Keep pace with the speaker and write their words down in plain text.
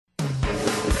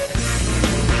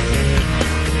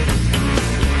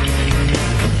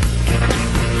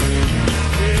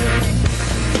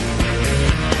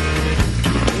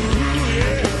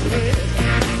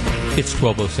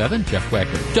1207, Jeff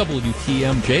Wagner,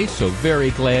 WTMJ. So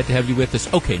very glad to have you with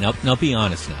us. Okay, now be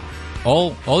honest now.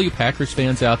 All you Packers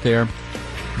fans out there,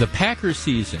 the Packers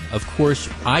season, of course,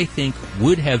 I think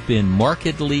would have been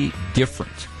markedly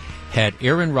different had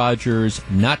Aaron Rodgers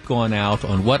not gone out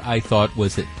on what I thought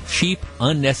was a cheap,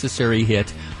 unnecessary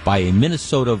hit by a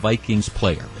Minnesota Vikings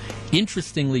player.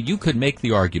 Interestingly, you could make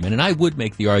the argument, and I would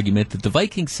make the argument, that the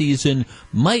Viking season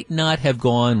might not have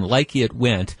gone like it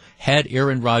went had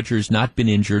Aaron Rodgers not been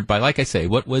injured by, like I say,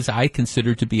 what was I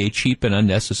considered to be a cheap and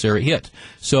unnecessary hit.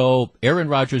 So Aaron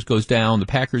Rodgers goes down, the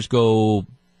Packers go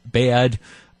bad.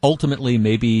 Ultimately,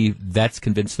 maybe that's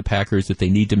convinced the Packers that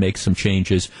they need to make some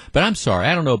changes. But I'm sorry,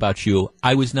 I don't know about you.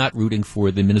 I was not rooting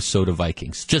for the Minnesota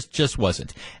Vikings. Just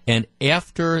wasn't. And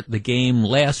after the game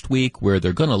last week where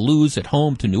they're going to lose at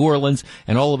home to New Orleans,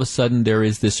 and all of a sudden there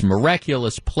is this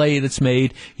miraculous play that's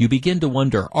made, you begin to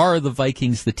wonder, are the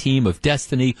Vikings the team of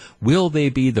destiny? Will they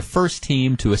be the first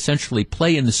team to essentially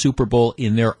play in the Super Bowl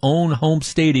in their own home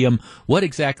stadium? What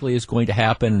exactly is going to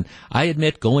happen? I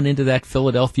admit, going into that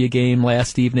Philadelphia game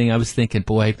last evening, I was thinking,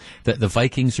 boy, the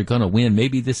Vikings are going to win.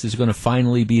 Maybe this is going to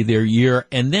finally be their year.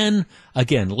 And then,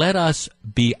 again, let us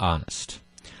be honest.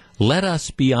 Let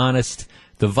us be honest.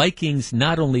 The Vikings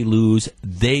not only lose,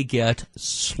 they get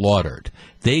slaughtered.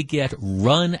 They get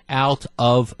run out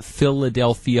of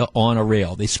Philadelphia on a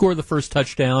rail. They score the first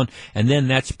touchdown, and then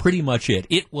that's pretty much it.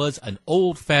 It was an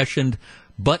old-fashioned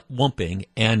butt-whumping,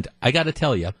 and I got to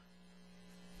tell you,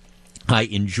 I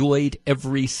enjoyed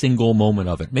every single moment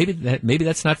of it. Maybe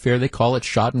that's not fair. They call it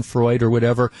schadenfreude or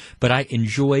whatever, but I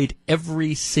enjoyed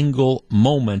every single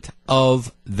moment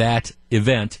of that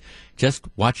event. Just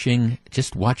watching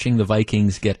the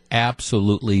Vikings get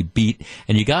absolutely beat,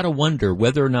 and you got to wonder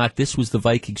whether or not this was the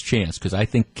Vikings' chance. Because I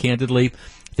think, candidly,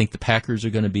 the Packers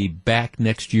are going to be back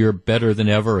next year better than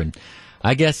ever. And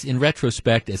I guess in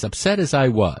retrospect, as upset as I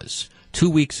was 2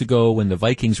 weeks ago when the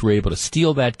Vikings were able to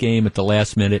steal that game at the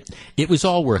last minute, it was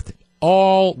all worth it.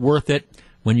 All worth it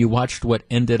when you watched what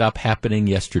ended up happening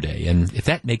yesterday. And if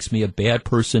that makes me a bad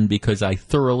person because I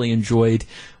thoroughly enjoyed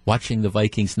watching the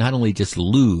Vikings not only just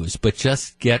lose, but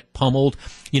just get pummeled.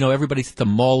 You know, everybody's at the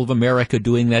Mall of America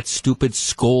doing that stupid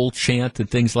Skol chant and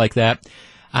things like that.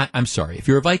 I'm sorry. If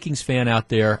you're a Vikings fan out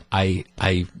there, I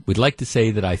would like to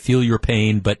say that I feel your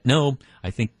pain, but no, I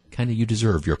think kind of you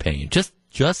deserve your pain. Just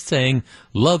saying,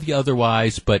 love you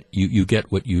otherwise, but you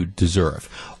get what you deserve.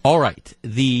 All right.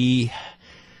 The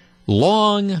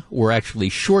long, or actually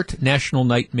short, national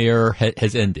nightmare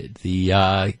has ended.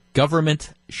 The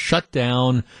government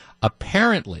shutdown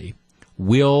apparently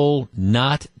will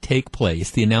not take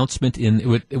place. The announcement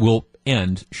it will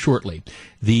end shortly.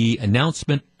 The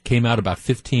announcement came out about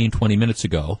 20 minutes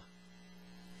ago,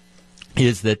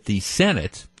 is that the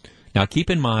Senate, now keep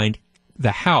in mind,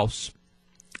 the House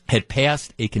had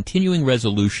passed a continuing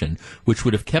resolution which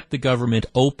would have kept the government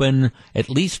open at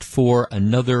least for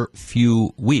another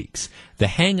few weeks. The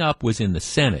hang-up was in the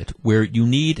Senate, where you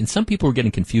need, and some people are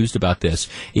getting confused about this,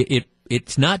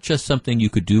 it's not just something you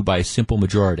could do by a simple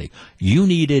majority. You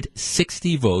needed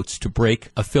 60 votes to break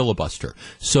a filibuster.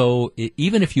 So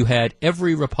even if you had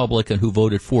every Republican who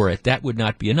voted for it, that would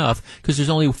not be enough because there's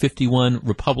only 51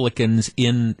 Republicans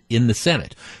in the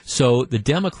Senate. So the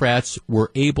Democrats were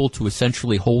able to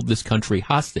essentially hold this country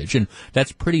hostage, and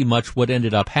that's pretty much what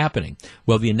ended up happening.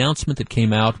 Well, the announcement that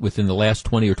came out within the last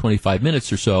 20 or 25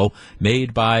 minutes or so,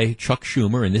 made by Chuck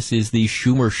Schumer, and this is the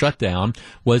Schumer shutdown,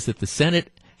 was that the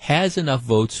Senate has enough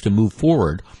votes to move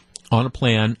forward on a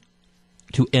plan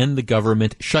to end the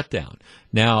government shutdown.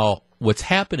 Now, what's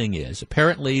happening is,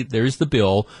 apparently there's the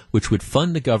bill which would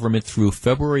fund the government through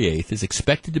February 8th, is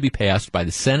expected to be passed by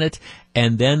the Senate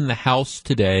and then the House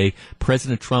today.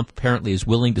 President Trump apparently is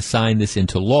willing to sign this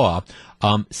into law.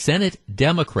 Senate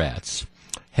Democrats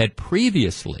had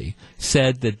previously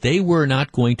said that they were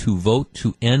not going to vote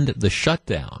to end the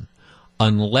shutdown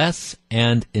unless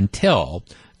and until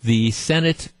the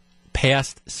Senate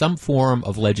passed some form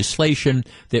of legislation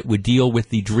that would deal with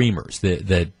the Dreamers,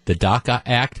 the DACA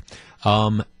Act.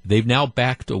 They've now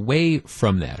backed away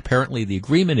from that. Apparently the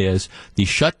agreement is the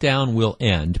shutdown will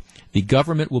end. The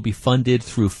government will be funded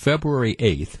through February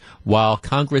 8th while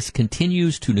Congress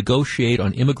continues to negotiate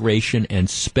on immigration and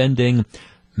spending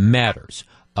matters.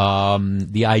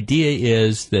 The idea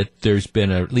is that there's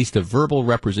been at least a verbal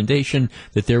representation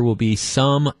that there will be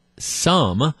some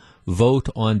vote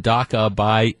on DACA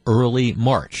by early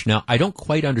March. Now, I don't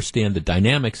quite understand the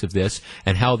dynamics of this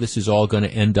and how this is all going to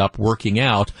end up working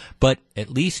out, but at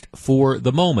least for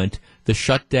the moment, the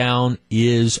shutdown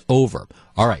is over.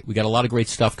 All right, we got a lot of great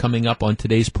stuff coming up on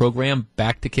today's program.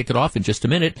 Back to kick it off in just a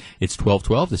minute. It's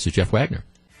 12:12. This is Jeff Wagner.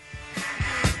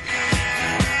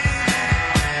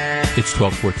 It's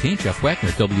 12:14. Jeff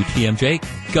Wagner, WTMJ.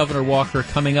 Governor Walker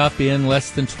coming up in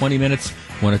less than 20 minutes.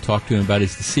 I want to talk to him about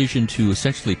his decision to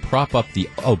essentially prop up the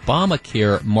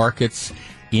Obamacare markets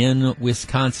in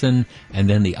Wisconsin, and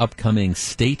then the upcoming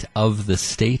State of the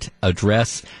State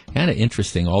address. Kind of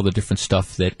interesting, all the different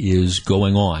stuff that is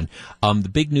going on. The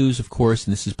big news, of course,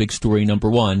 and this is big story number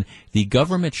one, the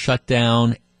government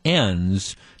shutdown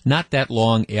ends not that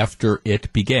long after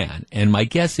it began. And my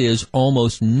guess is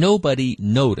almost nobody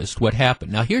noticed what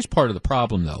happened. Now, here's part of the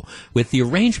problem, though. With the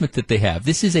arrangement that they have,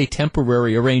 this is a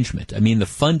temporary arrangement. I mean, the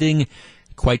funding,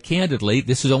 quite candidly,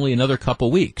 this is only another couple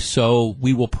weeks. So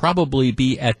we will probably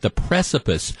be at the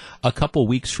precipice a couple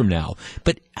weeks from now.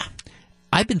 But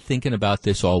I've been thinking about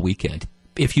this all weekend.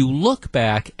 If you look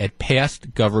back at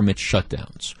past government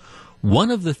shutdowns, one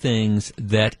of the things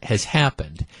that has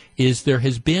happened is there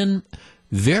has been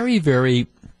very, very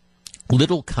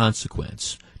little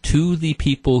consequence to the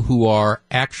people who are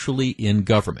actually in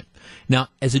government. Now,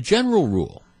 as a general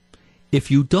rule, if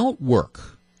you don't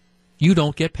work, you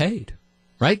don't get paid,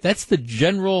 right? That's the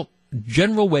general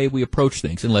way we approach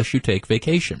things, unless you take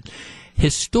vacation.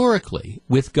 Historically,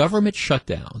 with government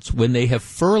shutdowns, when they have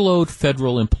furloughed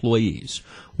federal employees,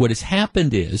 what has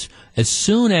happened is, as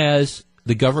soon as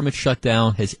the government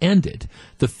shutdown has ended,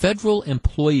 the federal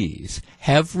employees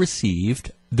have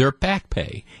received their back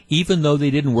pay, even though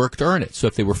they didn't work to earn it. So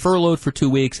if they were furloughed for 2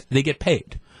 weeks, they get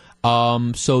paid.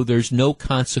 So there's no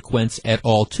consequence at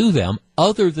all to them,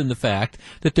 other than the fact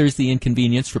that there's the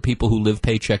inconvenience for people who live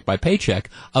paycheck by paycheck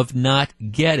of not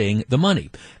getting the money.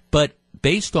 But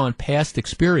based on past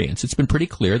experience, it's been pretty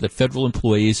clear that federal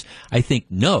employees, I think,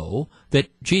 know that,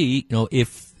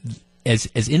 if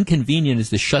as inconvenient as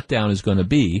the shutdown is going to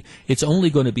be, it's only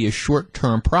going to be a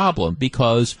short-term problem,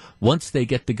 because once they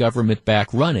get the government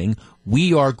back running,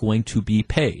 we are going to be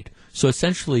paid. So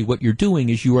essentially what you're doing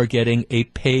is you are getting a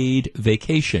paid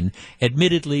vacation,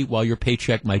 admittedly, while your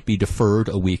paycheck might be deferred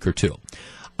a week or two.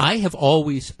 I have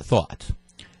always thought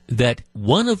that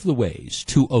one of the ways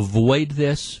to avoid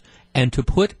this and to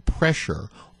put pressure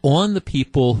on the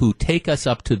people who take us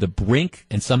up to the brink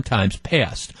and sometimes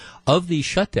past of these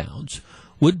shutdowns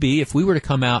would be if we were to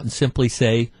come out and simply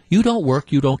say, you don't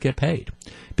work, you don't get paid.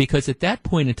 Because at that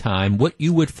point in time, what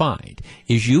you would find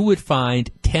is you would find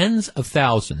tens of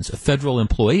thousands of federal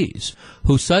employees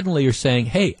who suddenly are saying,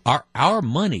 hey, our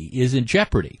money is in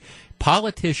jeopardy.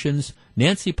 Politicians,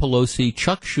 Nancy Pelosi,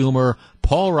 Chuck Schumer,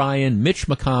 Paul Ryan, Mitch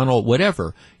McConnell,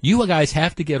 whatever, you guys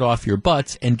have to get off your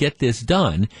butts and get this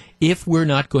done if we're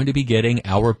not going to be getting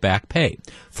our back pay.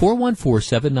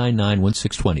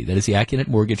 414-799-1620. That is the Acunet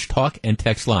Mortgage talk and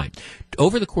text line.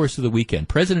 Over the course of the weekend,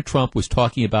 President Trump was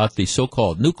talking about the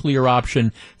so-called nuclear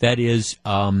option, that is,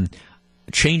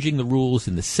 changing the rules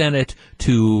in the Senate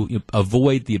to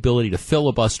avoid the ability to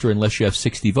filibuster unless you have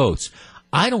 60 votes.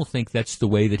 I don't think that's the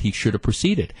way that he should have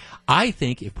proceeded. I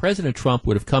think if President Trump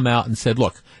would have come out and said,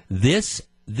 look, this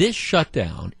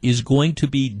shutdown is going to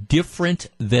be different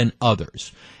than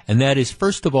others. And that is,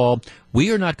 first of all,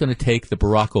 we are not going to take the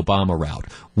Barack Obama route.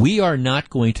 We are not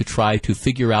going to try to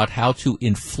figure out how to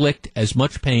inflict as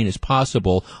much pain as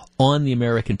possible on the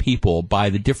American people by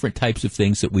the different types of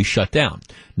things that we shut down.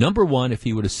 Number one, if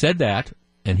he would have said that,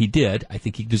 and he did, I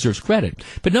think he deserves credit.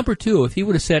 But number two, if he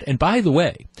would have said, and by the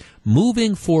way,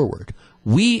 moving forward,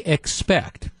 we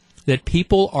expect that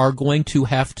people are going to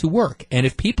have to work. And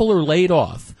if people are laid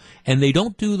off and they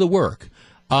don't do the work,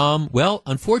 well,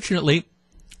 unfortunately,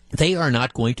 they are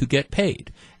not going to get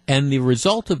paid. And the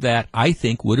result of that, I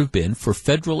think, would have been for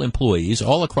federal employees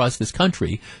all across this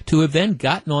country to have then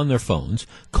gotten on their phones,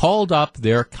 called up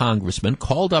their congressman,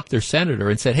 called up their senator,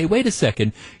 and said, hey, wait a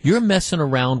second, you're messing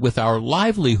around with our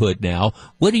livelihood now.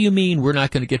 What do you mean we're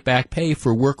not going to get back pay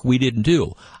for work we didn't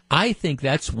do? I think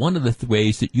that's one of the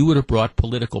ways that you would have brought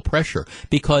political pressure,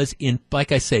 because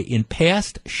like I say, in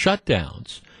past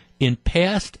shutdowns,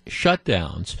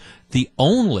 the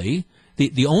only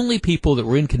people that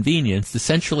were inconvenienced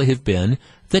essentially have been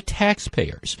the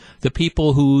taxpayers, the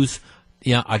people whose,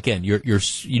 again, you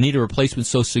need a replacement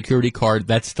Social Security card,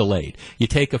 that's delayed. You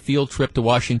take a field trip to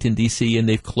Washington, D.C., and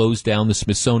they've closed down the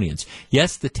Smithsonian's.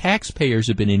 Yes, the taxpayers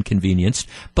have been inconvenienced,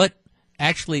 but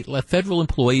actually federal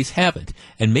employees haven't.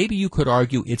 And maybe you could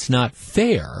argue it's not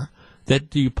fair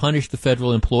that you punish the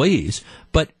federal employees,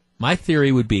 but my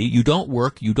theory would be you don't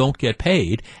work, you don't get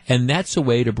paid, and that's a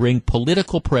way to bring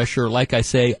political pressure, like I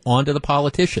say, onto the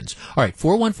politicians. All right,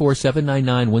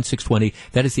 414-799-1620.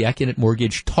 That is the Acunet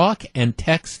Mortgage talk and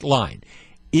text line.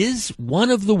 Is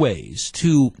one of the ways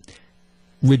to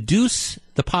reduce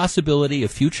the possibility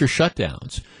of future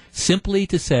shutdowns simply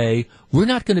to say, we're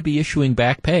not going to be issuing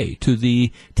back pay to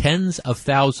the tens of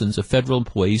thousands of federal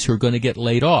employees who are going to get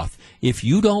laid off. If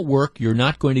you don't work, you're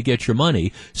not going to get your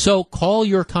money. So call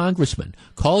your congressman,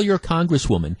 call your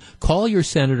congresswoman, call your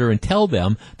senator and tell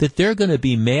them that you're going to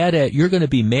be mad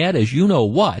as you know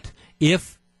what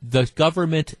if the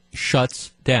government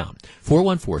shuts down.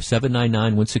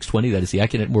 414-799-1620. That is the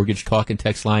Accunet Mortgage Talk and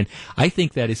Text line. I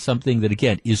think that is something that,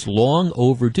 again, is long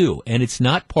overdue, and it's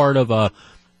not part of a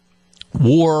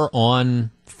war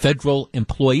on federal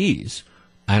employees.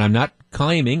 And I'm not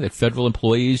claiming that federal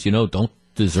employees, don't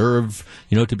deserve,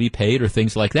 to be paid or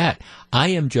things like that. I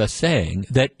am just saying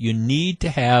that you need to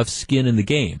have skin in the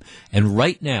game. And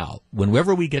right now,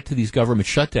 whenever we get to these government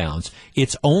shutdowns,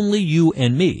 it's only you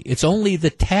and me. It's only the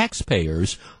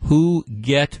taxpayers who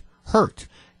get hurt.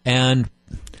 And,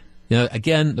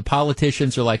 again, the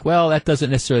politicians are like, well, that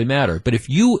doesn't necessarily matter. But if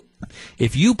you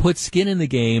put skin in the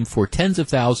game for tens of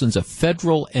thousands of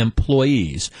federal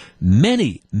employees,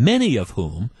 many of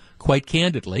whom, quite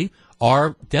candidly,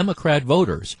 are Democrat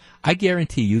voters, I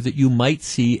guarantee you that you might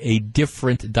see a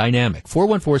different dynamic.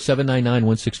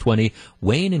 414-799-1620.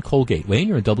 Wayne in Colgate. Wayne,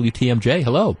 you're on WTMJ.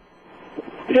 Hello.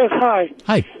 Yes, hi.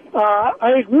 Hi.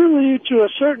 I agree with you to a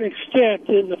certain extent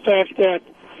in the fact that,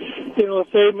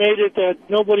 if they made it that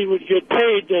nobody would get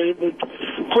paid, that it would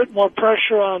put more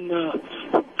pressure on the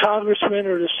congressmen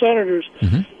or the senators.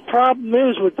 Mm-hmm. Problem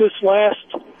is with this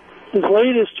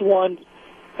latest one,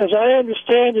 as I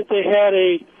understand it, they had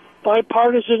a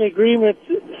bipartisan agreement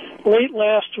late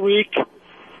last week,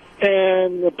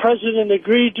 and the president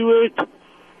agreed to it,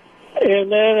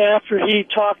 and then after he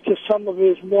talked to some of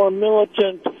his more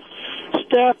militant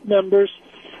staff members,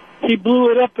 he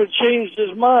blew it up and changed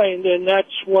his mind, and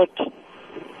that's what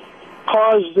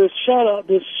caused this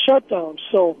shutdown.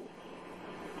 So,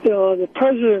 the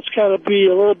president's got to be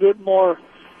a little bit more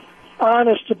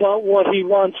honest about what he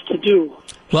wants to do.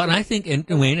 Well, and I think, and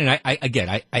Wayne, and I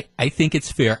think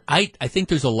it's fair. I think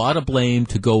there's a lot of blame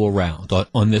to go around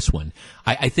on this one.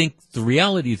 I think the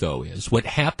reality, though, is what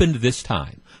happened this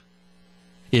time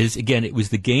is, again, it was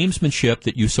the gamesmanship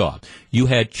that you saw. You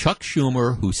had Chuck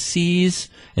Schumer who sees,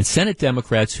 and Senate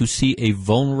Democrats who see a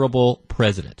vulnerable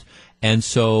president. And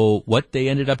so what they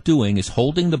ended up doing is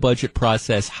holding the budget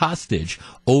process hostage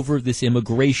over this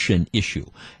immigration issue.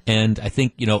 And I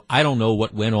think, I don't know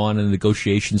what went on in the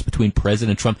negotiations between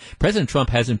President Trump. President Trump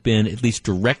hasn't been at least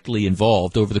directly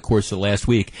involved over the course of the last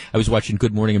week. I was watching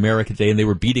Good Morning America today, and they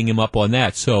were beating him up on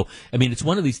that. So, it's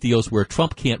one of these deals where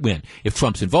Trump can't win. If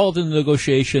Trump's involved in the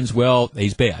negotiations, well,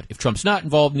 he's bad. If Trump's not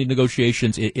involved in the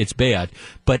negotiations, it's bad.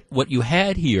 But what you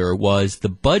had here was the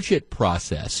budget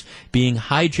process being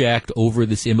hijacked over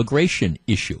this immigration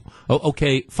issue. Oh,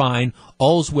 okay, fine.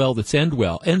 All's well that ends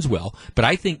well. But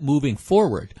I think moving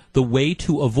forward, the way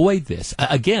to avoid this,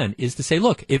 again, is to say,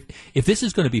 look, if this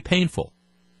is going to be painful,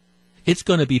 it's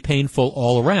going to be painful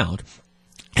all around.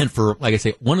 And for, like I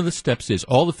say, one of the steps is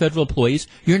all the federal employees,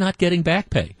 you're not getting back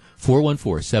pay.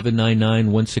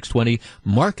 414-799-1620.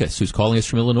 Marcus, who's calling us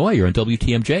from Illinois, you're on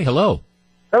WTMJ. Hello.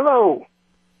 Hello.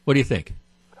 What do you think?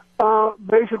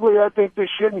 Basically, I think they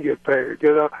shouldn't get paid.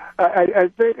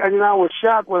 I think, I was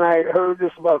shocked when I heard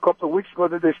this about a couple of weeks ago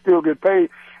that they still get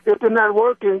paid. If they're not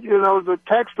working, the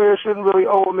taxpayer shouldn't really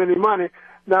owe them any money.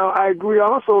 Now, I agree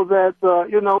also that,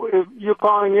 if you're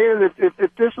calling in,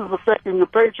 if this is affecting your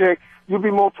paycheck, you'll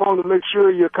be more prone to make sure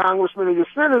your congressman and your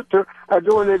senator are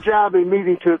doing their job and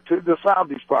meeting to solve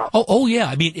these problems. Oh,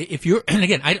 yeah. If you're, and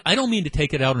again, I don't mean to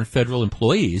take it out on federal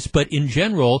employees, but in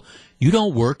general, you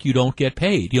don't work, you don't get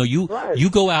paid. You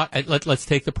go out. Let's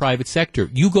take the private sector.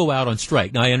 You go out on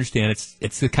strike. Now I understand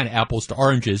it's the kind of apples to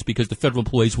oranges because the federal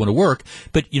employees want to work.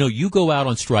 But you go out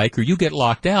on strike or you get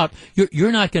locked out.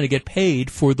 You're not going to get paid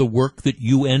for the work that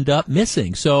you end up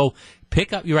missing. So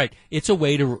pick up. You're right. It's a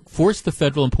way to force the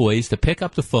federal employees to pick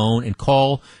up the phone and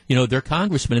call their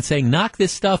congressman and saying, knock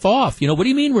this stuff off. What do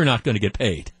you mean we're not going to get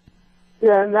paid?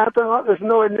 Yeah, and there's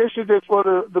no initiative for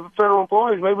the federal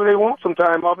employees. Maybe they want some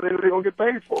time off, and they're going to get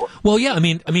paid for it. Well, yeah,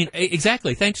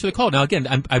 exactly. Thanks for the call. Now, again,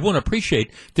 I want to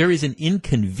appreciate there is an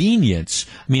inconvenience.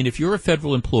 If you're a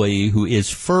federal employee who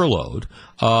is furloughed,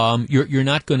 you're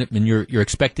not going to, and you're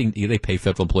expecting, they pay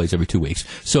federal employees every 2 weeks.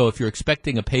 So if you're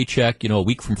expecting a paycheck, a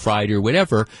week from Friday or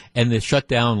whatever, and the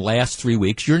shutdown lasts 3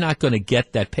 weeks, you're not going to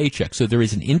get that paycheck. So there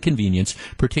is an inconvenience,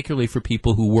 particularly for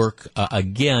people who work,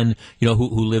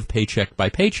 who live paycheck by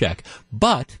paycheck.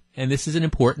 But and this is an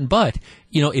important but,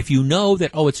 if you know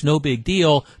that, it's no big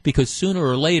deal, because sooner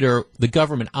or later the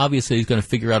government obviously is going to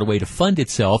figure out a way to fund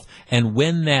itself, and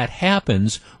when that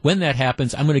happens, I'm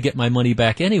going to get my money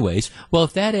back anyways. Well,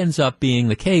 if that ends up being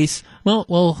the case,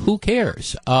 well, who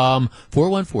cares?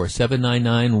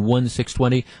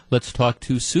 414-799-1620. Let's talk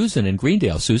to Susan in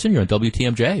Greendale. Susan, you're on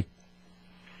WTMJ.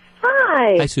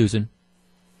 Hi. Hi, Susan.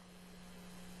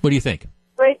 What do you think?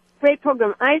 Great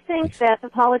program. I think that the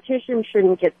politicians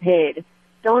shouldn't get paid.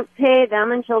 Don't pay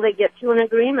them until they get to an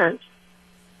agreement.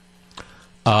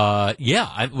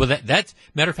 That's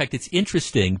matter of fact, it's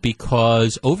interesting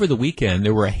because over the weekend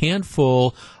there were a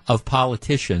handful of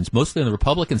politicians, mostly on the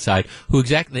Republican side, who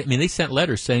they sent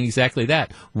letters saying exactly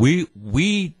that. We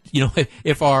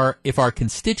if our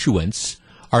constituents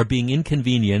are being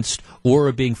inconvenienced or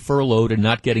are being furloughed and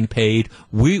not getting paid,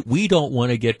 we don't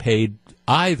want to get paid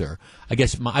either. I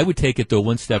guess I would take it though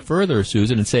one step further,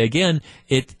 Susan, and say again,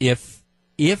 if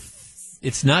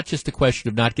it's not just a question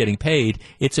of not getting paid,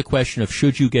 it's a question of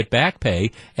should you get back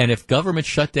pay, and if government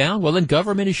shut down, well then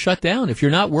government is shut down. If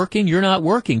you're not working, you're not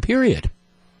working, period.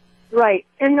 Right,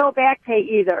 and no back pay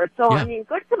either. So, yeah.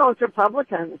 Good for those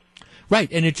Republicans.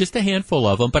 Right, and it's just a handful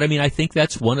of them, but I think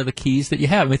that's one of the keys that you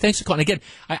have. Thanks for calling. Again,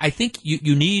 I think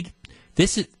you need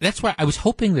this. That's why I was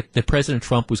hoping that President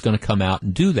Trump was going to come out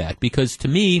and do that, because to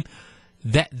me,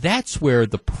 that's where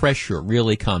the pressure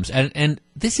really comes. And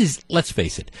this is, let's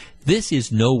face it, this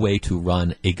is no way to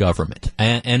run a government.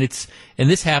 And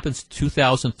this happens,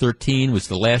 2013 was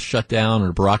the last shutdown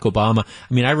under Barack Obama.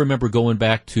 I remember going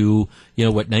back to,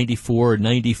 94 or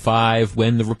 95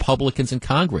 when the Republicans in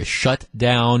Congress shut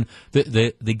down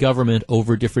the government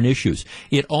over different issues.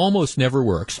 It almost never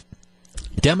works.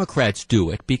 Democrats do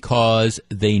it because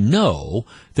they know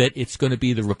that it's going to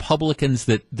be the Republicans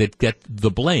that get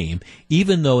the blame,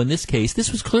 even though in this case,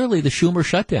 this was clearly the Schumer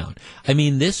shutdown.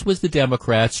 This was the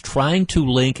Democrats trying to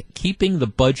link keeping the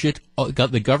budget,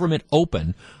 the government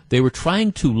open. They were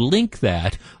trying to link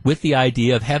that with the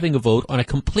idea of having a vote on a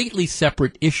completely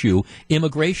separate issue,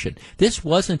 immigration. This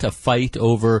wasn't a fight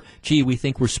over, we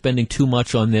think we're spending too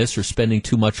much on this or spending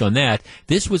too much on that.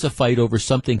 This was a fight over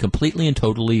something completely and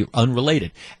totally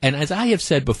unrelated. And as I have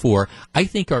said before, I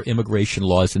think our immigration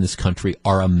laws in this country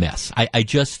are a mess. I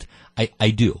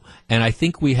do. And I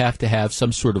think we have to have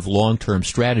some sort of long-term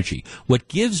strategy. What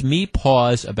gives me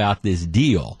pause about this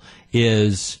deal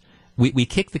is we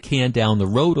kick the can down the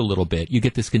road a little bit. You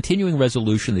get this continuing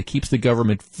resolution that keeps the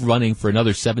government running for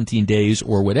another 17 days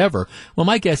or whatever. Well,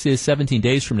 my guess is 17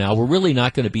 days from now, we're really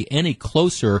not going to be any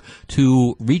closer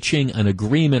to reaching an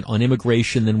agreement on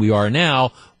immigration than we are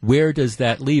now. Where does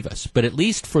that leave us? But at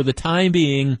least for the time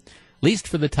being,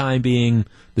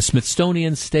 the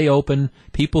Smithsonian stay open.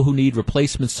 People who need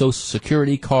replacement Social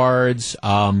Security cards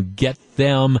get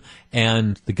them,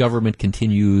 and the government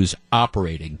continues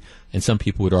operating. And some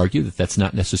people would argue that that's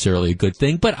not necessarily a good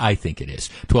thing, but I think it is.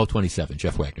 1227,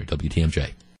 Jeff Wagner,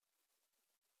 WTMJ.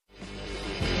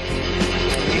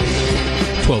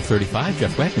 1235,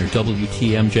 Jeff Wagner,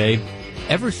 WTMJ.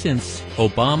 Ever since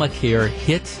Obamacare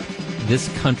hit this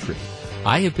country,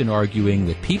 I have been arguing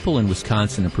that people in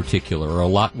Wisconsin in particular are a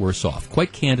lot worse off.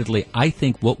 Quite candidly, I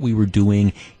think what we were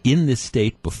doing in this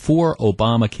state before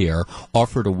Obamacare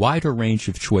offered a wider range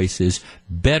of choices,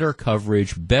 better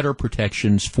coverage, better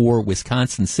protections for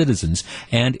Wisconsin citizens.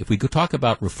 And if we could talk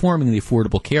about reforming the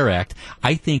Affordable Care Act,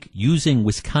 I think using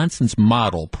Wisconsin's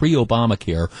model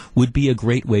pre-Obamacare would be a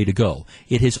great way to go.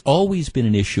 It has always been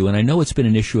an issue, and I know it's been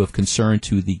an issue of concern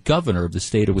to the governor of the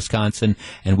state of Wisconsin,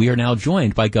 and we are now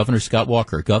joined by Governor Scott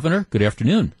Walker. Governor, good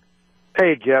afternoon.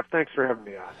 Hey, Jeff. Thanks for having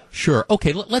me on. Sure.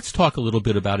 Okay, let's talk a little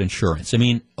bit about insurance.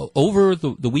 Over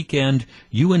the weekend,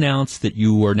 you announced that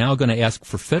you are now going to ask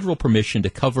for federal permission to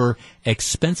cover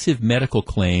expensive medical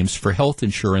claims for health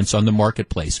insurance on the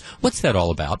marketplace. What's that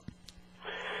all about?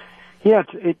 Yeah,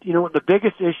 the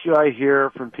biggest issue I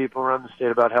hear from people around the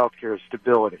state about health care is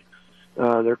stability.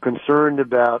 They're concerned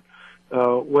about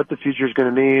what the future is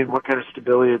going to mean, what kind of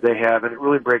stability they have, and it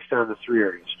really breaks down into three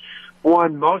areas.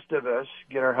 One, most of us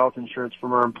get our health insurance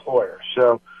from our employer.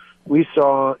 So we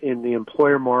saw in the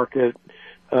employer market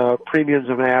premiums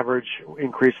on average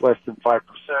increase less than 5%.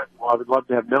 Well, I would love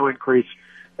to have no increase.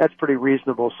 That's pretty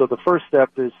reasonable. So the first step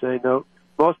is saying, no,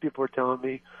 most people are telling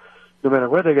me no matter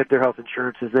where they get their health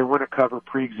insurance is they want to cover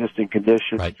pre-existing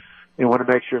conditions. Right. They want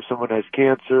to make sure if someone has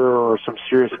cancer or some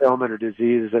serious ailment or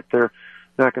disease that they're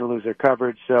not going to lose their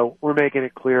coverage. So we're making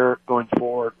it clear going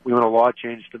forward. We want a law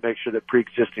change to make sure that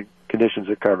pre-existing conditions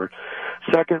are covered.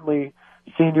 Secondly,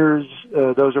 seniors,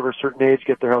 those over a certain age,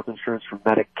 get their health insurance from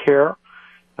Medicare.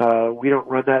 We don't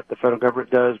run that. The federal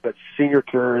government does, but senior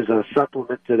care is a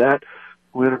supplement to that.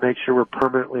 We want to make sure we're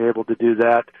permanently able to do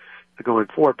that going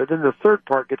forward. But then the third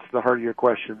part gets to the heart of your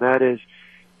question. That is,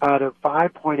 out of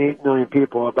 5.8 million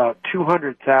people, about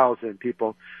 200,000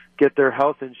 people get their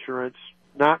health insurance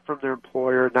not from their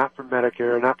employer, not from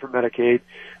Medicare, not from Medicaid,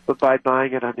 but by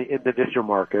buying it on the individual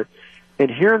market.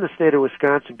 And here in the state of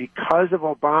Wisconsin, because of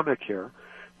Obamacare,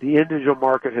 the individual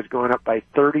market has gone up by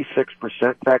 36%.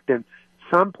 In fact, in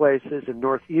some places in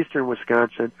northeastern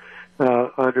Wisconsin,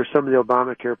 under some of the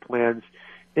Obamacare plans,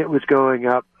 it was going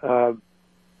up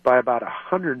by about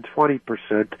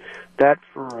 120%. That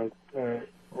for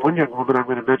one young woman I'm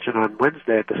going to mention on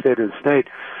Wednesday at the State of the State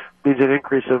means an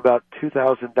increase of about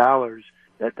 $2,000.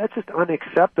 That's just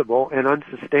unacceptable and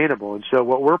unsustainable. And so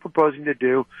what we're proposing to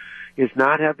do is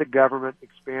not have the government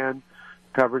expand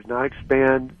coverage, not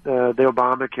expand the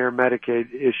Obamacare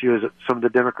Medicaid issue as some of the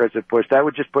Democrats have pushed. That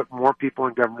would just put more people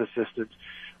in government assistance,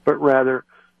 but rather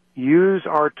use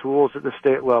our tools at the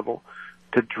state level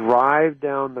to drive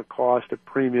down the cost of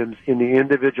premiums in the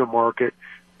individual market,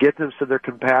 get them so they're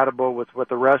compatible with what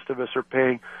the rest of us are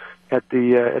paying at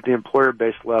the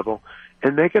employer-based level,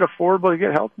 and make it affordable to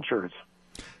get health insurance.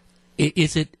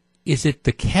 Is it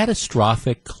the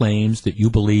catastrophic claims that you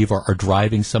believe are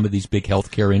driving some of these big health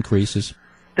care increases?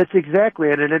 That's exactly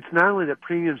it, and it's not only that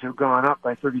premiums have gone up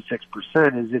by 36%,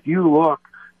 is if you look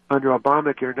under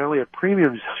Obamacare, not only have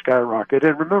premiums skyrocketed,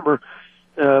 and remember,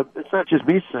 it's not just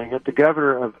me saying it, the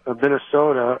governor of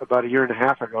Minnesota about a year and a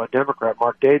half ago, a Democrat,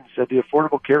 Mark Dayton, said the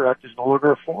Affordable Care Act is no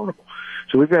longer affordable.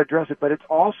 So we've got to address it, but it's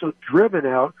also driven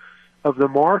out of the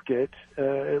market,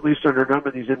 at least under a number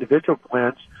of these individual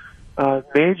plans,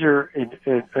 major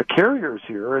carriers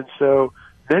here, and so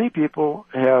many people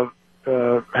have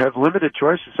limited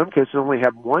choices. In some cases, only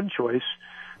have one choice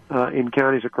in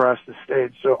counties across the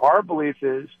state. So our belief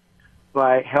is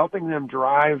by helping them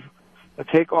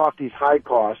take off these high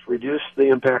costs, reduce the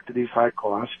impact of these high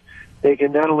costs, they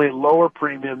can not only lower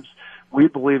premiums. We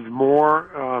believe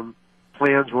more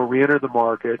plans will reenter the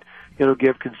market. It'll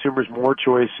give consumers more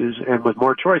choices, and with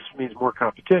more choice means more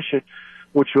competition,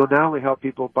 which will not only help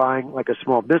people buying like a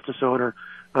small business owner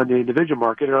on the individual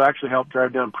market, it'll actually help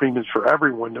drive down premiums for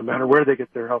everyone, no matter where they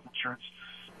get their health insurance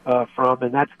from,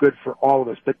 and that's good for all of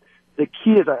us. But the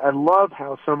key is I love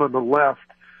how some on the left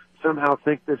somehow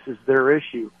think this is their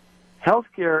issue.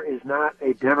 Healthcare is not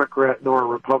a Democrat nor a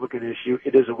Republican issue.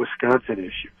 It is a Wisconsin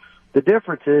issue. The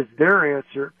difference is their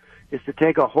answer is to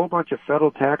take a whole bunch of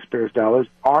federal taxpayers' dollars,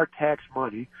 our tax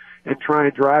money, and try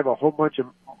and drive a whole bunch of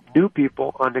new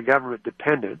people onto government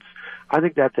dependence. I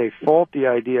think that's a faulty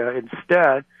idea.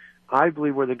 Instead, I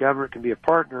believe where the government can be a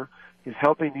partner is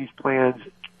helping these plans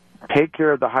take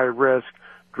care of the high risk,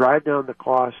 drive down the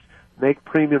cost, make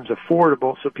premiums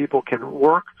affordable so people can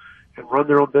work and run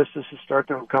their own businesses, start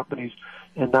their own companies,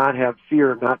 and not have fear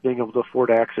of not being able to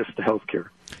afford access to health care.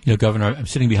 You know, Governor, I'm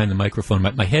sitting behind the microphone.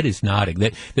 My head is nodding.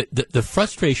 The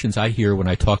frustrations I hear when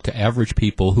I talk to average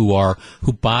people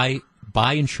who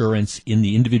buy insurance in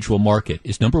the individual market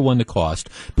is, number one, the cost,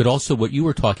 but also what you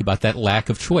were talking about, that lack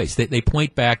of choice. They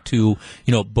point back to,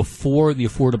 before the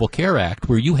Affordable Care Act,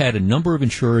 where you had a number of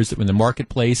insurers that were in the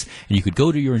marketplace, and you could go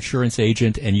to your insurance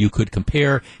agent and you could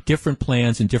compare different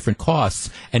plans and different costs.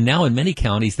 And now in many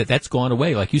counties that's gone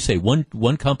away. Like you say,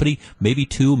 one company, maybe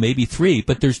two, maybe three,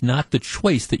 but there's not the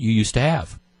choice that you used to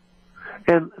have.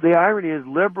 And the irony is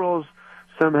liberals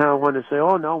somehow want to say,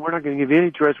 oh, no, we're not going to give you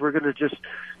any choice. We're going to just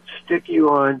stick you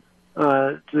on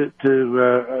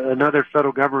to another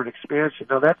federal government expansion.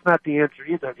 No, that's not the answer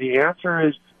either. The answer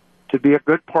is to be a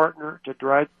good partner, to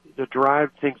drive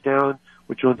things down,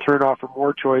 which will in turn offer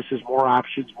more choices, more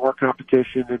options, more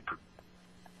competition, and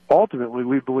ultimately,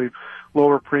 we believe,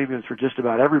 lower premiums for just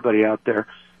about everybody out there.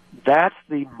 That's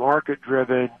the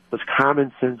market-driven, those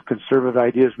common sense conservative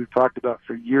ideas we've talked about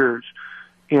for years.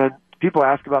 And people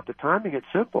ask about the timing. It's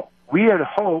simple. We had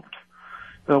hoped,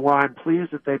 while I'm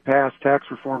pleased that they passed tax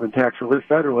reform and tax relief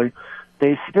federally,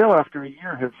 they still, after a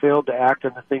year, have failed to act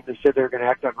on the thing they said they were going to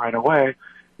act on right away,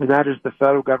 and that is the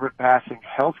federal government passing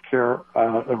health care,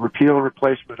 a repeal and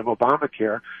replacement of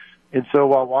Obamacare. And so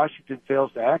while Washington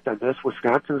fails to act on this,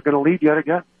 Wisconsin is going to lead yet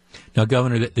again. Now,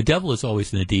 Governor, the devil is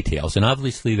always in the details, and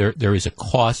obviously there is a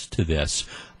cost to this.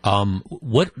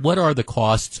 What are the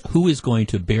costs? Who is going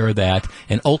to bear that?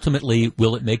 And ultimately,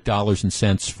 will it make dollars and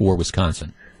cents for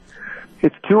Wisconsin?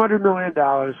 It's $200 million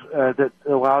that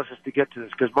allows us to get to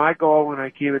this. Because my goal when I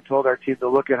came and told our team to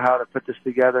look at how to put this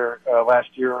together last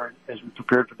year as we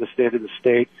prepared for the State of the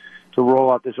State to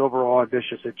roll out this overall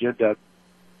ambitious agenda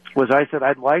was I said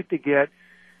I'd like to get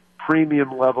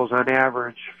premium levels on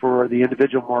average for the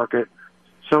individual market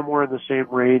somewhere in the same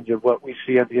range of what we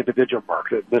see on the individual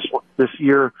market. This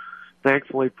year,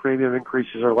 Thankfully, premium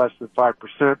increases are less than 5%.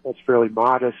 That's fairly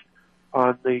modest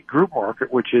on the group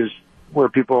market, which is where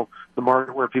the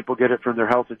market where people get it from their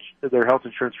health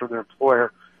insurance from their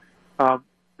employer.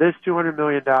 This $200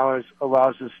 million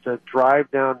allows us to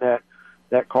drive down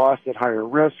that cost at higher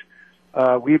risk.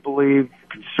 We believe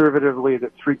conservatively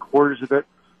that 3/4 of it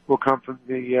will come from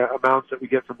the amounts that we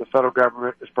get from the federal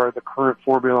government as part of the current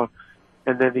formula,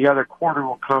 and then the other quarter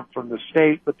will come from the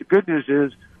state. But the good news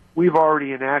is we've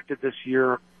already enacted this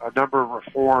year a number of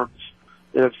reforms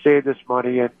that have saved this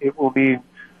money, and it will mean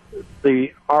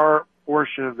our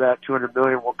portion of that $200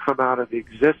 million will come out of the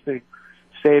existing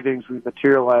savings we've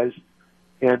materialized,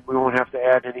 and we won't have to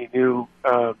add any new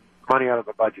money out of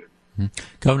the budget.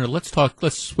 Governor, let's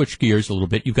switch gears a little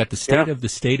bit. You've got the State of the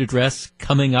State address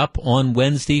coming up on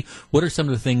Wednesday. What are some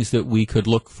of the things that we could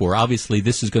look for? Obviously,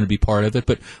 this is going to be part of it,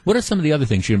 but what are some of the other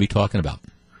things you're going to be talking about?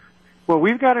 Well,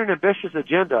 we've got an ambitious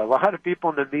agenda. A lot of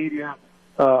people in the media,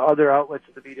 other outlets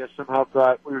of the media, somehow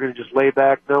thought we were going to just lay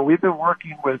back. No, we've been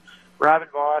working with Robin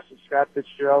Voss and Scott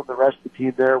Fitzgerald and the rest of the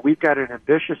team there. We've got an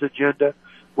ambitious agenda.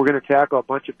 We're going to tackle a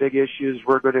bunch of big issues.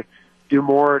 We're going to do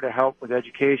more to help with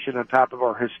education on top of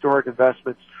our historic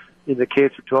investments in the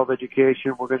K-12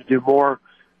 education. We're going to do more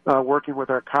working with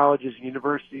our colleges and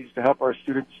universities to help our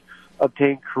students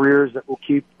obtain careers that will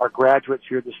keep our graduates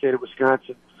here in the state of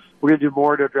Wisconsin. We're going to do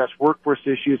more to address workforce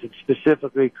issues and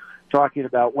specifically talking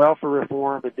about welfare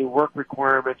reform and new work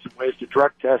requirements and ways to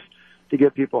drug test to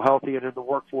get people healthy and in the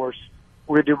workforce.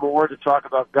 We're going to do more to talk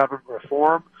about government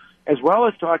reform, as well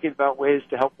as talking about ways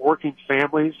to help working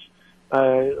families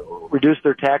reduce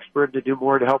their tax burden, to do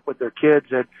more to help with their kids.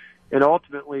 And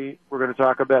ultimately, we're going to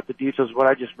talk about the details of what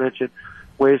I just mentioned,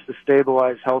 ways to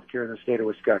stabilize healthcare in the state of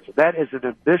Wisconsin. That is an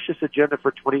ambitious agenda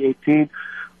for 2018.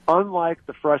 Unlike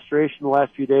the frustration the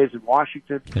last few days in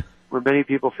Washington, where many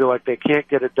people feel like they can't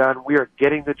get it done, we are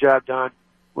getting the job done.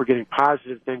 We're getting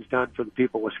positive things done for the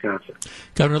people of Wisconsin.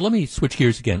 Governor, let me switch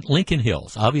gears again. Lincoln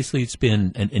Hills, obviously it's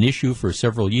been an issue for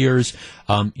several years.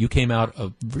 You came out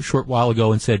a short while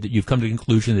ago and said that you've come to the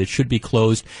conclusion that it should be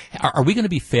closed. Are we going to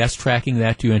be fast-tracking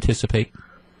that, do you anticipate?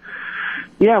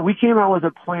 Yeah, we came out with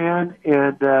a plan,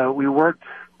 and we worked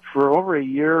for over a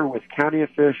year with county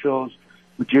officials,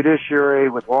 with judiciary,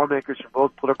 with lawmakers from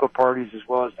both political parties, as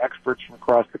well as experts from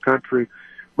across the country.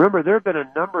 Remember, there have been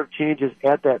a number of changes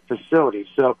at that facility,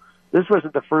 so this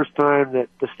wasn't the first time that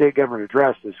the state government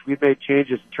addressed this. We've made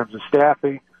changes in terms of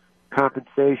staffing,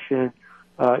 compensation,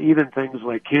 even things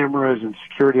like cameras and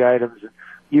security items, and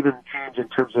even change in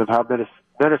terms of how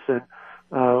medicine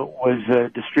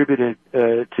was distributed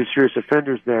to serious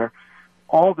offenders there.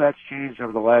 All that's changed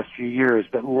over the last few years,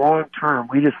 but long term,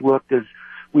 we looked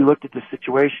at the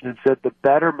situation and said the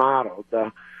better model,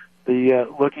 the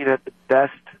looking at the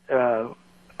best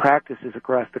practices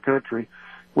across the country,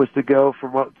 was to go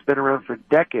from what's been around for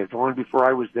decades, long before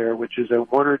I was there, which is a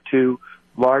 1 or 2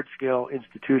 large-scale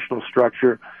institutional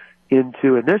structure,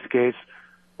 into, in this case,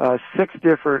 6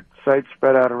 different sites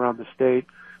spread out around the state,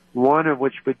 one of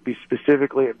which would be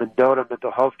specifically at Mendota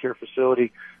Mental Health Care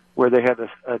Facility, where they have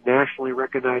a nationally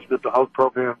recognized mental health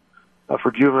program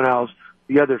for juveniles.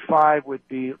 The other 5 would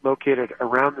be located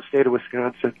around the state of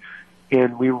Wisconsin,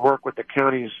 and we work with the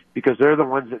counties because they're the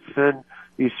ones that send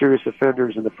these serious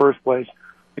offenders in the first place.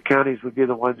 The counties would be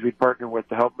the ones we'd partner with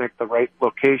to help make the right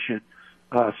location.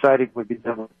 Siting would be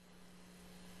done.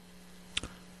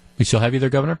 We still have you there,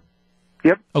 Governor?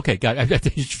 Yep. Okay, got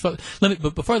it.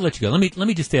 But before I let you go, let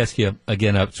me just ask you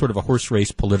again a sort of a horse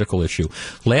race political issue.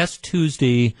 Last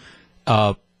Tuesday,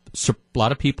 a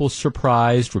lot of people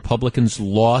surprised. Republicans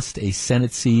lost a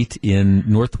Senate seat in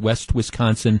northwest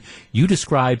Wisconsin. You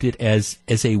described it as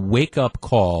a wake-up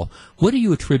call. What do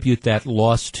you attribute that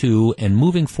loss to? And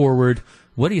moving forward,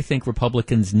 what do you think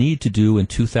Republicans need to do in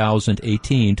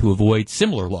 2018 to avoid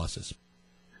similar losses?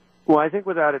 Well, I think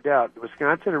without a doubt,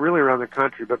 Wisconsin and really around the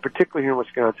country, but particularly here in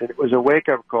Wisconsin, it was a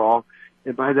wake-up call.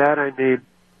 And by that I mean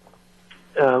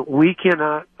we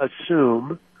cannot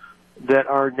assume that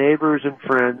our neighbors and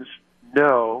friends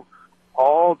know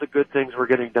all the good things we're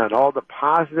getting done, all the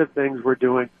positive things we're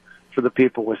doing for the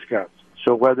people of Wisconsin.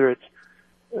 So whether it's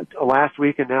last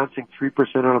week announcing 3%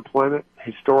 unemployment,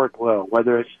 historic low,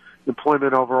 whether it's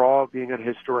employment overall being at a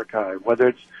historic high, whether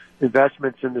it's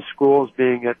investments in the schools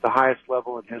being at the highest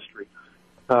level in history,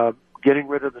 getting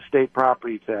rid of the state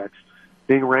property tax,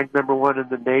 being ranked number 1 in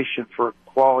the nation for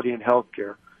quality in health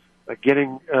care,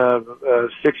 getting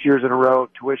 6 years in a row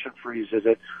of tuition freezes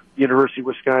at the University of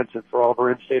Wisconsin for all of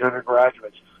our in-state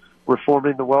undergraduates,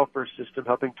 reforming the welfare system,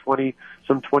 helping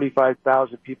some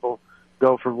 25,000 people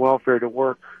go from welfare to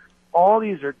work. All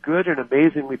these are good and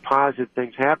amazingly positive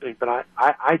things happening, but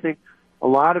I think a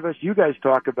lot of us, you guys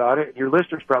talk about it, and your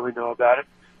listeners probably know about it,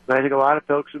 but I think a lot of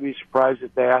folks would be surprised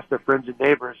if they ask their friends and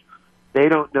neighbors. They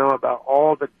don't know about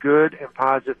all the good and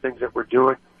positive things that we're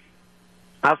doing.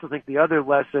 I also think the other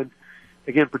lesson,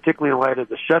 again, particularly in light of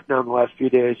the shutdown the last few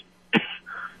days,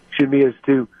 is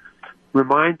to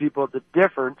remind people of the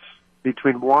difference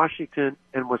between Washington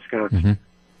and Wisconsin.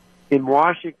 Mm-hmm. In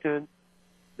Washington,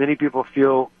 many people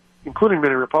feel, including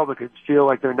many Republicans, feel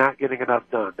like they're not getting enough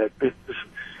done. That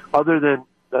other than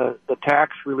the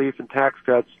tax relief and tax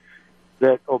cuts,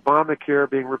 that Obamacare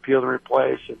being repealed and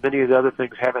replaced, and many of the other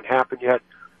things haven't happened yet.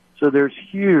 So there's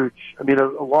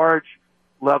a large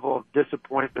level of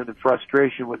disappointment and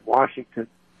frustration with Washington.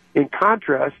 In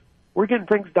contrast, we're getting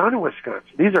things done in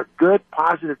Wisconsin. These are good,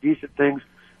 positive, decent things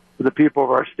for the people of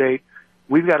our state.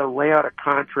 We've got to lay out a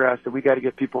contrast, and we've got to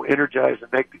get people energized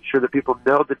and make sure that people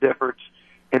know the difference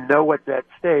and know what's at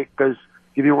stake. Because,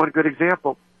 give you one good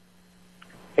example,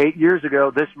 8 years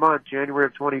ago, this month, January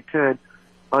of 2010,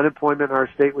 unemployment in our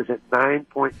state was at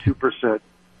 9.2%.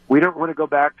 We don't want to go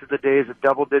back to the days of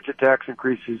double-digit tax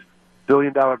increases,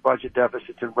 billion-dollar budget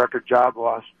deficits, and record job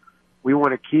loss. We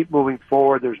want to keep moving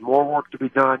forward. There's more work to be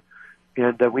done,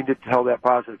 and we need to tell that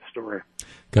positive story.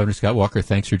 Governor Scott Walker,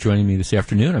 thanks for joining me this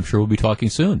afternoon. I'm sure we'll be talking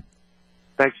soon.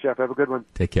 Thanks, Jeff. Have a good one.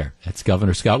 Take care. That's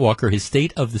Governor Scott Walker. His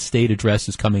State of the State address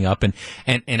is coming up, and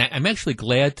I'm actually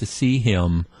glad to see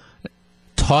him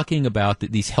talking about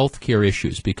these health care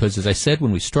issues, because, as I said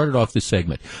when we started off this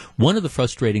segment, one of the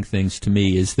frustrating things to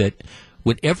me is that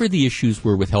whatever the issues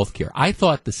were with health care, I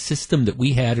thought the system that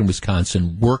we had in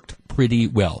Wisconsin worked pretty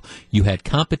well. You had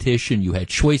competition, you had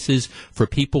choices for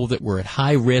people that were at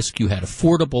high risk, you had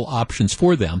affordable options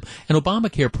for them, and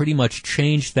Obamacare pretty much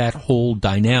changed that whole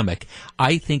dynamic.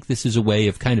 I think this is a way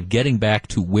of kind of getting back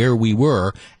to where we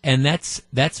were, and that's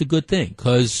a good thing,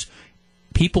 because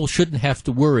people shouldn't have to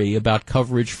worry about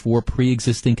coverage for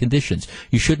pre-existing conditions.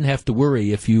 You shouldn't have to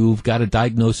worry if you've got a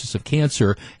diagnosis of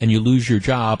cancer and you lose your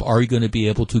job, are you going to be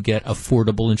able to get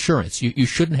affordable insurance? You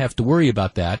shouldn't have to worry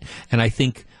about that. And I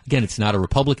think, again, it's not a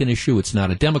Republican issue, it's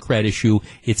not a Democrat issue,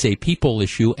 it's a people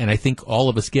issue, and I think all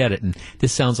of us get it. And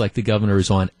this sounds like the governor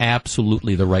is on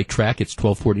absolutely the right track. It's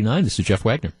 12:49. This is Jeff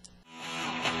Wagner.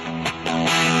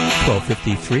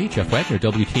 12:53, Jeff Wagner,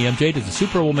 WTMJ. Does the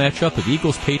Super Bowl matchup of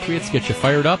Eagles-Patriots get you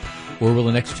fired up, or will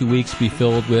the next 2 weeks be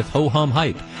filled with ho-hum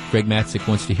hype? Greg Matzik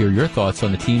wants to hear your thoughts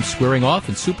on the team squaring off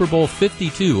in Super Bowl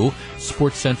 52,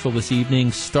 Sports Central this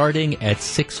evening, starting at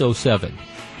 6:07.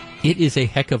 It is a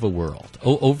heck of a world.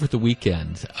 Over the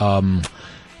weekend,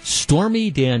 Stormy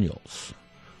Daniels,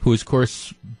 who is, of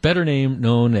course, better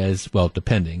known as, well,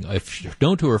 depending, if you're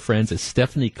known to her friends as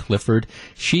Stephanie Clifford.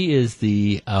 She is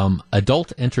the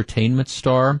adult entertainment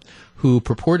star who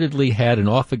purportedly had an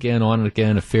off-again,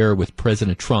 on-again affair with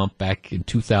President Trump back in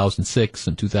 2006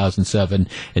 and 2007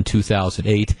 and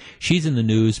 2008. She's in the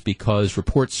news because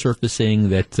reports surfacing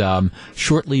that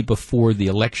shortly before the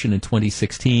election in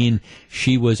 2016,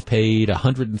 she was paid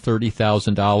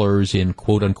 $130,000 in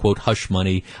quote-unquote hush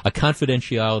money, a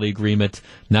confidentiality agreement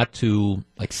not to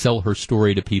sell her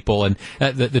story to people. And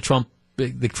the Trump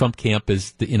camp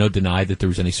is, denied that there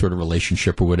was any sort of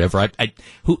relationship or whatever.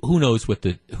 Who knows what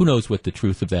the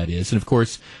truth of that is? And of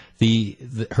course,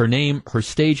 her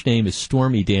stage name is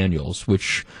Stormy Daniels,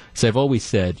 which, as I've always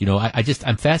said,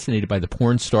 I'm fascinated by the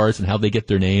porn stars and how they get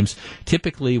their names.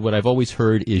 Typically, what I've always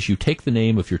heard is you take the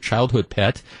name of your childhood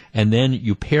pet and then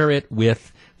you pair it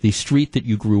with the street that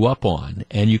you grew up on,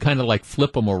 and you kind of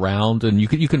flip them around, and you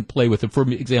can play with them. For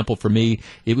example, for me,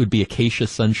 it would be Acacia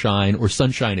Sunshine or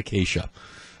Sunshine Acacia.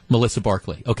 Melissa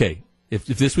Barkley. Okay, if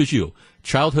this was you,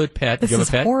 childhood pet. This did you have is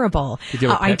a pet? horrible. Did you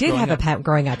have a pet I did have a pet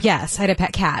growing up. Yes, I had a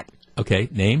pet cat. Okay,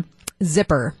 name?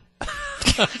 Zipper.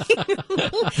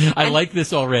 I like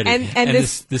this already. And the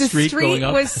street going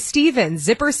up was Stevens,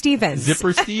 Zipper Stevens.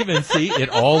 Zipper Stevens. See, it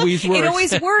always works. It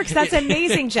always works. That's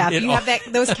amazing, Jeff. You have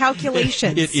those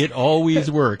calculations. It always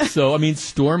works. So,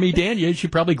 Stormy Daniels, she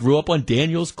probably grew up on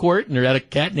Daniels Court and had a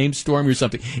cat named Stormy or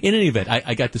something. In any event,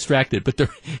 I got distracted. But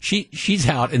she's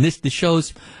out, and this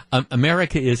shows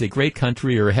America is a great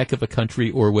country or a heck of a country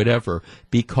or whatever,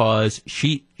 because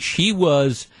she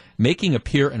was making an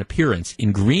appearance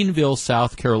in Greenville,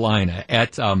 South Carolina,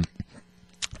 at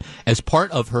as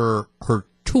part of her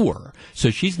tour.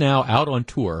 So she's now out on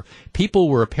tour. People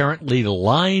were apparently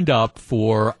lined up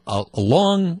for a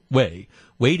long way,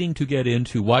 waiting to get in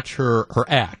to watch her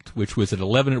act, which was at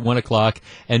 11 at 1 o'clock,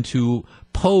 and to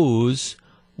pose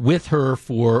with her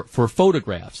for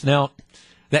photographs. Now,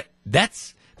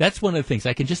 that's one of the things.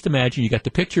 I can just imagine you got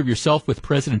the picture of yourself with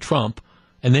President Trump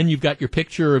And then you've got your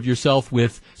picture of yourself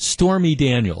with Stormy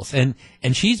Daniels, and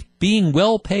she's being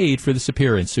well paid for this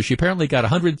appearance. So she apparently got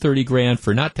 $130,000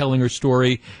 for not telling her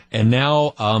story, and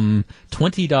now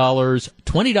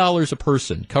 $20 a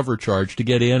person cover charge to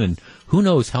get in, and who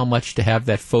knows how much to have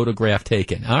that photograph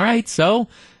taken. All right, so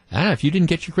I don't know, if you didn't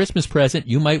get your Christmas present,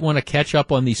 you might want to catch up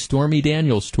on the Stormy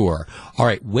Daniels tour. All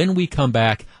right, when we come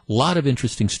back, a lot of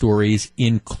interesting stories,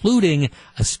 including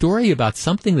a story about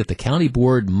something that the county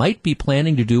board might be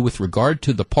planning to do with regard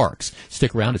to the parks.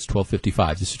 Stick around, it's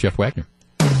 12:55. This is Jeff Wagner.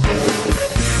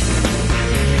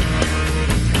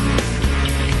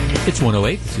 It's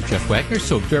 1:08. This is Jeff Wagner,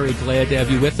 so very glad to have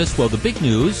you with us. Well, the big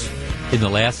news in the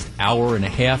last hour and a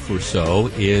half or so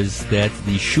is that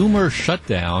the Schumer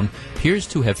shutdown appears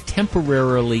to have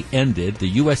temporarily ended. The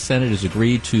U.S. Senate has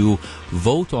agreed to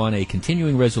vote on a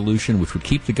continuing resolution which would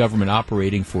keep the government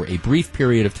operating for a brief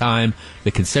period of time.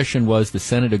 The concession was the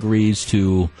Senate agrees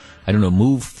to,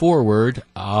 move forward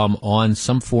on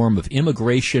some form of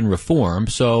immigration reform.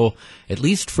 So, at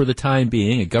least for the time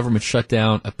being, a government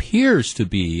shutdown appears to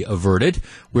be averted.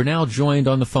 We're now joined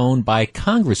on the phone by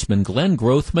Congressman Glenn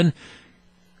Grothman.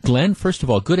 Glenn, first of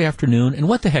all, good afternoon. And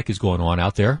what the heck is going on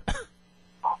out there?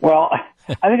 Well,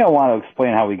 I think I want to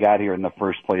explain how we got here in the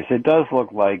first place. It does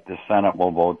look like the Senate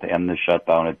will vote to end the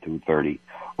shutdown at 2:30,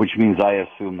 which means I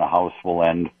assume the House will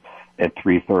end at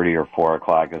 3:30 or 4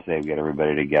 o'clock as they get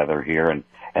everybody together here, and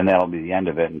that'll be the end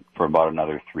of it for about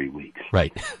another 3 weeks.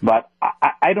 Right. But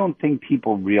I don't think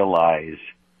people realize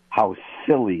how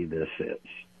silly this is.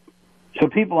 So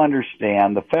people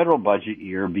understand the federal budget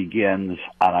year begins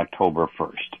on October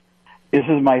 1st. This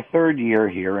is my third year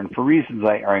here, and for reasons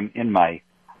I'm in my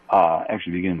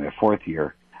actually beginning my fourth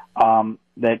year,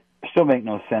 that still make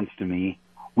no sense to me.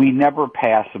 We never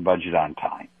pass a budget on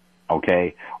time,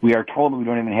 okay? We are told that we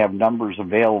don't even have numbers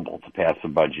available to pass a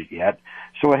budget yet.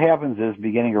 So what happens is,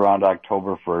 beginning around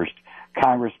October 1st,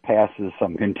 Congress passes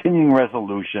some continuing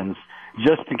resolutions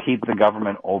just to keep the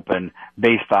government open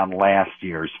based on last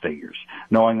year's figures,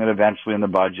 knowing that eventually in the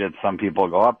budget some people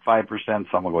will go up 5%,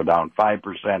 some will go down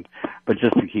 5%, but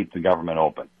just to keep the government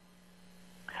open.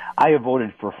 I have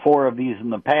voted for 4 of these in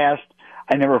the past.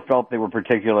 I never felt they were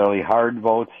particularly hard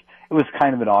votes. It was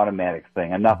kind of an automatic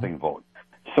thing, a nothing vote.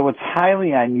 So it's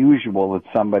highly unusual that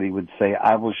somebody would say,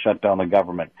 I will shut down the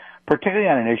government, particularly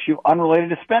on an issue unrelated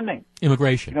to spending.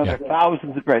 Immigration. There are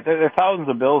thousands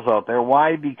of bills out there.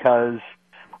 Why? Because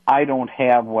I don't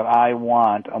have what I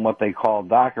want on what they call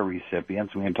DACA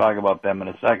recipients. We can talk about them in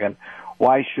a second.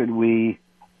 Why should we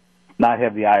not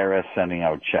have the IRS sending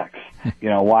out checks?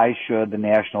 Why should the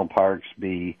national parks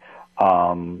be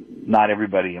not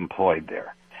everybody employed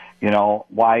there?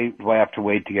 Why do I have to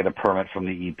wait to get a permit from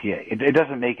the EPA? It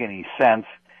doesn't make any sense.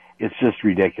 It's just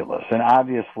ridiculous. And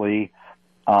obviously,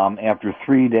 after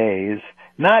 3 days,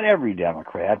 not every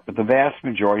Democrat, but the vast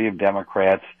majority of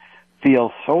Democrats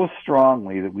feel so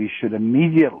strongly that we should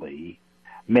immediately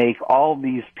make all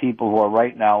these people who are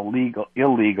right now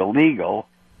illegal legal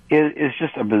is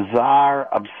just a bizarre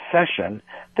obsession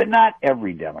that not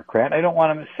every Democrat, I don't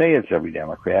want to say it's every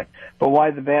Democrat, but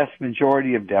why the vast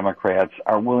majority of Democrats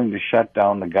are willing to shut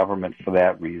down the government for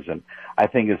that reason, I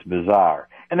think is bizarre.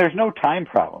 And there's no time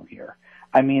problem here.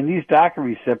 I mean, these DACA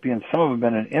recipients, some of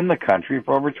them have been in the country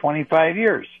for over 25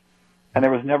 years, and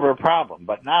there was never a problem.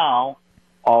 But now,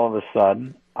 all of a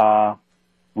sudden,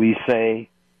 we say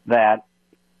that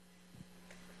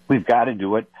we've got to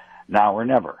do it now or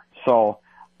never. So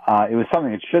it was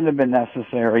something that shouldn't have been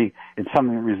necessary. It's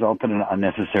something that resulted in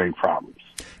unnecessary problems.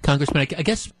 Congressman, I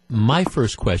guess my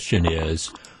first question is,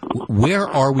 where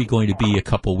are we going to be a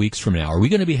couple weeks from now? Are we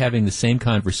going to be having the same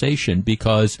conversation?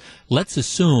 Because let's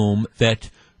assume that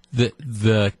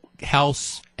the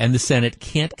House and the Senate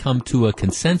can't come to a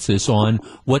consensus on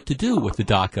what to do with the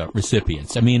DACA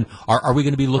recipients. I mean, are we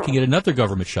going to be looking at another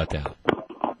government shutdown?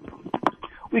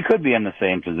 We could be in the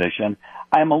same position.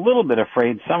 I'm a little bit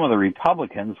afraid some of the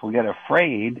Republicans will get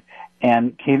afraid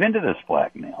and cave into this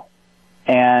blackmail.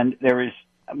 And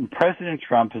President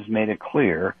Trump has made it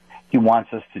clear he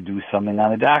wants us to do something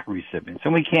on the DACA recipients,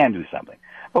 and we can do something.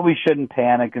 But we shouldn't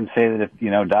panic and say that if,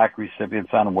 DACA recipients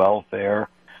on welfare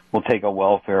will take a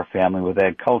welfare family with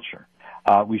ag culture.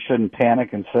 We shouldn't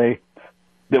panic and say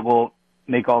that we'll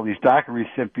make all these DACA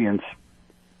recipients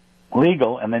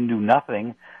legal and then do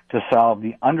nothing to solve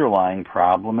the underlying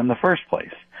problem in the first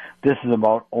place. This is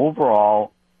about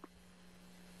overall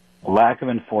lack of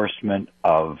enforcement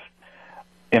of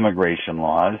immigration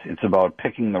laws. It's about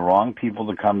picking the wrong people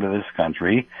to come to this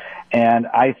country. And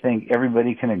I think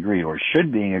everybody can agree, or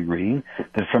should be agreeing,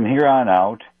 that from here on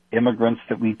out, immigrants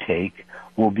that we take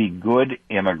will be good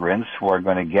immigrants who are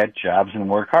going to get jobs and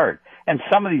work hard. And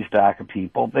some of these DACA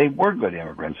people, they were good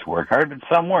immigrants who work hard, but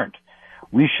some weren't.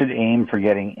 We should aim for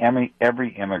getting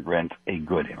every immigrant a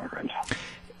good immigrant.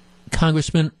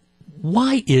 Congressman,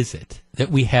 why is it that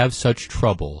we have such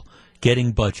trouble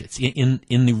getting budgets? In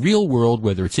the real world,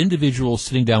 whether it's individuals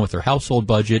sitting down with their household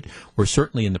budget, or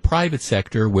certainly in the private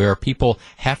sector where people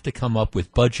have to come up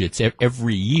with budgets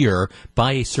every year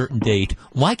by a certain date,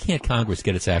 why can't Congress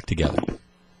get its act together?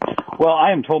 Well,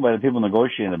 I am told by the people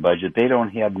negotiating the budget they don't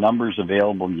have numbers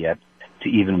available yet to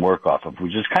even work off of,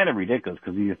 which is kind of ridiculous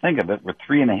because if you think of it, we're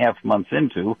 3.5 months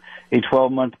into a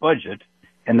 12-month budget,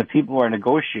 and the people who are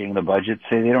negotiating the budget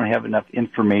say they don't have enough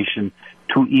information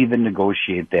to even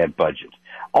negotiate that budget.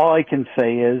 All I can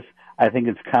say is I think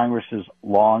it's Congress's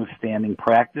long-standing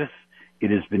practice. It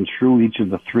has been true each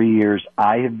of the 3 years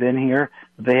I have been here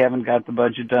that they haven't got the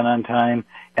budget done on time,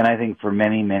 and I think for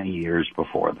many, many years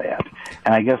before that.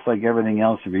 And I guess like everything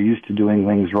else, if you're used to doing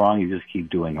things wrong, you just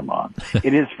keep doing them wrong.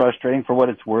 It is frustrating for what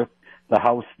it's worth. The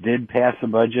House did pass a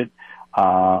budget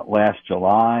last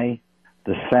July.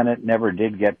 The Senate never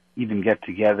did get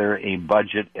together a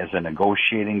budget as a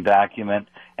negotiating document.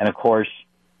 And, of course,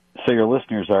 so your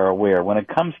listeners are aware, when it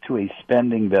comes to a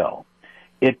spending bill,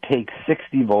 it takes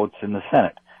 60 votes in the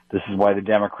Senate. This is why the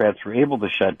Democrats were able to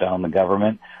shut down the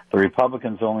government. The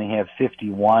Republicans only have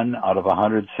 51 out of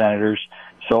 100 senators,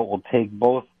 so it will take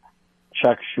both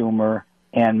Chuck Schumer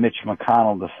and Mitch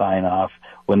McConnell to sign off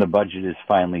when the budget is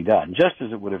finally done, just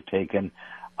as it would have taken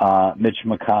Mitch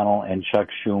McConnell and Chuck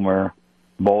Schumer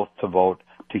both to vote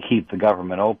to keep the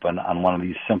government open on one of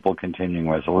these simple continuing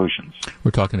resolutions.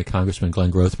 We're talking to Congressman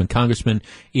Glenn Grothman. Congressman,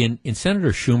 in Senator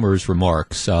Schumer's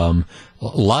remarks, a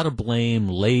lot of blame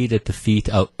laid at the feet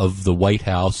of the White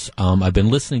House. I've been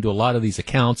listening to a lot of these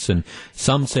accounts, and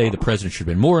some say the president should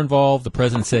have been more involved.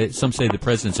 Some say the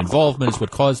president's involvement is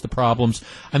what caused the problems.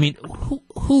 I mean,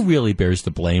 who really bears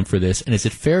the blame for this, and is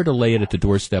it fair to lay it at the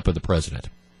doorstep of the president?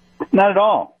 Not at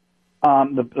all.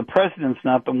 The president's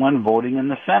not the one voting in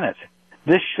the Senate.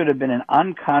 This should have been an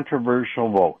uncontroversial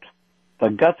vote. The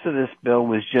guts of this bill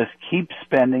was just keep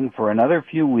spending for another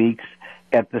few weeks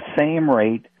at the same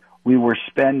rate we were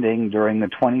spending during the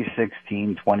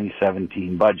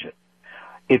 2016-2017 budget.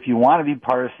 If you want to be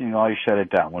partisan, you always shut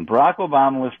it down. When Barack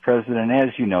Obama was president, as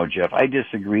you know, Jeff, I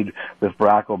disagreed with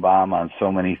Barack Obama on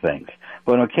so many things.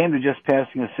 But when it came to just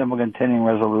passing a simple continuing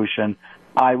resolution,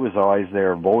 I was always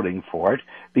there voting for it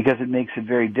because it makes it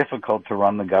very difficult to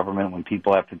run the government when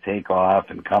people have to take off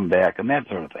and come back and that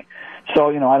sort of thing. So,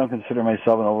 I don't consider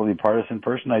myself an overly partisan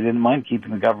person. I didn't mind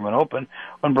keeping the government open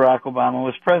when Barack Obama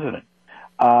was president.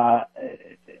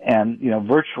 And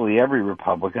virtually every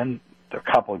Republican, there are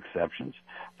a couple exceptions,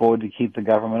 voted to keep the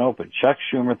government open. Chuck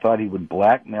Schumer thought he would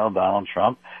blackmail Donald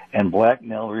Trump and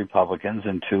blackmail the Republicans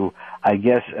into, I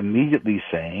guess, immediately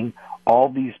saying, all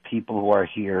these people who are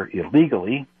here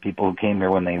illegally, people who came here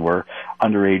when they were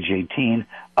under age 18,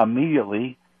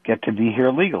 immediately get to be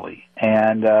here legally.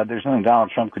 And there's nothing Donald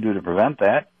Trump could do to prevent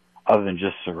that other than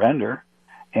just surrender.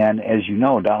 And as you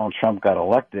know, Donald Trump got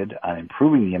elected on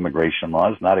improving the immigration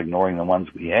laws, not ignoring the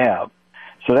ones we have.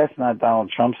 So that's not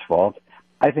Donald Trump's fault.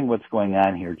 I think what's going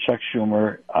on here, Chuck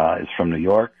Schumer is from New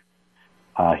York.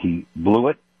 He blew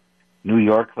it. New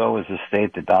York, though, is a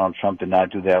state that Donald Trump did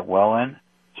not do that well in.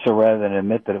 So rather than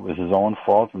admit that it was his own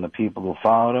fault and the people who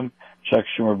followed him, Chuck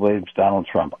Schumer blames Donald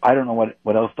Trump. I don't know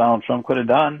what else Donald Trump could have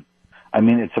done. I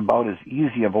mean, it's about as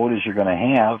easy a vote as you're going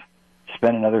to have.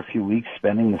 Spend another few weeks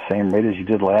spending the same rate as you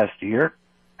did last year.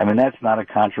 I mean, that's not a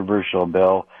controversial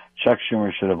bill. Chuck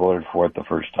Schumer should have voted for it the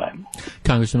first time.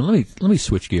 Congressman, let me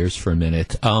switch gears for a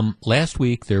minute. Last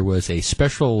week there was a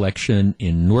special election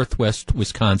in northwest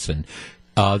Wisconsin.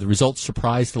 The results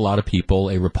surprised a lot of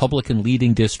people. A Republican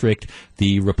leading district.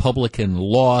 The Republican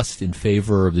lost in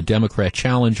favor of the Democrat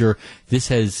challenger. This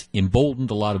has emboldened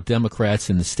a lot of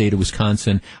Democrats in the state of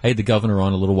Wisconsin. I had the governor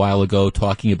on a little while ago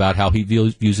talking about how he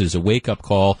views it as a wake-up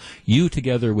call. You,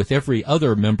 together with every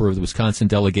other member of the Wisconsin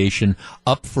delegation,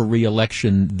 up for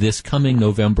re-election this coming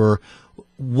November.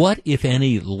 What, if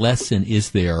any, lesson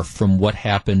is there from what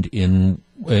happened in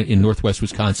northwest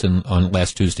Wisconsin on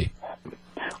last Tuesday?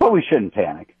 Well, we shouldn't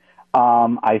panic.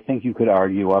 I think you could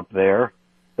argue up there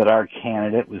that our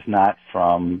candidate was not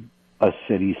from a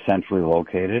city centrally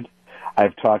located.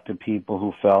 I've talked to people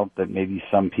who felt that maybe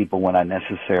some people went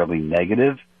unnecessarily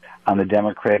negative on the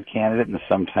Democrat candidate, and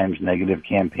sometimes negative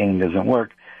campaigning doesn't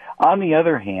work. On the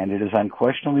other hand, it is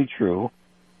unquestionably true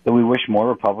that we wish more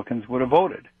Republicans would have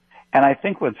voted. And I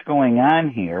think what's going on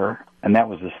here, and that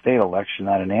was a state election,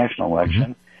 not a national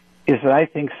election, is that I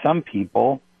think some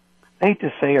people, I hate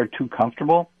to say, are too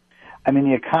comfortable. I mean,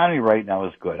 the economy right now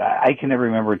is good. I can never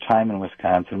remember a time in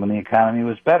Wisconsin when the economy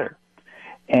was better.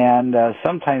 And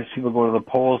sometimes people go to the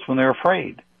polls when they're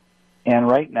afraid. And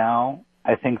right now,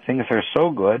 I think things are so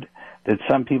good that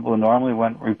some people who normally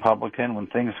went Republican when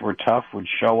things were tough would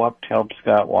show up to help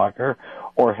Scott Walker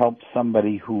or help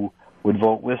somebody who would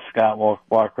vote with Scott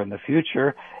Walker in the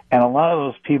future. And a lot of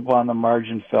those people on the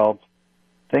margin felt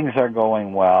things are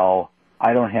going well.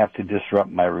 I don't have to disrupt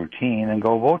my routine and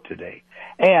go vote today.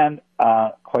 And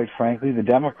quite frankly, the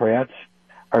Democrats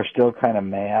are still kind of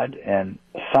mad, and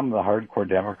some of the hardcore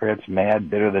Democrats mad,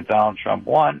 bitter that Donald Trump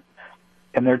won,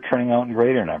 and they're turning out in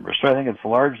greater numbers. So I think it's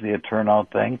largely a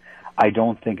turnout thing. I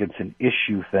don't think it's an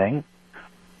issue thing,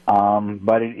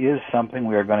 but it is something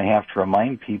we are going to have to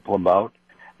remind people about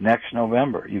next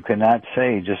November. You cannot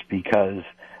say just because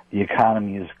the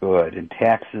economy is good and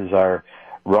taxes are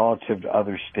relative to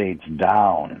other states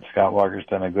down, and Scott Walker's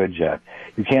done a good job.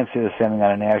 You can't say the same thing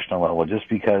on a national level. Just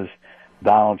because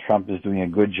Donald Trump is doing a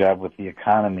good job with the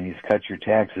economy and he's cut your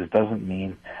taxes doesn't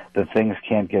mean that things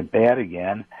can't get bad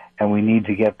again, and we need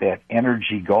to get that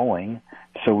energy going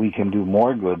so we can do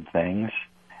more good things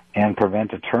and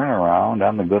prevent a turnaround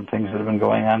on the good things that have been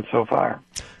going on so far.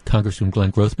 Congressman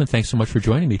Glenn Grothman, thanks so much for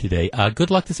joining me today. Good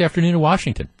luck this afternoon in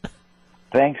Washington.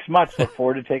 Thanks much. Look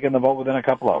forward to taking the vote within a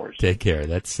couple hours. Take care.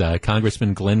 That's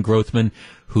Congressman Glenn Grothman,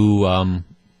 who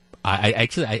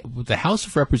the House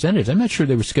of Representatives, I'm not sure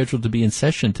they were scheduled to be in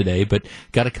session today, but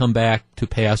got to come back to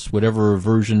pass whatever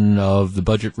version of the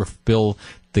budget bill,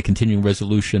 the continuing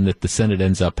resolution that the Senate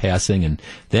ends up passing, and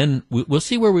then we'll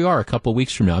see where we are a couple of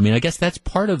weeks from now. I mean, I guess that's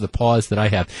part of the pause that I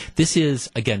have. This is,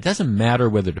 again, it doesn't matter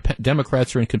whether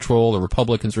Democrats are in control or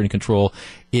Republicans are in control.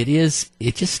 It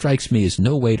just strikes me as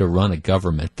no way to run a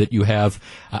government that you have,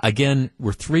 again,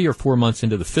 we're 3 or 4 months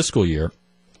into the fiscal year,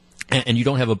 and you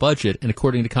don't have a budget, and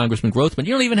according to Congressman Grothman,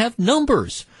 you don't even have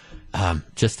numbers.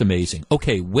 Just amazing.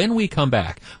 Okay, when we come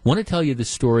back, I want to tell you this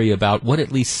story about what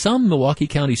at least some Milwaukee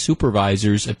County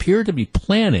supervisors appear to be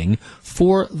planning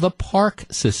for the park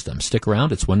system. Stick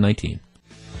around, it's 1:19.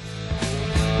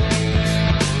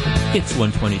 It's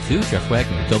 1:22, Jeff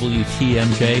Wagner,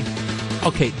 WTMJ.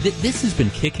 Okay, this has been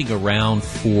kicking around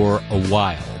for a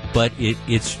while, but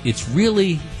it's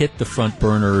really hit the front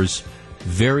burners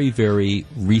very, very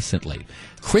recently.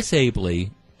 Chris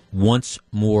Abley wants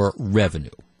more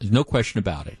revenue. There's no question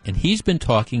about it. And he's been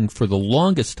talking for the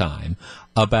longest time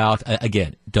about,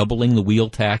 again, doubling the wheel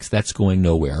tax. That's going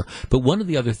nowhere. But one of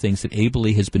the other things that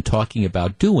Abley has been talking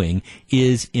about doing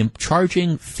is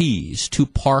charging fees to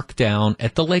park down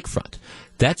at the lakefront.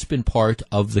 That's been part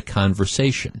of the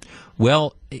conversation.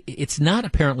 Well, it's not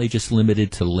apparently just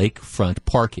limited to lakefront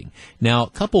parking. Now, a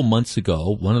couple months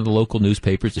ago, one of the local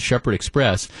newspapers, the Shepherd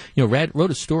Express,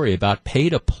 wrote a story about pay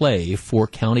to play for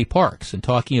county parks and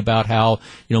talking about how,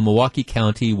 Milwaukee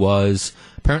County was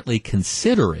apparently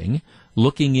considering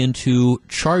looking into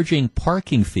charging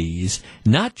parking fees,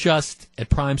 not just at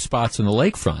prime spots on the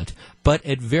lakefront, but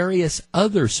at various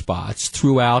other spots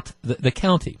throughout the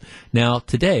county. Now,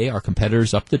 today, our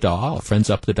competitors Up the Dial, our friends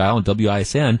Up the Dial and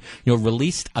WISN,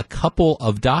 released a couple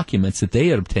of documents that they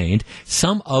had obtained,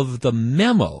 some of the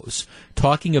memos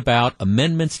talking about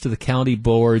amendments to the county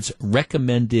board's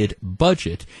recommended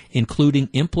budget, including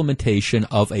implementation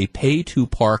of a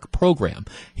pay-to-park program.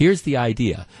 Here's the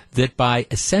idea, that by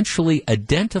essentially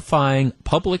identifying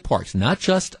public parks, not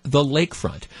just the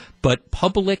lakefront, but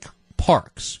public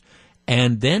parks,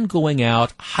 and then going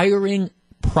out, hiring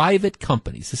private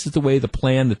companies. This is the way the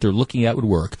plan that they're looking at would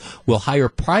work. We'll hire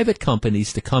private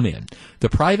companies to come in. The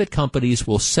private companies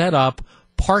will set up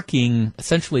parking,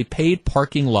 essentially paid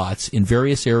parking lots in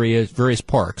various areas, various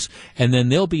parks, and then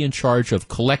they'll be in charge of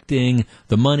collecting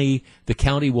the money. The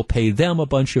county will pay them a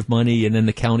bunch of money, and then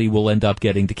the county will end up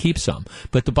getting to keep some.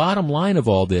 But the bottom line of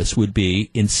all this would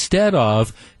be, instead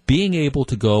of being able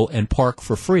to go and park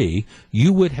for free,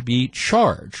 you would be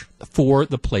charged for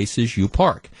the places you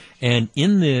park. And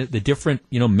in the different,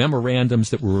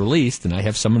 memorandums that were released, and I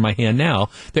have some in my hand now,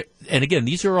 and again,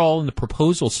 these are all in the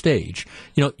proposal stage.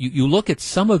 You look at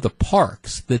some of the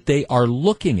parks that they are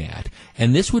looking at,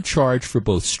 and this would charge for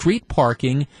both street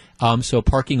parking, so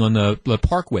parking on the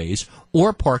parkways,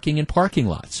 or parking in parking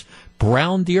lots.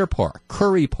 Brown Deer Park,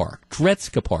 Curry Park,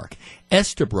 Dretska Park,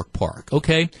 Estabrook Park,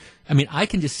 okay? I mean, I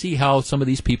can just see how some of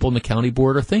these people in the county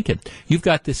board are thinking. You've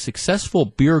got this successful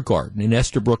beer garden in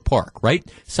Estabrook Park, right?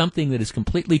 Something that has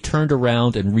completely turned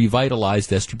around and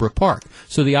revitalized Estabrook Park.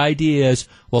 So the idea is,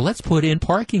 well, let's put in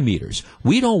parking meters.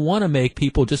 We don't want to make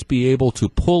people just be able to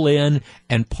pull in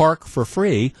and park for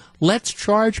free. Let's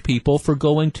charge people for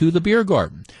going to the beer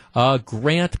garden.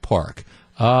 Grant Park.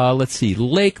 Let's see,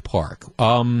 Lake Park.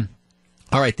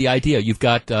 All right, the idea, you've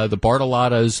got the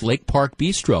Bartolotta's Lake Park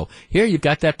Bistro. Here, you've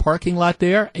got that parking lot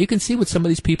there. You can see what some of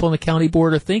these people on the county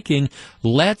board are thinking.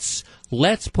 Let's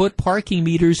put parking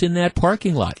meters in that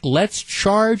parking lot. Let's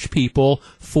charge people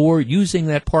for using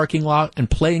that parking lot and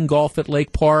playing golf at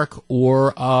Lake Park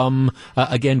or,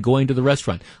 again, going to the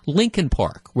restaurant. Lincoln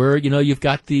Park, where, you've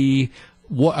got the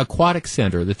aquatic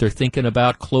center that they're thinking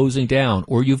about closing down,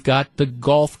 or you've got the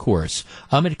golf course.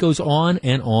 It goes on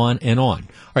and on and on.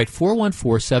 All right,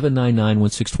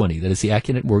 414-799-1620. That is the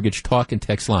Acunet Mortgage talk and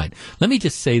text line. Let me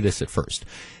just say this at first.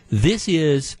 This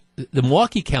is the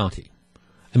Milwaukee County.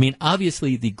 I mean,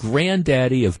 obviously, the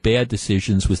granddaddy of bad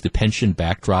decisions was the pension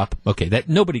backdrop. Okay, that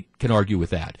nobody can argue with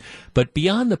that. But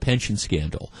beyond the pension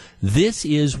scandal, this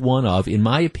is one of, in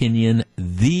my opinion,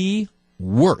 the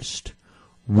worst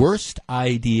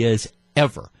ideas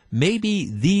ever. Maybe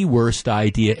the worst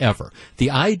idea ever. The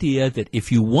idea that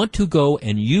if you want to go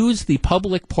and use the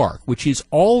public park, which is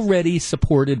already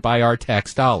supported by our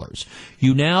tax dollars,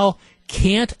 you now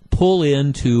can't pull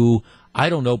into, I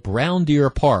don't know, Brown Deer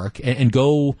Park and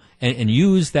go and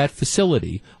use that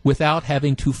facility without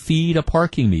having to feed a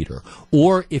parking meter.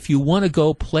 Or if you want to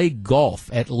go play golf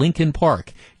at Lincoln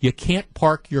Park, you can't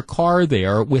park your car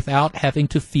there without having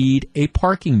to feed a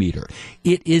parking meter.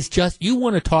 It is just, you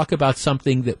want to talk about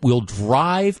something that will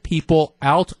drive people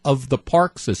out of the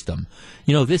park system.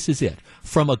 This is it.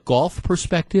 From a golf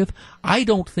perspective, I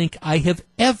don't think I have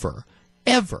ever,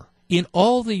 in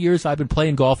all the years I've been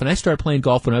playing golf, and I started playing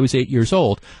golf when I was 8 years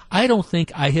old, I don't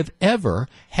think I have ever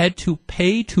had to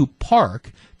pay to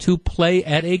park to play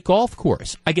at a golf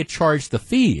course. I get charged the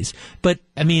fees, but,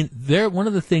 one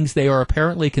of the things they are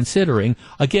apparently considering,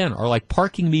 again, are like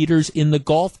parking meters in the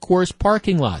golf course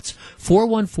parking lots.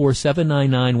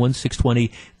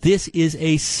 414-799-1620. This is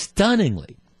a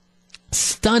stunningly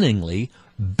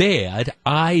bad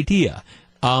idea.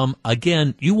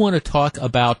 Again, you want to talk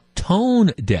about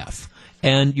tone deaf.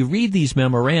 And you read these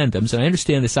memorandums, and I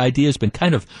understand this idea has been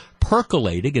kind of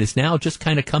percolating and is now just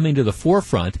kind of coming to the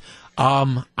forefront.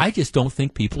 I just don't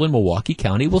think people in Milwaukee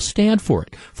County will stand for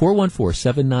it.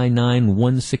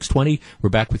 414-799-1620. We're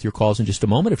back with your calls in just a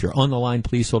moment. If you're on the line,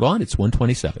 please hold on. It's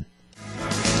 127.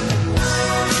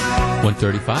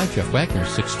 135, Jeff Wagner,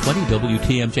 620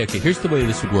 WTMJ. Okay, here's the way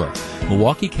this would work.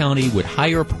 Milwaukee County would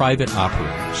hire private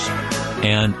operators,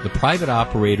 and the private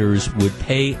operators would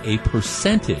pay a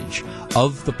percentage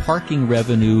of the parking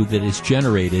revenue that is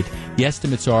generated. The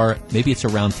estimates are maybe it's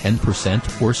around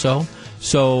 10% or so.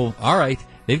 So, all right,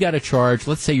 they've got to charge,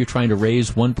 let's say you're trying to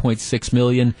raise $1.6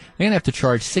 million, they're going to have to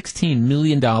charge $16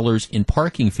 million in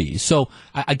parking fees. So,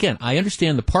 again, I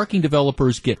understand the parking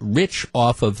developers get rich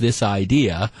off of this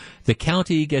idea. The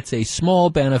county gets a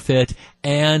small benefit,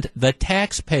 and the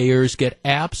taxpayers get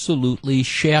absolutely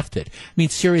shafted. I mean,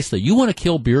 seriously, you want to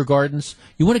kill beer gardens?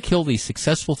 You want to kill these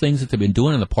successful things that they've been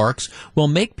doing in the parks? Well,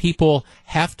 make people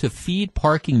have to feed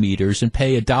parking meters and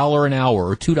pay $1 an hour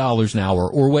or $2 an hour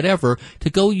or whatever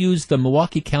to go use the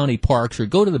Milwaukee County parks or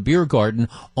go to the beer garden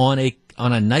on a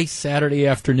nice Saturday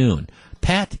afternoon.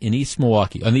 Pat in East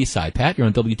Milwaukee, on the east side. Pat, you're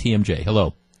on WTMJ.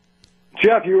 Hello.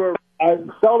 Jeff, I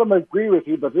seldom agree with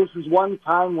you, but this is one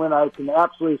time when I can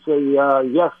absolutely say,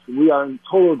 yes, we are in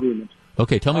total agreement.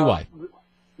 Okay, tell me why.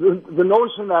 The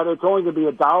notion that it's only going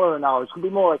to be $1 an hour, it's going to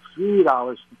be more like $3,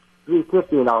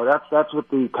 $3.50 an hour. That's what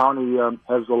the county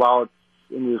has allowed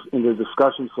in the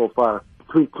discussion so far.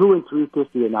 Between $2 and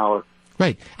 $3.50 an hour.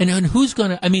 Right. And who's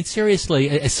going to, I mean, seriously,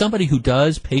 as somebody who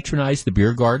does patronize the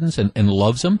beer gardens and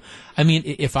loves them, I mean,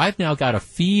 if I've now got to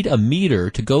feed a meter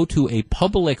to go to a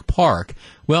public park,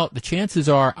 well, the chances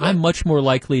are I'm much more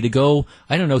likely to go,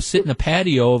 I don't know, sit in a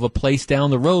patio of a place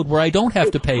down the road where I don't have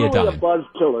to pay a dime. It's truly a buzz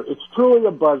killer. It's truly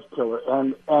a buzz killer.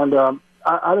 And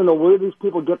I don't know where these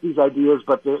people get these ideas,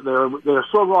 but they're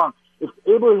so wrong. If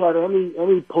Abraham had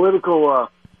any political,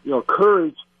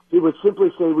 courage, he would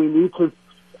simply say we need to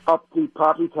up the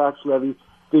property tax levy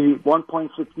to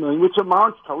 $1.6 million, which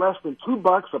amounts to less than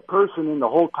 $2 a person in the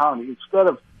whole county. Instead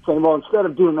of saying, well, instead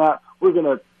of doing that, we're going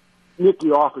to nick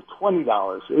you off at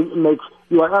 $20. It makes,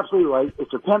 you are absolutely right.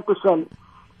 It's a 10%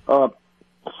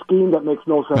 scheme that makes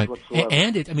no sense whatsoever.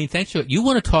 And thanks to it, you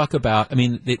want to talk about,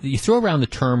 you throw around the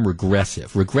term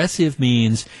regressive. Regressive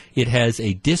means it has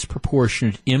a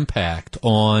disproportionate impact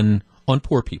on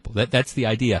poor people. That's the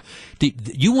idea.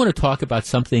 You want to talk about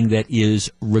something that is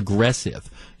regressive.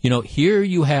 Here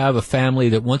you have a family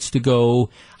that wants to go,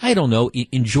 I don't know,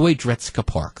 enjoy Dretska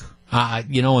Park.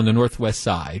 on the Northwest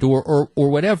Side or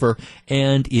whatever.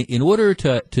 And in order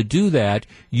to do that,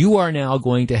 you are now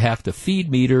going to have to feed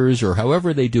meters or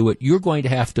however they do it. You're going to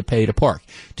have to pay to park.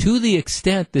 To the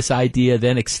extent this idea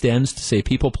then extends to, say,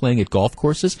 people playing at golf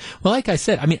courses, well, like I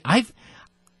said, I mean, I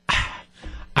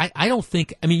don't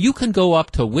think, I mean, you can go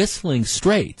up to Whistling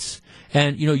Straits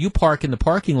and, you park in the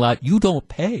parking lot, you don't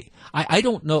pay. I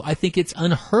don't know. I think it's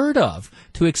unheard of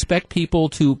to expect people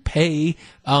to pay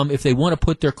if they want to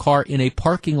put their car in a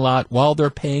parking lot while they're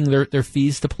paying their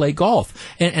fees to play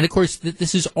golf. And of course,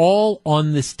 this is all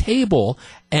on this table.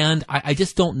 And I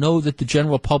just don't know that the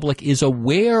general public is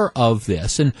aware of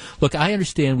this. And look, I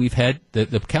understand we've had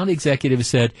the county executive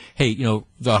said, hey, the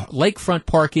lakefront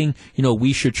parking,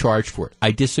 we should charge for it.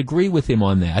 I disagree with him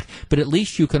on that, but at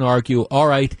least you can argue, all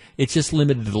right, it's just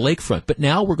limited to the lakefront. But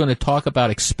now we're going to talk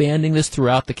about expanding this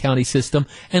throughout the county system,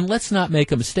 and let's not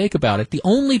make a mistake about it. The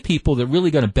only people that are really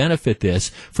going to benefit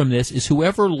from this is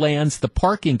whoever lands the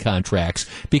parking contracts,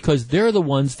 because they're the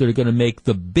ones that are going to make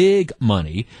the big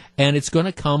money, and it's going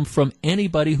to come from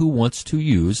anybody who wants to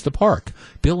use the park.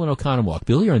 Bill in Oconomowoc.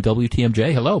 Bill, you're on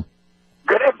WTMJ. Hello.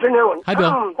 Good afternoon. Hi,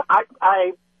 Bill.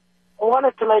 I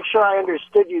wanted to make sure I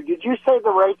understood you. Did you say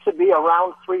the rates would be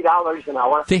around $3 an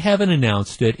hour? They haven't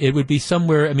announced it. It would be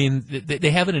somewhere, I mean, they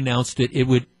haven't announced it. It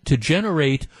would, to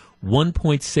generate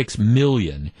 $1.6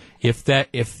 million, if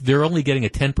they're only getting a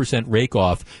 10% rake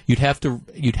off, you'd have to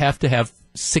have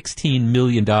 $16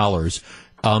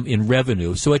 million in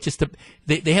revenue. So it just,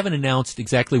 they haven't announced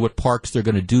exactly what parks they're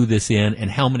going to do this in and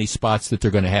how many spots that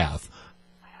they're going to have.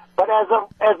 But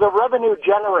as a revenue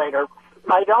generator,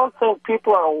 I don't think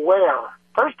people are aware.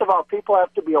 First of all, people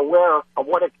have to be aware of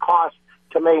what it costs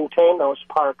to maintain those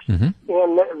parks and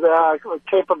the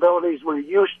capabilities we're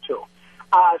used to.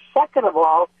 Second of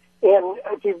all,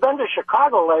 if you've been to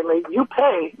Chicago lately, you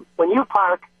pay when you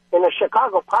park in the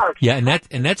Chicago parks. Yeah,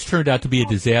 and that's turned out to be a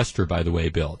disaster, by the way,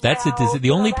 Bill.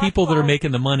 The only people that are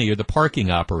making the money are the parking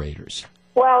operators.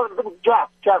 Well, Jeff,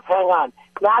 hang on.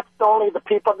 Not only the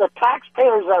people, the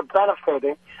taxpayers are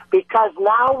benefiting because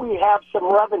now we have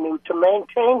some revenue to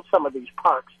maintain some of these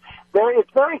parks. It's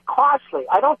very costly.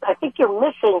 I think you're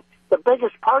missing the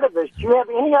biggest part of this. Do you have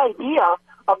any idea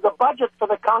of the budget for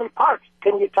the county parks?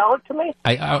 Can you tell it to me?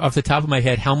 Off the top of my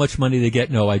head, how much money they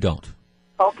get? No, I don't.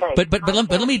 Okay. But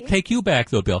let me take you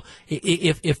back though, Bill.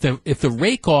 If the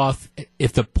rake off,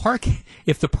 if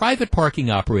the private parking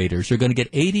operators are going to get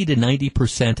 80 to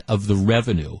 90% of the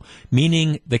revenue,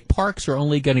 meaning the parks are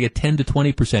only going to get 10 to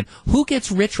 20%, who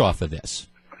gets rich off of this?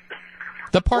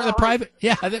 The private,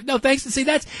 yeah, no, thanks. See,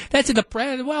 that's in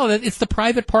the, well, it's the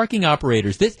private parking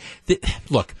operators.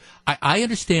 Look, I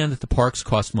understand that the parks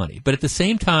cost money, but at the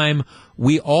same time,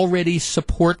 we already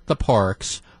support the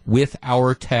parks with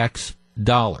our tax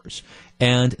dollars.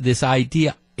 And this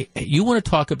idea, you want to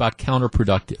talk about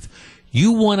counterproductive.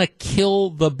 You want to kill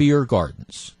the beer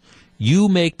gardens. You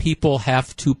make people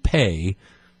have to pay,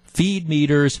 feed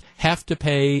meters, have to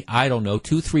pay, I don't know,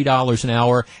 $2, $3 an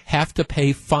hour, have to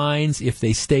pay fines if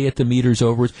they stay at the meters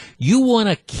over. You want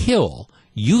to kill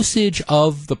usage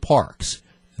of the parks.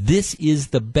 This is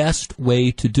the best way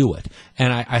to do it.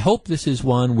 And I hope this is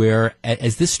one where,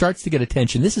 as this starts to get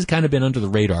attention, this has kind of been under the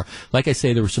radar. Like I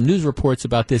say, there were some news reports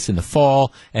about this in the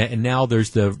fall, and now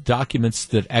there's the documents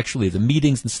that actually, the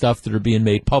meetings and stuff that are being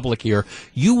made public here.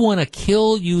 You want to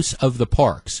kill use of the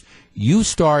parks. You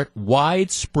start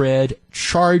widespread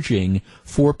charging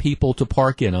for people to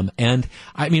park in them. And,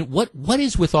 I mean, what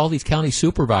is with all these county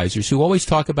supervisors who always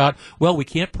talk about, well, we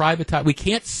can't privatize, we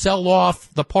can't sell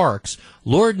off the parks.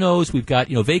 Lord knows we've got,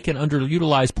 vacant,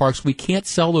 underutilized parks. We can't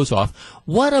sell those off.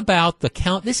 What about the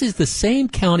county? This is the same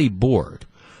county board,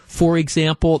 for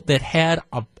example, that had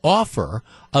an offer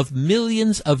of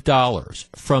millions of dollars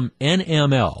from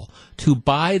NML to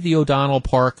buy the O'Donnell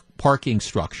Park parking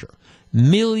structure.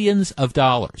 Millions of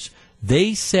dollars.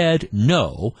 They said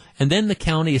no, and then the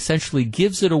county essentially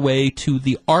gives it away to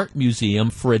the art museum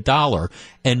for $1.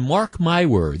 And mark my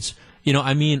words,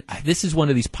 this is one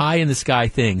of these pie-in-the-sky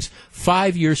things.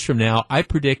 5 years from now, I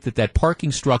predict that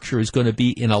parking structure is going to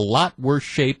be in a lot worse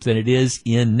shape than it is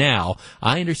in now.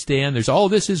 I understand there's,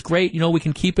 this is great, we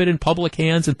can keep it in public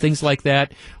hands and things like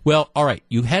that. Well, all right,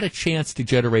 you had a chance to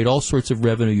generate all sorts of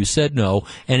revenue. You said no,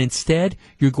 and instead,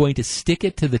 you're going to stick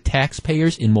it to the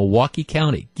taxpayers in Milwaukee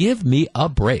County. Give me a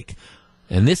break.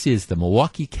 And this is the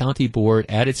Milwaukee County Board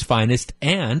at its finest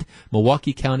and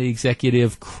Milwaukee County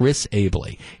Executive Chris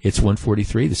Abley. It's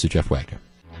 1:43. This is Jeff Wagner.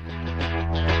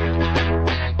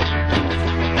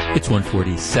 It's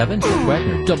 1:47. Jeff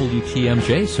Wagner,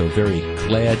 WTMJ. So very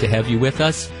glad to have you with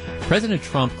us. President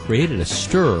Trump created a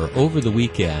stir over the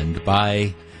weekend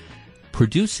by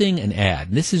producing an ad,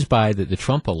 and this is by the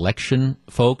Trump election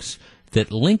folks,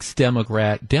 that links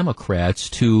Democrats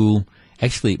to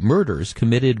actually murders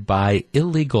committed by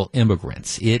illegal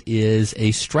immigrants. It is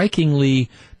a strikingly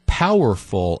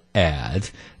powerful ad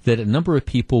that a number of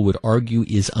people would argue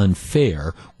is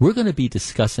unfair. We're going to be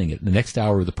discussing it in the next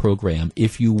hour of the program.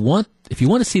 If you want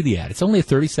to see the ad, it's only a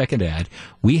 30-second ad.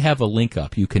 We have a link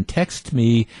up. You can text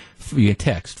me. You can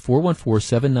text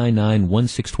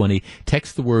 414-799-1620.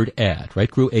 Text the word ad, right,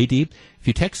 Gru? AD? If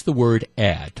you text the word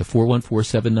ad to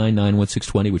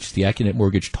 414-799-1620, which is the Acunet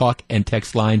Mortgage talk and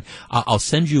text line, I'll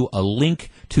send you a link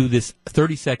to this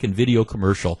 30-second video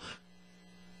commercial.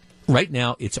 Right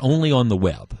now, it's only on the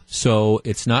web, so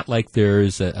it's not like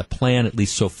there's a plan, at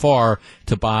least so far,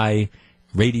 to buy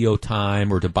radio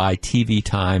time or to buy TV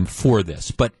time for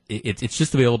this. But it's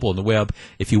just available on the web.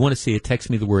 If you want to see it, text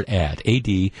me the word ad,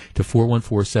 A-D, to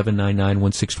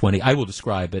 414-799-1620. I will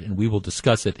describe it, and we will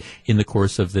discuss it in the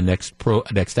course of the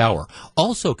next hour.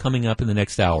 Also coming up in the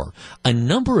next hour, a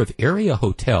number of area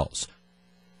hotels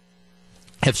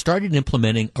have started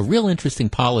implementing a real interesting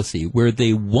policy where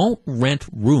they won't rent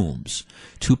rooms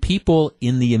to people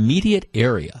in the immediate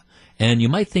area. And you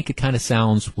might think it kind of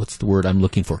sounds, what's the word I'm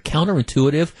looking for,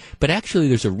 counterintuitive, but actually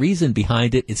there's a reason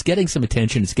behind it. It's getting some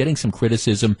attention. It's getting some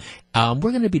criticism. We're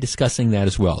going to be discussing that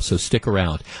as well, so stick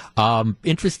around.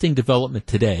 Interesting development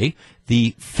today.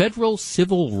 The federal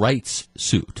civil rights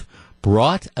suit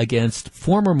brought against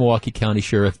former Milwaukee County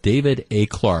Sheriff David A.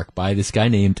 Clark by this guy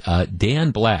named Dan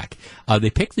Black.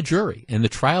 They picked the jury, and the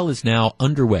trial is now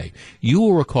underway. You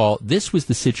will recall this was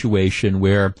the situation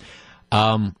where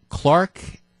Clark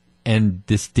and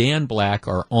this Dan Black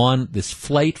are on this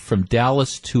flight from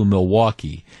Dallas to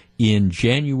Milwaukee in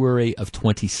January of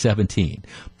 2017.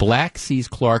 Black sees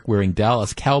Clark wearing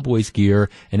Dallas Cowboys gear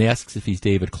and asks if he's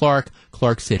David Clark.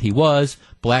 Clark said he was.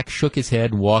 Black shook his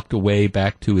head and walked away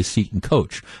back to his seat and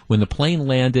coach. When the plane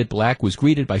landed, Black was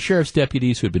greeted by sheriff's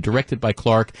deputies who had been directed by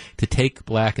Clark to take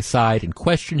Black aside and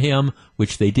question him,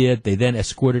 which they did. They then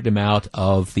escorted him out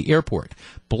of the airport.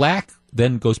 Black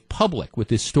then goes public with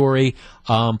this story,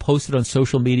 posted on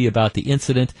social media about the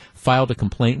incident, filed a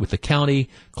complaint with the county.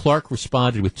 Clark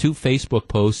responded with 2 Facebook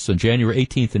posts on January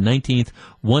 18th and 19th.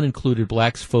 One included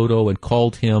Black's photo and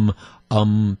called him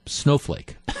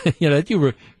Snowflake.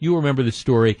 You remember the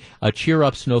story. Cheer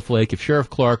up, Snowflake. If Sheriff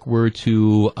Clark were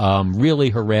to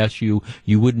really harass you,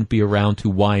 you wouldn't be around to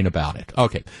whine about it.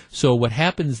 Okay, so what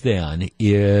happens then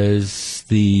is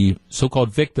the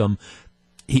so-called victim,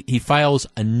 he files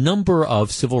a number of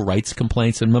civil rights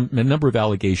complaints and a number of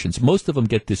allegations. Most of them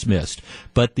get dismissed.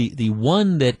 But the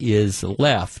one that is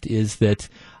left is that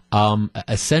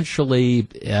essentially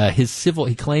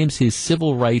he claims his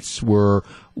civil rights were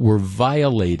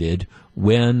violated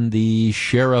when the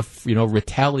sheriff,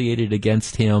 retaliated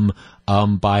against him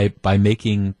by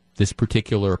making this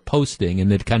particular posting,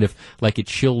 and that kind of like it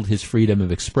chilled his freedom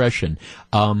of expression.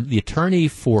 The attorney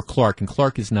for Clark, and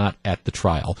Clark is not at the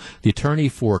trial, the attorney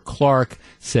for Clark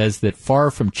says that far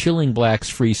from chilling Black's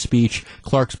free speech,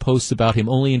 Clark's posts about him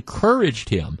only encouraged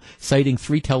him, citing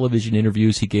 3 television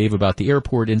interviews he gave about the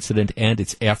airport incident and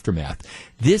its aftermath.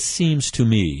 This seems to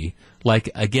me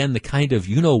like, again, the kind of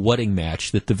you-know-whating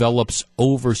match that develops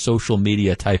over social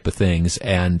media type of things.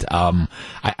 And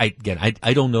I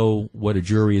don't know what a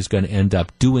jury is going to end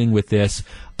up doing with this,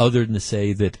 other than to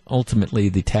say that ultimately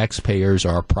the taxpayers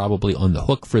are probably on the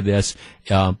hook for this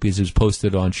because it was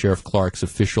posted on Sheriff Clark's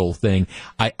official thing.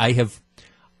 I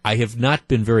have not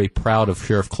been very proud of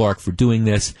Sheriff Clark for doing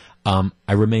this.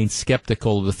 I remain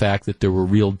skeptical of the fact that there were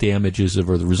real damages as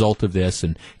a result of this.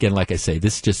 And again, like I say,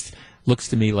 this just looks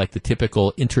to me like the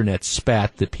typical internet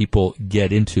spat that people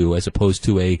get into as opposed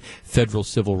to a federal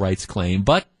civil rights claim.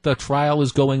 But the trial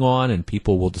is going on and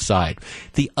people will decide.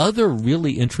 The other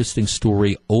really interesting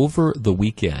story over the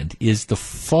weekend is the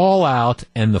fallout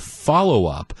and the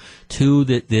follow-up to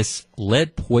this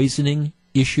lead poisoning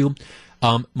issue.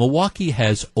 Milwaukee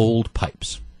has old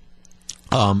pipes.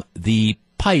 The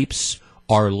pipes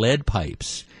are lead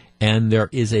pipes, and there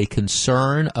is a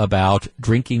concern about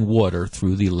drinking water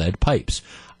through the lead pipes.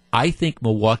 I think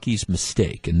Milwaukee's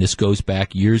mistake, and this goes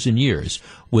back years and years,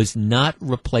 was not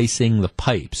replacing the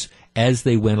pipes as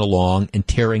they went along and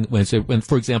tearing.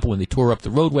 For example, when they tore up the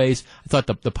roadways, I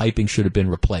thought the piping should have been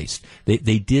replaced. They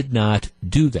did not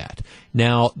do that.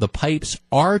 Now, the pipes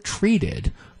are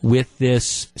treated with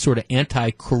this sort of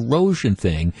anti-corrosion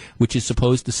thing, which is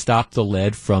supposed to stop the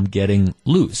lead from getting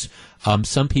loose.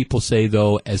 Some people say,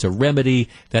 though, as a remedy,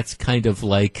 that's kind of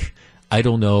like, I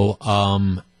don't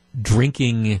know,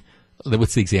 drinking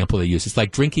what's the example they use? It's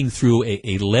like drinking through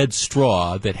a lead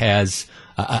straw that has,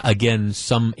 again,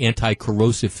 some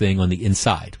anti-corrosive thing on the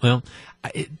inside. Well,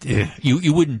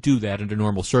 you wouldn't do that under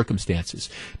normal circumstances.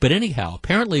 But anyhow,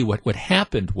 apparently what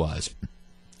happened was,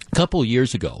 a couple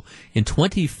years ago, in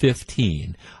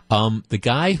 2015, the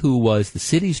guy who was the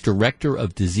city's director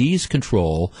of disease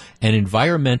control and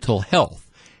environmental health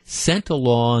sent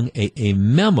along a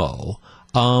memo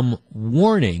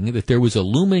warning that there was a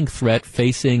looming threat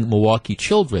facing Milwaukee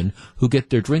children who get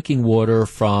their drinking water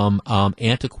from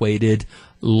antiquated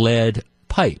lead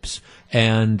pipes.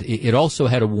 And it also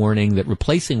had a warning that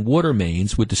replacing water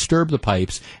mains would disturb the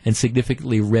pipes and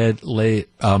significantly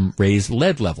raise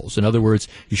lead levels. In other words,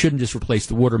 you shouldn't just replace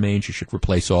the water mains, you should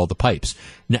replace all the pipes.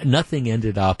 Nothing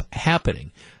ended up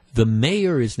happening. The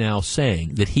mayor is now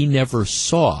saying that he never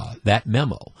saw that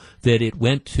memo, that it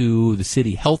went to the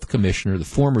city health commissioner, the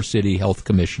former city health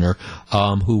commissioner,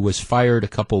 who was fired a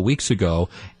couple of weeks ago,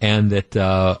 and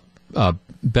that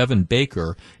Bevan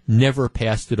Baker never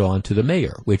passed it on to the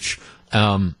mayor, which,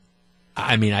 I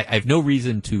have no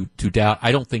reason to doubt.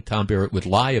 I don't think Tom Barrett would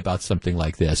lie about something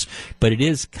like this, but it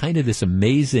is kind of this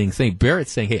amazing thing.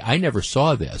 Barrett's saying, hey, I never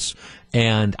saw this.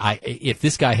 And if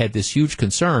this guy had this huge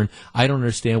concern, I don't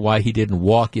understand why he didn't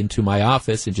walk into my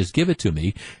office and just give it to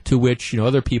me, to which,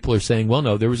 other people are saying, well,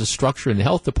 no, there was a structure in the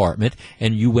health department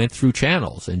and you went through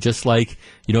channels. And just like,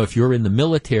 if you're in the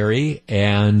military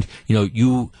and,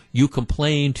 you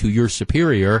complain to your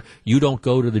superior, you don't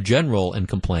go to the general and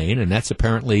complain. And that's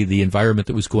apparently the environment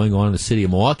that was going on in the city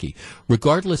of Milwaukee.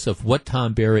 Regardless of what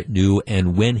Tom Barrett knew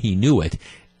and when he knew it,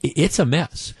 it's a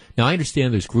mess. Now, I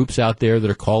understand there's groups out there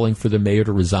that are calling for the mayor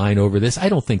to resign over this. I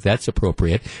don't think that's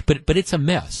appropriate, but it's a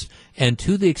mess. And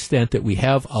to the extent that we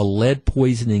have a lead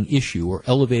poisoning issue or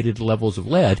elevated levels of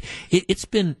lead, it's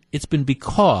been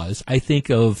because, I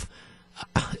think, of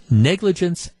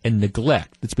negligence and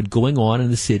neglect that's been going on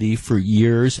in the city for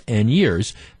years and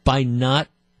years by not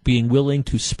being willing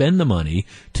to spend the money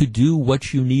to do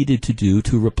what you needed to do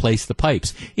to replace the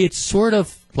pipes. It's sort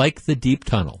of like the deep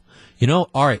tunnel.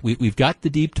 All right, we've got the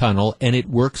deep tunnel, and it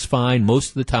works fine most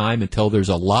of the time until there's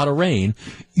a lot of rain.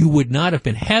 You would not have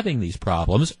been having these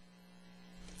problems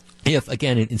if,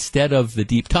 again, instead of the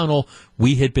deep tunnel,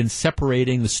 we had been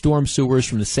separating the storm sewers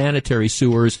from the sanitary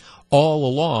sewers all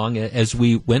along as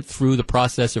we went through the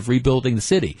process of rebuilding the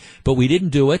city. But we didn't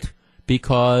do it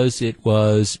because it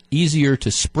was easier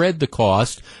to spread the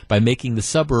cost by making the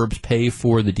suburbs pay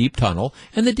for the deep tunnel.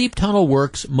 And the deep tunnel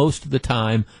works most of the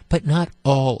time, but not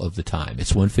all of the time.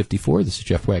 It's 1:54. This is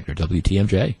Jeff Wagner,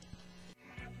 WTMJ.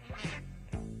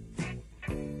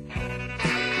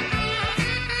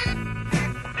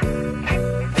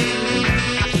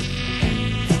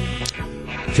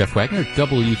 Jeff Wagner,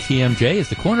 WTMJ. Is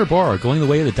the corner bar going the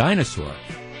way of the dinosaur?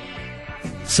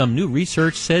 Some new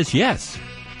research says yes.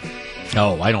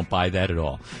 Oh, I don't buy that at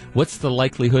all. What's the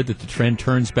likelihood that the trend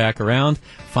turns back around?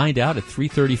 Find out at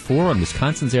 3:34 on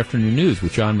Wisconsin's Afternoon News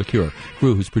with John McCure,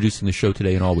 who's producing the show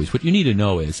today and always. What you need to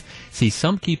know is,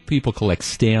 some people collect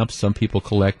stamps, some people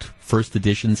collect first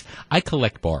editions. I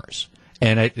collect bars.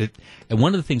 And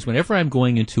one of the things, whenever I'm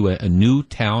going into a new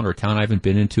town or a town I haven't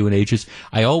been into in ages,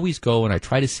 I always go and I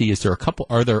try to see,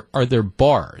 are there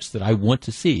bars that I want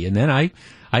to see? And then I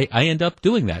end up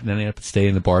doing that, and then I end up staying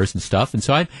in the bars and stuff. And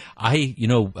so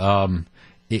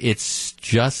it's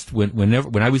just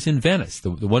when I was in Venice, the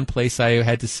one place I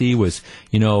had to see was,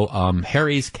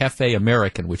 Harry's Cafe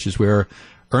American, which is where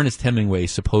Ernest Hemingway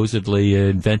supposedly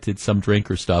invented some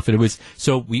drink or stuff. And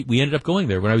we ended up going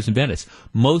there when I was in Venice.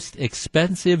 Most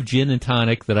expensive gin and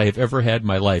tonic that I have ever had in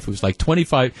my life. It was like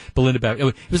 $25,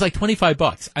 it was like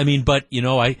 $25. But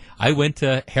I went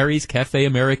to Harry's Cafe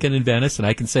American in Venice, and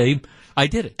I can say I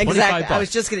did it. Exactly. I was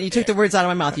just you took the words out of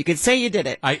my mouth. You could say you did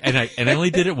it. I only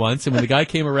did it once. And when the guy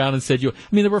came around and said,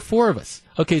 there were four of us.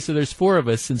 Okay, so there's four of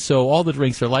us, and so all the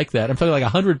drinks are like that. I'm talking like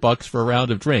 $100 for a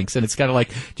round of drinks, and it's kind of like,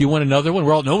 do you want another one?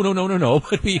 We're all no.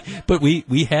 But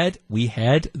we had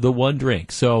the one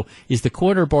drink. So is the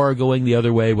corner bar going the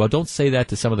other way? Well, don't say that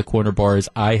to some of the corner bars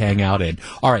I hang out in.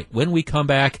 All right, when we come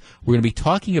back, we're going to be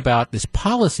talking about this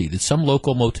policy that some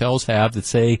local motels have that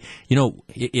say,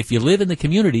 if you live in the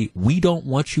community, we don't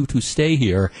want you to stay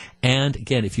here. And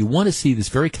again, if you want to see this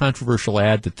very controversial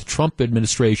ad that the Trump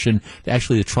administration,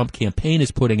 actually the Trump campaign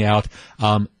is putting out,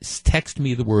 text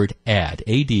me the word ad,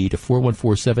 A-D, to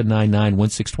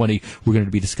 414-799-1620. We're going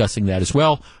to be discussing that as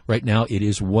well. Right now, it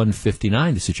is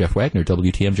 1:59. This is Jeff Wagner,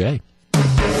 WTMJ.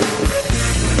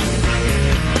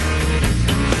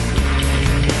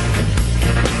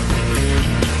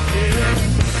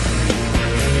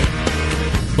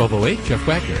 Jeff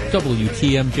Wagner,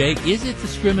 WTMJ. Is it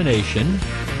discrimination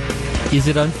Is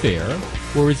it unfair,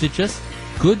 or is it just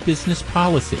good business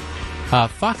policy?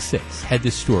 Fox 6 had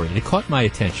this story, and it caught my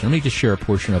attention. Let me just share a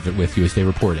portion of it with you as they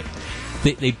report it.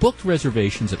 They booked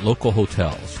reservations at local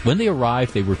hotels. When they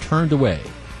arrived, they were turned away.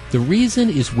 The reason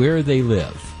is where they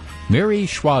live. Mary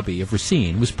Schwabe of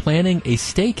Racine was planning a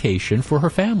staycation for her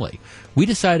family. We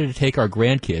decided to take our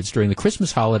grandkids during the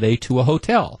Christmas holiday to a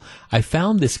hotel. I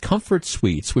found this Comfort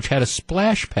Suites, which had a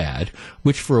splash pad,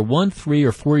 which for a 1, 3,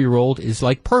 or 4-year-old is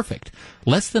like perfect.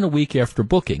 Less than a week after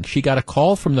booking, she got a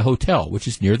call from the hotel, which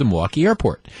is near the Milwaukee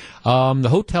airport. The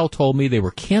hotel told me they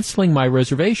were canceling my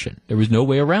reservation. There was no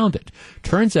way around it.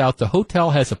 Turns out the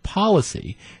hotel has a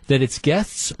policy that its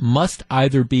guests must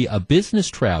either be a business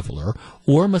traveler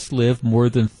or must live more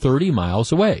than 30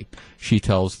 miles away. She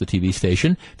tells the TV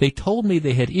station, they told me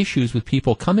they had issues with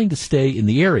people coming to stay in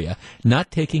the area, not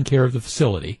taking care of the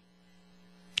facility,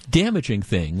 damaging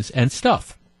things and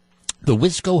stuff. The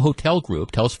Wisco Hotel Group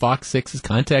tells Fox 6's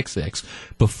Contact 6,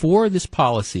 before this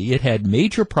policy, it had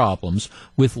major problems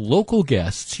with local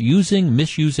guests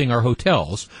misusing our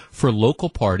hotels for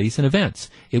local parties and events.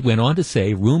 It went on to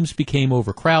say rooms became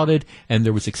overcrowded and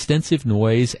there was extensive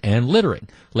noise and littering.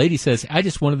 Lady says, I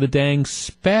just wanted the dang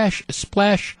splash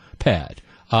pad.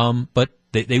 But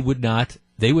they would not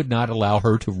allow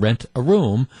her to rent a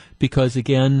room because,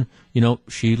 again,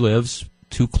 she lives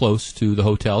too close to the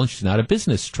hotel and she's not a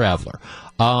business traveler.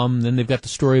 Then they've got the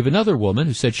story of another woman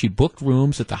who said she booked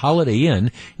rooms at the Holiday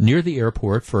Inn near the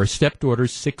airport for her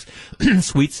stepdaughter's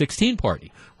Sweet 16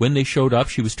 party. When they showed up,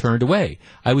 she was turned away.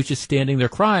 I was just standing there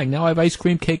crying. Now I have ice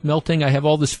cream cake melting. I have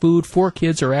all this food. 4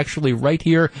 kids are actually right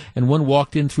here, and one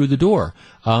walked in through the door.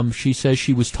 She says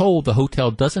she was told the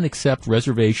hotel doesn't accept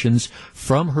reservations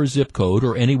from her zip code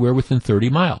or anywhere within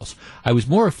 30 miles. I was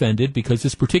more offended because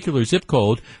this particular zip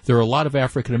code, there are a lot of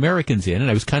African Americans in, and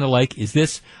I was kind of like, I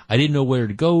didn't know where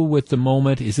to go with the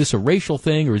moment. Is this a racial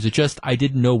thing, or is it just I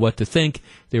didn't know what to think?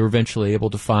 They were eventually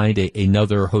able to find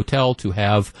another hotel to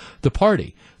have the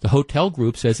party. The hotel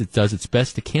group says it does its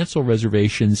best to cancel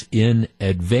reservations in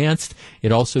advance.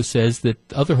 It also says that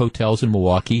other hotels in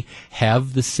Milwaukee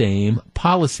have the same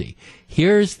policy.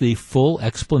 Here's the full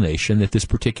explanation that this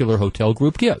particular hotel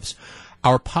group gives.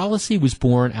 Our policy was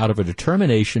born out of a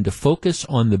determination to focus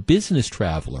on the business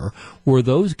traveler or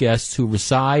those guests who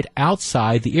reside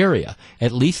outside the area,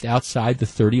 at least outside the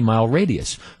 30-mile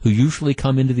radius, who usually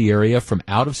come into the area from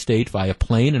out of state via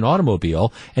plane and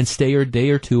automobile and stay a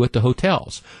day or two at the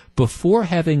hotels. Before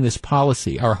having this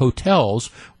policy, our hotels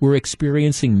were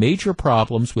experiencing major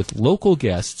problems with local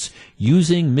guests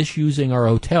misusing our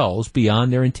hotels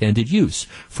beyond their intended use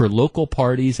for local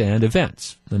parties and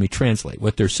events. Let me translate.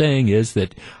 What they're saying is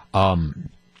that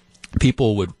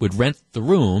people would rent the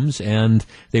rooms, and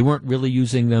they weren't really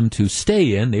using them to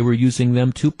stay in. They were using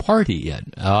them to party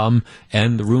in,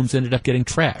 and the rooms ended up getting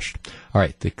trashed. All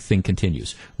right, the thing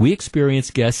continues. We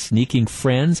experienced guests sneaking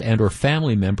friends and or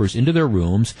family members into their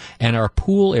rooms and our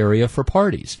pool area for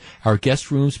parties. Our guest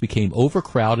rooms became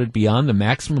overcrowded beyond the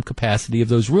maximum capacity of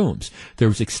those rooms. There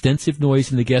was extensive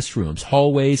noise in the guest rooms,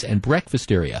 hallways, and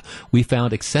breakfast area. We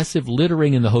found excessive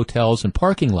littering in the hotels and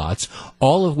parking lots,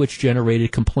 all of which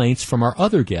generated complaints from our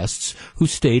other guests who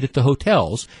stayed at the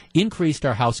hotels, increased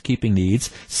our housekeeping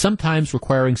needs, sometimes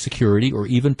requiring security or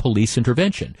even police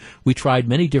intervention. We tried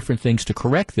many different things to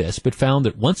correct this, but found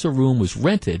that once a room was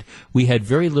rented, we had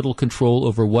very little control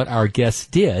over what our guests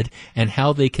did and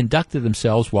how they conducted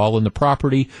themselves while on the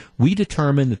property. We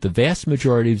determined that the vast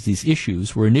majority of these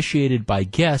issues were initiated by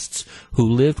guests who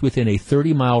lived within a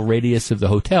 30-mile radius of the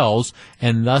hotels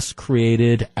and thus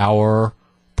created our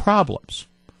problems.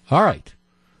 All right.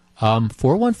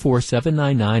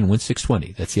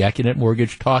 414-799-1620. That's the AccuNet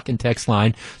Mortgage talk and text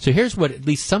line. So here's what at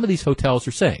least some of these hotels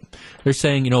are saying. They're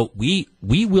saying, we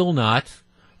will not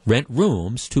rent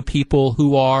rooms to people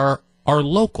who are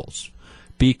locals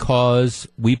because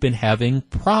we've been having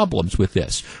problems with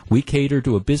this. We cater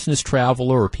to a business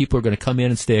traveler or people who are going to come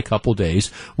in and stay a couple days.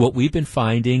 What we've been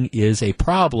finding is a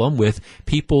problem with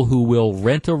people who will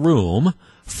rent a room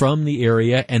from the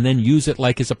area and then use it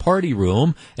like as a party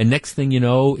room, and next thing you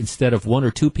know, instead of 1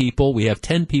 or 2 people, we have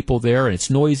 10 people there, and it's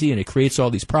noisy and it creates all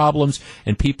these problems,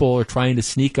 and people are trying to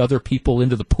sneak other people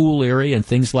into the pool area and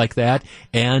things like that,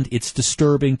 and it's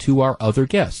disturbing to our other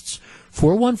guests.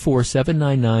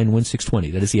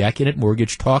 414-799-1620. That is the AccuNet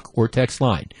Mortgage talk or text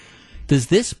line. Does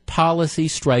this policy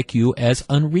strike you as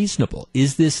unreasonable?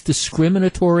 Is this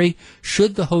discriminatory?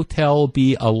 Should the hotel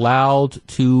be allowed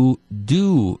to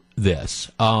do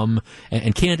this. And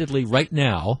candidly, right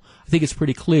now, I think it's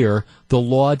pretty clear the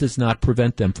law does not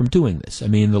prevent them from doing this. I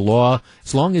mean, the law,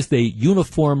 as long as they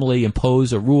uniformly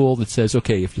impose a rule that says,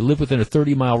 okay, if you live within a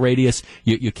 30-mile radius,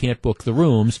 you can't book the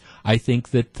rooms, I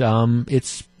think that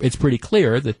it's pretty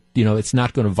clear that, it's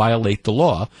not going to violate the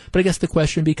law. But I guess the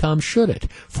question becomes, should it?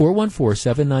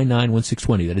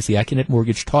 414-799-1620. That is the Acunet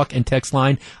Mortgage talk and text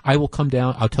line. I will come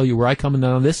down. I'll tell you where I come in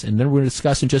on this, and then we're going to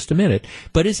discuss in just a minute.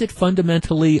 But is it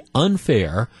fundamentally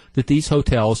unfair that these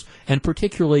hotels, and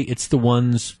particularly it's the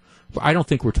ones, I don't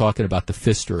think we're talking about the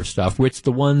Pfister stuff, where it's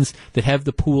the ones that have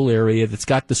the pool area, that's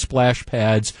got the splash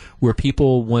pads, where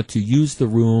people want to use the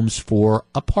rooms for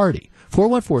a party.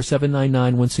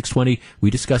 414-799-1620. We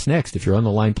discuss next. If you're on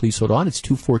the line, please hold on. It's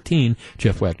 2:14.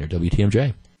 Jeff Wagner,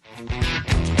 WTMJ.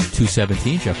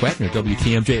 2:17. Jeff Wagner,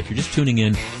 WTMJ. If you're just tuning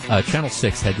in, Channel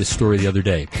 6 had this story the other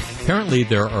day. Apparently,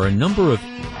 there are a number of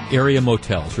area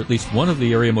motels, or at least one of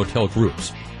the area motel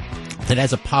groups, that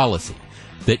has a policy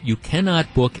that you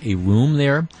cannot book a room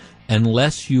there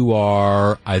unless you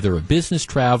are either a business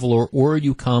traveler or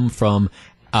you come from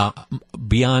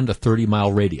beyond a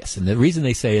 30-mile radius. And the reason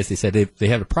they say is they said they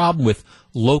have a problem with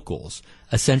locals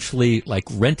essentially like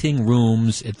renting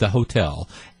rooms at the hotel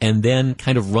and then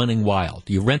kind of running wild.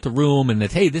 You rent a room and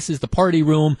that, hey, this is the party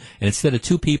room, and instead of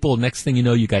 2 people, next thing you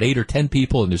know, you got 8 or 10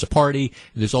 people, and there's a party,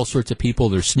 and there's all sorts of people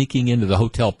that are sneaking into the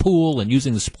hotel pool and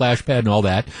using the splash pad and all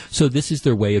that. So this is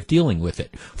their way of dealing with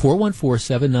it.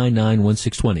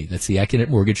 414-799-1620. That's the Acunet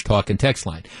Mortgage talk and text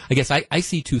line. I guess I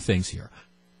see 2 things here.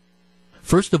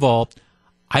 First of all,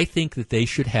 I think that they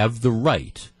should have the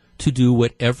right to do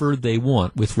whatever they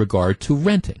want with regard to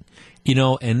renting.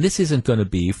 And this isn't going to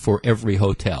be for every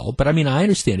hotel, but I mean, I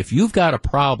understand if you've got a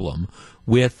problem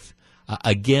with,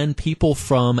 again, people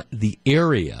from the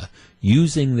area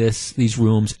using these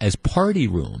rooms as party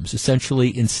rooms,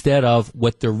 essentially, instead of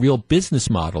what their real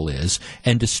business model is,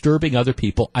 and disturbing other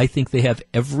people, I think they have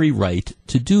every right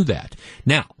to do that.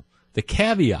 Now, the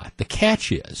caveat, the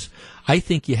catch is, I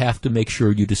think you have to make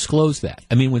sure you disclose that.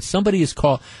 I mean, when somebody is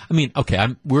called, okay,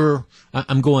 I'm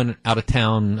going out of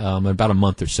town in about a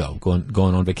month or so, going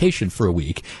on vacation for a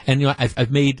week, and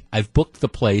I've booked the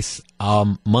place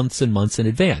months and months in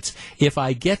advance. If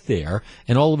I get there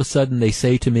and all of a sudden they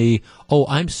say to me, "Oh,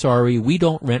 I'm sorry, we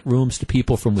don't rent rooms to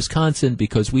people from Wisconsin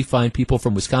because we find people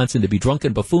from Wisconsin to be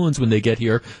drunken buffoons when they get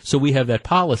here, so we have that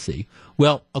policy."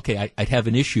 Well, okay, I'd have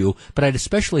an issue, but I'd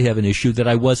especially have an issue that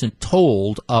I wasn't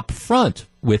told up front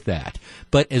with that.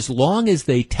 But as long as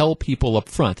they tell people up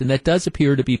front, and that does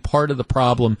appear to be part of the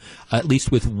problem, at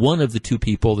least with one of the 2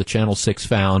 people that Channel 6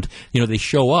 found, they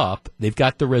show up, they've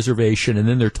got the reservation, and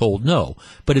then they're told no.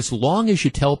 But as long as you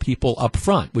tell people up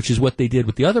front, which is what they did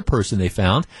with the other person they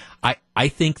found, I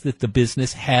think that the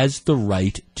business has the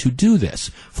right to do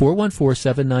this.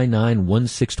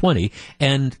 414-799-1620.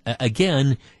 And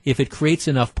again, if it creates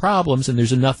enough problems and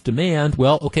there's enough demand,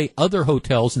 well, okay, other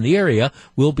hotels in the area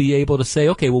will be able to say,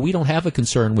 okay, well, we don't have a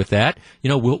concern with that.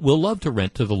 We'll love to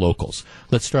rent to the locals.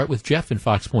 Let's start with Jeff in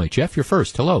Fox Point. Jeff, you're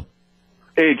first. Hello.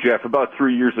 Hey, Jeff. About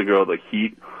 3 years ago, the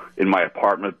heat in my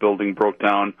apartment building broke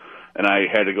down, and I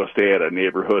had to go stay at a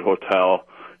neighborhood hotel.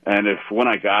 And if when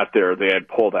I got there they had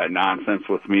pulled that nonsense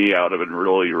with me, I would have been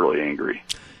really, really angry.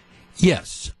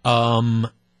 Yes.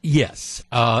 Yes.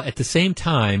 At the same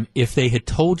time, if they had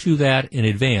told you that in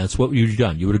advance, what would you have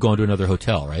done? You would have gone to another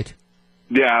hotel, right?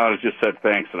 Yeah, I would have just said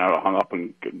thanks, and I would have hung up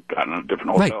and gotten a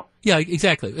different hotel. Right. Yeah,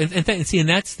 exactly. And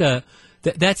that's the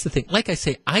thing. Like I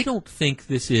say, I don't think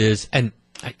this is. And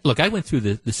look, I went through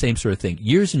the same sort of thing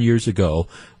years and years ago.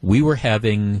 We were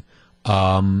having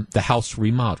the house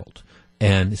remodeled.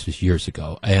 And this was years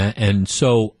ago. And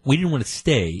so we didn't want to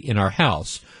stay in our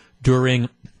house during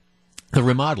the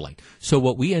remodeling. So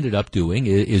what we ended up doing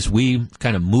is we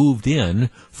kind of moved in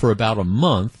for about a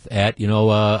month at,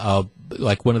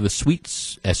 like one of the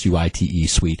suites, S-U-I-T-E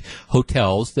suite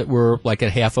hotels that were like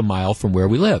a half a mile from where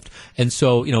we lived. And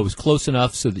so, it was close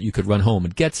enough so that you could run home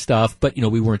and get stuff, but,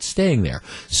 we weren't staying there.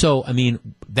 So,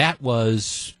 that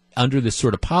was under this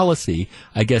sort of policy,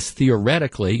 I guess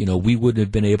theoretically, we wouldn't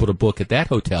have been able to book at that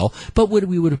hotel, but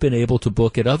we would have been able to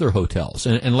book at other hotels.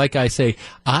 And like I say,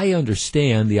 I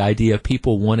understand the idea of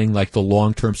people wanting like the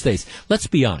long-term stays. Let's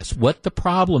be honest. What the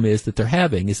problem is that they're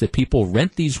having is that people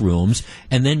rent these rooms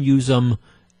and then use them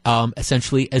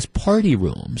essentially as party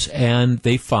rooms. And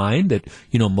they find that,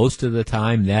 most of the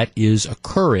time that is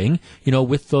occurring,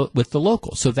 with the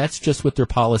locals. So that's just what their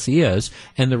policy is.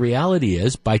 And the reality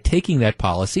is, by taking that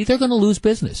policy, they're going to lose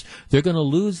business. They're going to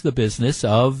lose the business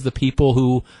of the people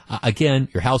who, again,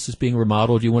 your house is being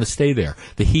remodeled, you want to stay there.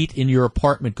 The heat in your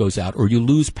apartment goes out, or you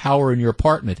lose power in your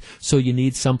apartment, so you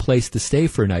need some place to stay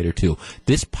for a night or two.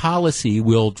 This policy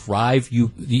will drive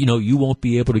you, you won't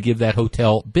be able to give that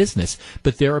hotel business.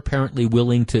 But they're apparently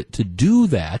willing to do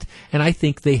that, and I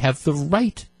think they have the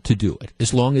right to do it,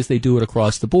 as long as they do it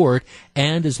across the board,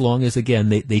 and as long as, again,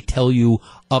 they tell you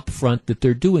up front that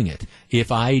they're doing it.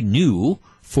 If I knew,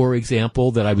 for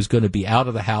example, that I was going to be out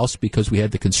of the house because we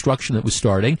had the construction that was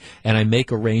starting, and I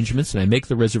make arrangements and I make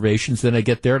the reservations, then I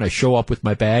get there and I show up with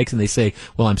my bags and they say,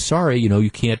 well, I'm sorry, you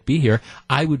can't be here,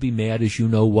 I would be mad as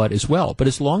as well. But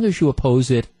as long as you impose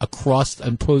the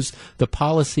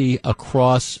policy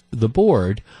across the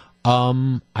board,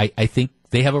 I think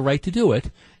they have a right to do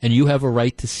it, and you have a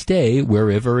right to stay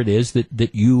wherever it is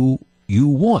that you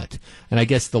want. And I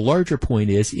guess the larger point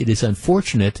is, it is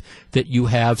unfortunate that you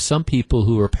have some people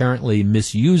who are apparently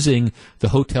misusing the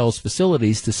hotel's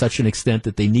facilities to such an extent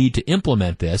that they need to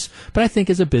implement this. But I think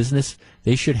as a business,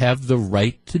 they should have the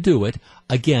right to do it.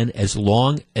 Again, as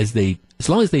long as they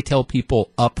tell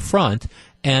people up front,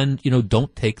 and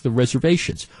don't take the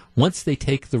reservations. Once they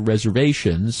take the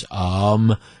reservations,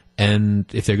 and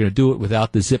if they're going to do it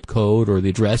without the zip code or the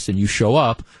address and you show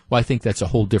up, well, I think that's a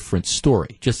whole different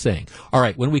story. Just saying. All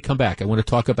right, when we come back, I want to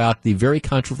talk about the very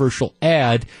controversial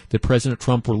ad that President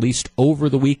Trump released over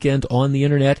the weekend on the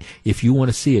Internet. If you want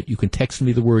to see it, you can text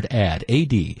me the word ad,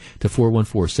 A-D, to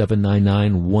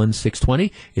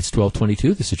 414-799-1620. It's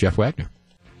 1222. This is Jeff Wagner.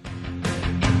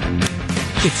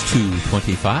 It's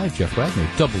 2:25, Jeff Wagner,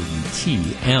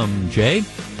 WTMJ.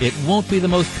 It won't be the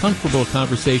most comfortable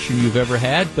conversation you've ever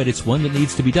had, but it's one that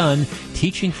needs to be done.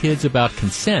 Teaching kids about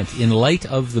consent in light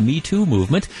of the Me Too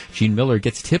movement. Gene Miller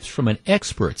gets tips from an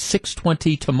expert,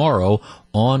 6:20 tomorrow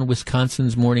on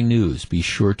Wisconsin's Morning News. Be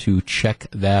sure to check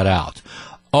that out.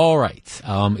 All right.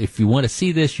 If you want to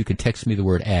see this, you can text me the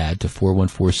word ad to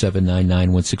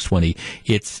 414-799-1620.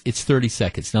 It's 30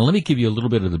 seconds. Now, let me give you a little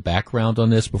bit of the background on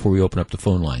this before we open up the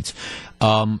phone lines.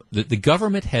 The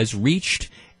government has reached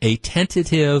a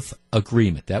tentative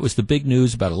agreement. That was the big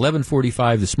news about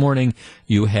 11:45 this morning.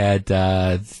 You had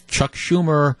Chuck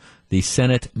Schumer, the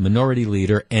Senate Minority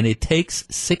Leader, and it takes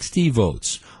 60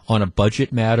 votes on a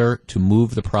budget matter to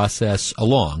move the process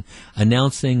along,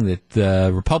 announcing that the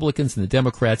Republicans and the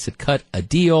Democrats had cut a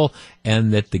deal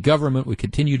and that the government would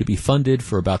continue to be funded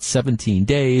for about 17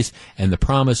 days, and the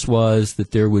promise was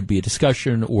that there would be a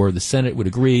discussion or the Senate would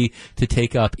agree to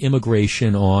take up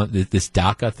immigration on this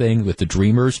DACA thing with the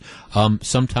Dreamers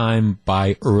sometime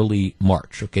by early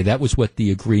March. Okay, that was what the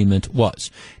agreement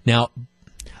was. Now,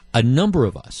 a number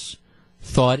of us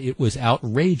thought it was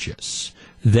outrageous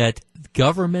that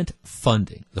government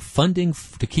funding, the funding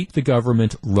to keep the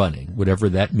government running, whatever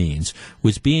that means,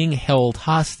 was being held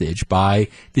hostage by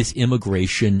this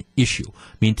immigration issue.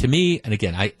 I mean, to me, and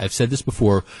again, I've said this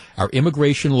before, our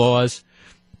immigration laws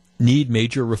need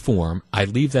major reform. I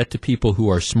leave that to people who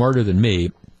are smarter than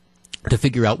me to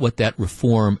figure out what that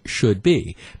reform should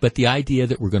be. But the idea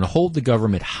that we're going to hold the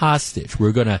government hostage,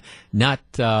 we're going to not,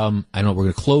 we're going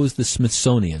to close the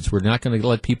Smithsonian's, we're not going to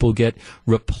let people get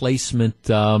replacement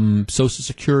Social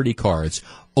Security cards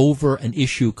over an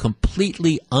issue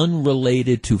completely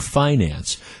unrelated to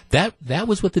finance. That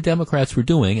was what the Democrats were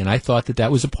doing, and I thought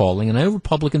that was appalling. And I know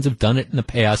Republicans have done it in the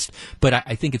past, but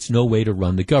I think it's no way to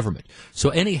run the government. So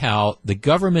anyhow, the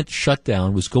government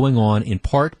shutdown was going on in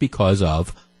part because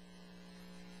of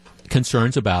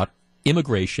concerns about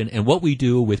immigration and what we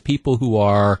do with people who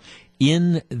are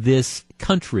in this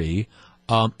country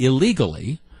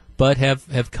illegally, but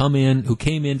who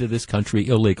came into this country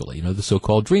illegally, the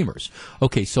so-called Dreamers.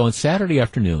 Okay, so on Saturday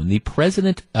afternoon, the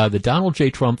Donald J.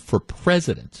 Trump for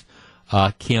President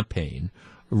campaign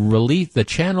the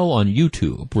channel on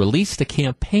YouTube released a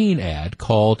campaign ad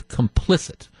called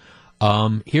Complicit.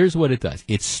 Here's what it does.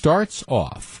 It starts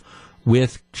off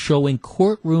with showing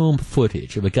courtroom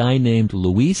footage of a guy named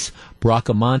Luis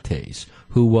Bracamontes,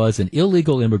 who was an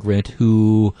illegal immigrant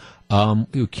who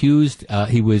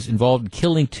he was involved in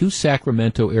killing 2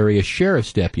 Sacramento area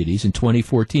sheriff's deputies in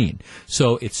 2014.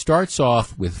 So it starts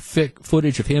off with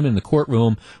footage of him in the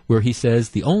courtroom where he says,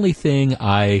 the only thing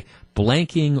I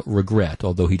blanking regret,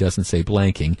 although he doesn't say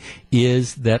blanking,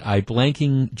 is that I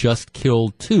blanking just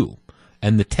killed 2.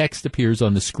 And the text appears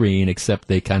on the screen, except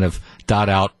they kind of dot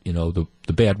out, the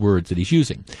bad words that he's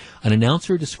using. An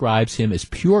announcer describes him as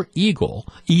pure evil,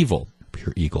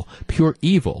 pure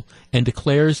evil, and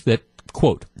declares that,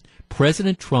 quote,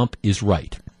 President Trump is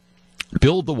right.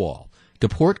 Build the wall.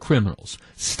 Deport criminals.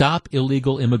 Stop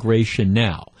illegal immigration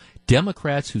now.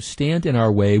 Democrats who stand in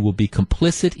our way will be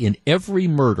complicit in every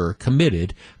murder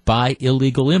committed by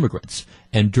illegal immigrants.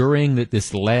 And during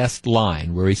this last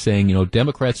line where he's saying,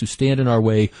 Democrats who stand in our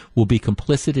way will be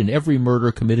complicit in every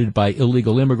murder committed by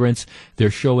illegal immigrants,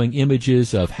 they're showing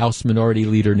images of House Minority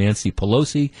Leader Nancy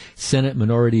Pelosi, Senate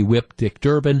Minority Whip Dick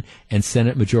Durbin, and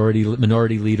Senate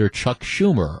Minority Leader Chuck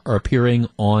Schumer are appearing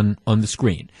on the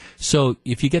screen. So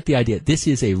if you get the idea, this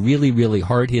is a really, really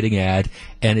hard-hitting ad,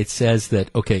 and it says that,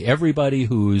 okay, everybody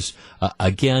who's,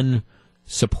 again,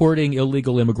 supporting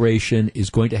illegal immigration is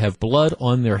going to have blood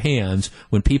on their hands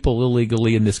when people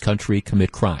illegally in this country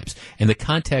commit crimes. And the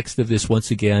context of this,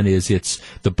 once again, is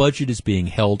the budget is being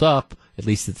held up, at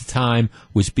least at the time,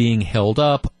 was being held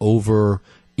up over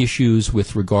issues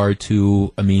with regard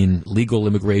to, legal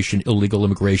immigration, illegal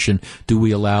immigration. Do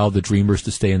we allow the dreamers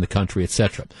to stay in the country,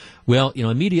 etc.? Well,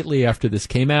 immediately after this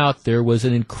came out, there was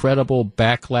an incredible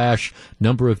backlash.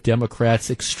 Number of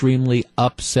Democrats extremely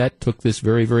upset, took this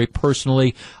very, very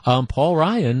personally. Paul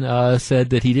Ryan said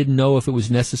that he didn't know if it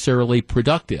was necessarily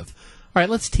productive. All right,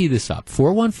 let's tee this up.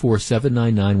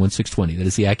 414-799-1620. That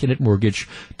is the Acunet Mortgage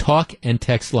talk and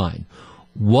text line.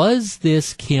 Was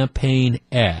this campaign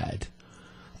ad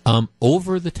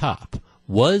over the top?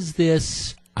 Was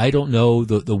this, I don't know,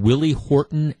 the Willie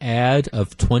Horton ad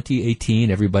of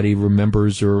 2018? Everybody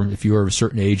remembers, or if you're of a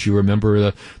certain age, you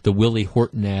remember the Willie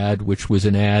Horton ad, which was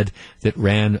an ad that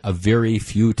ran a very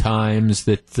few times,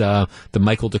 that the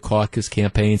Michael Dukakis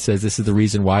campaign says this is the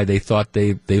reason why they thought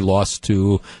they lost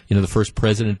to, the first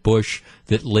President Bush,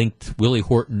 that linked Willie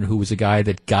Horton, who was a guy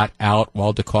that got out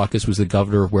while Dukakis was the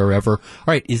governor of wherever. All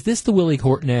right, is this the Willie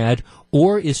Horton ad,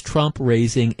 or is Trump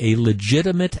raising a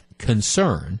legitimate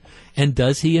concern, and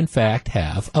does he in fact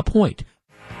have a point?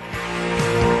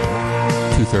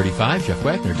 2:35, Jeff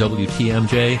Wagner,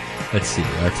 WTMJ. Let's see,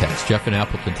 our text. Jeff in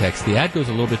Appleton text. The ad goes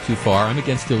a little bit too far. I'm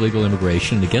against illegal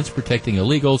immigration and against protecting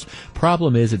illegals.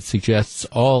 Problem is it suggests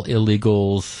all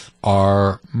illegals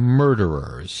are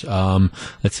murderers.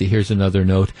 Let's see, here's another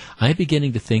note. I'm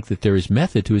beginning to think that there is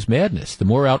method to his madness. The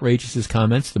more outrageous his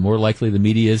comments, the more likely the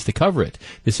media is to cover it.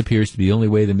 This appears to be the only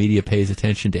way the media pays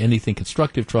attention to anything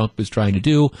constructive Trump is trying to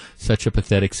do. Such a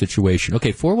pathetic situation.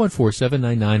 Okay,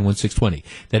 414-799-1620.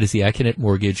 That is the Acunet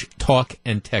Mortgage talk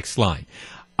and text line.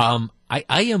 I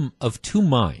am of two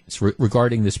minds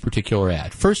regarding this particular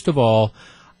ad. First of all,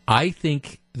 I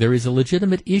think there is a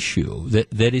legitimate issue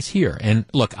that is here. And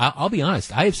look, I'll be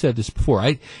honest. I have said this before.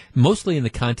 Mostly in the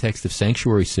context of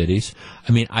sanctuary cities.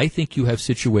 I think you have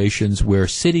situations where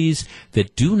cities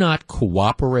that do not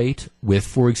cooperate with,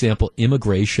 for example,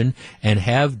 immigration and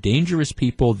have dangerous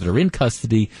people that are in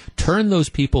custody, turn those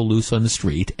people loose on the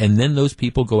street, and then those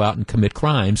people go out and commit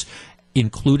crimes,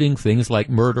 including things like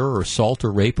murder or assault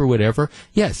or rape or whatever.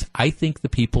 Yes, I think the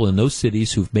people in those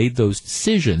cities who've made those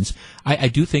decisions, I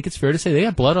do think it's fair to say they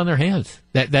have blood on their hands.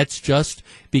 That's just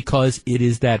because it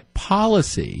is that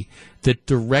policy that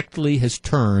directly has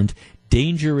turned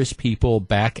dangerous people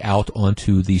back out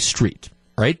onto the street.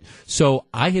 Right? So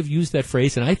I have used that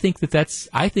phrase, and I think that's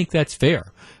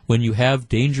fair when you have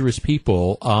dangerous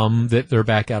people that they're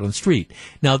back out on the street.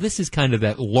 Now, this is kind of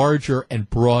that larger and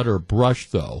broader brush,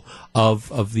 though,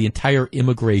 of the entire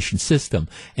immigration system.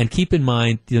 And keep in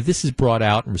mind, this is brought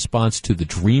out in response to the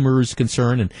Dreamers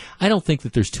concern, and I don't think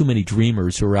that there's too many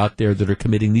Dreamers who are out there that are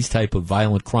committing these type of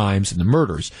violent crimes and the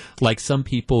murders, like some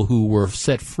people who were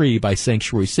set free by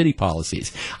sanctuary city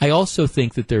policies. I also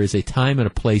think that there is a time and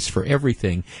a place for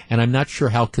everything, and I'm not sure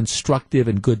how constructive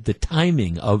and good the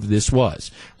timing of this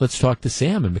was. Let's talk to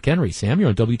Sam in McHenry. Sam, you're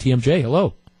on WTMJ.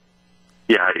 Hello.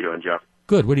 Yeah, how you doing, Jeff?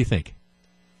 Good. What do you think?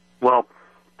 Well,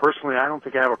 personally, I don't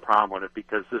think I have a problem with it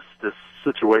because this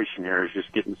situation here is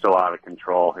just getting so out of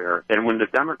control here. And when the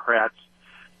Democrats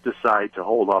decide to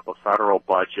hold up a federal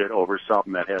budget over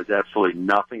something that has absolutely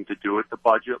nothing to do with the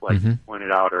budget, like you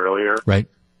pointed out earlier, right?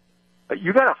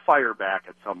 You got to fire back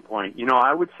at some point.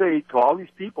 I would say to all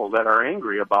these people that are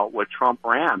angry about what Trump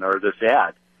ran or this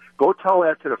ad, go tell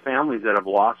that to the families that have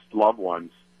lost loved ones,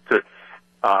 to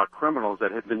criminals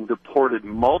that have been deported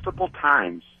multiple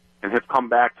times and have come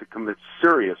back to commit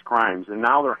serious crimes, and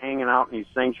now they're hanging out in these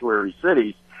sanctuary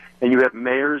cities, and you have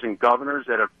mayors and governors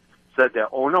that have said that,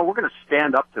 oh, no, we're going to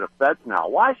stand up to the feds now.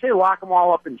 Why say lock them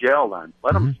all up in jail then?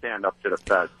 Let them stand up to the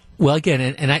feds. Well, again,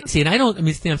 and I see, and I don't.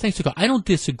 Stan, thanks for calling. I don't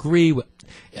disagree with.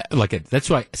 That's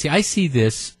why. See, I see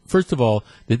this. First of all,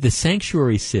 the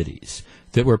sanctuary cities.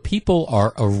 that where people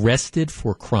are arrested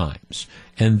for crimes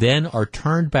and then are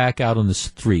turned back out on the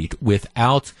street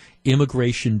without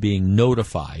immigration being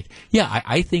notified. Yeah,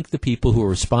 I think the people who are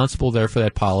responsible there for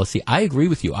that policy, I agree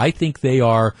with you. I think they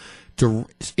are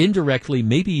indirectly,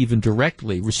 maybe even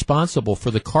directly, responsible for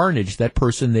the carnage that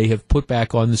person they have put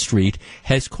back on the street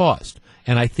has caused.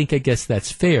 And I guess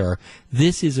that's fair.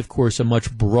 This is, of course, a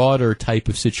much broader type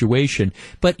of situation.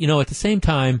 But, at the same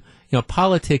time,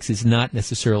 politics is not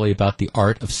necessarily about the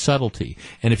art of subtlety.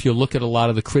 And if you look at a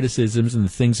lot of the criticisms and the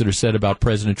things that are said about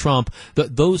President Trump,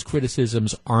 those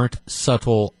criticisms aren't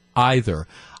subtle either.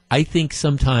 I think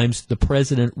sometimes the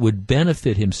president would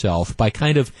benefit himself by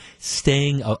kind of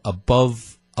staying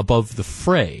above the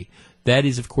fray. That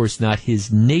is, of course, not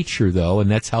his nature, though,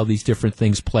 and that's how these different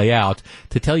things play out.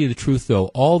 To tell you the truth, though,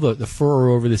 all the furor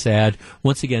over this ad,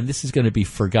 once again, this is going to be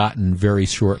forgotten very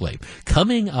shortly.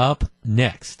 Coming up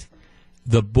next,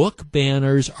 the book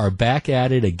banners are back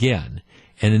at it again,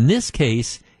 and in this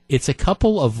case, it's a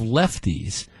couple of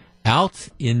lefties out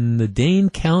in the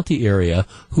Dane County area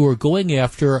who are going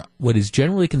after what is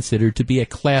generally considered to be a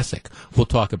classic. We'll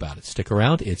talk about it. Stick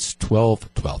around. It's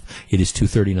 12:12. It is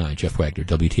 2:39. Jeff Wagner,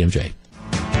 WTMJ.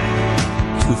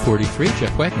 2:43.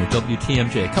 Jeff Wagner,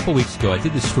 WTMJ. A couple weeks ago, I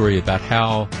did this story about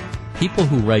how people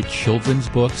who write children's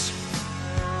books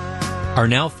are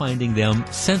now finding them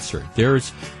censored.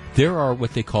 There are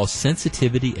what they call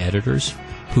sensitivity editors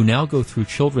who now go through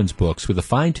children's books with a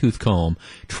fine-tooth comb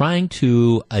trying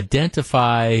to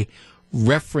identify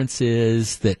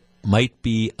references that might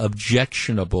be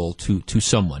objectionable to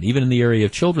someone, even in the area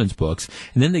of children's books,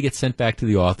 and then they get sent back to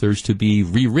the authors to be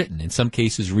rewritten, in some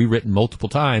cases rewritten multiple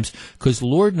times, because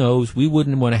Lord knows we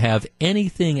wouldn't want to have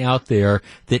anything out there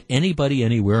that anybody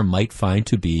anywhere might find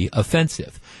to be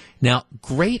offensive. Now,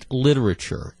 great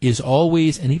literature is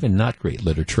always, and even not great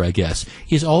literature, I guess,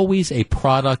 is always a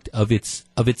product of its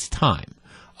time.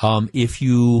 If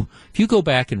you go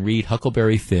back and read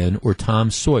Huckleberry Finn or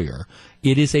Tom Sawyer,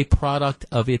 it is a product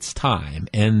of its time,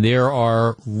 and there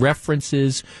are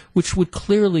references which would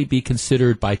clearly be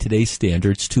considered by today's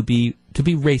standards to be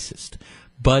racist,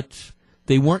 but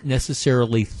they weren't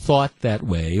necessarily thought that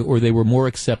way, or they were more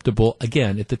acceptable,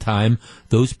 again, at the time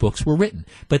those books were written.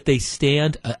 But they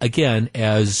stand, again,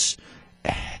 as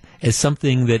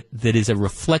something that is a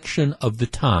reflection of the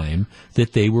time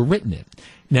that they were written in.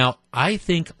 Now, I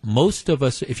think most of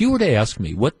us, if you were to ask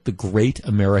me what the great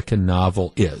American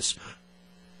novel is,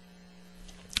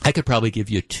 I could probably give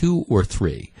you 2 or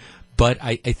 3. But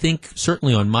I think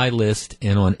certainly on my list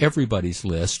and on everybody's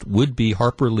list would be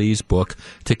Harper Lee's book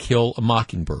To Kill a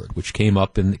Mockingbird, which came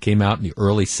out in the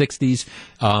early 60s.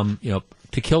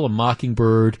 To Kill a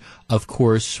Mockingbird, of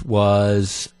course,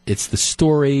 it's the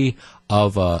story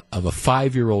of a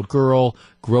 5-year-old girl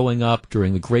growing up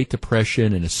during the Great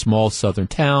Depression in a small southern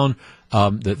town.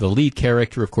 The lead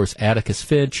character, of course, Atticus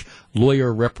Finch,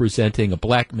 lawyer representing a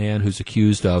black man who's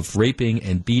accused of raping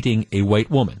and beating a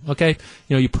white woman. Okay?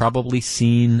 You've probably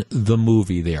seen the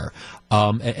movie there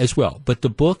as well. But the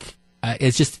book,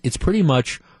 it's pretty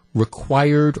much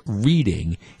required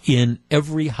reading in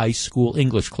every high school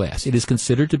English class. It is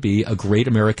considered to be a great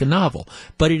American novel.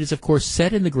 But it is, of course,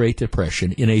 set in the Great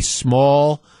Depression in a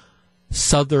small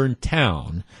southern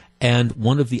town. And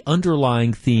one of the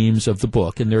underlying themes of the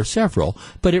book, and there are several,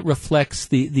 but it reflects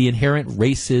the inherent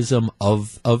racism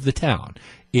of the town.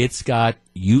 It's got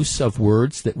use of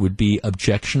words that would be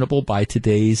objectionable by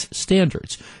today's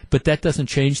standards. But that doesn't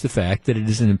change the fact that it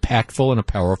is an impactful and a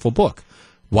powerful book.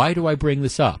 Why do I bring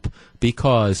this up?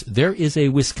 Because there is a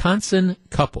Wisconsin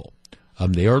couple,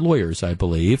 they are lawyers, I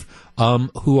believe,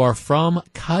 who are from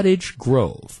Cottage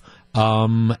Grove.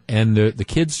 And their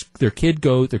kid is a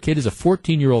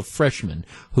 14-year-old freshman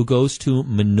who goes to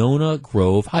Monona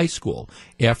Grove High School.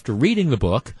 After reading the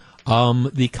book,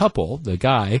 the couple, the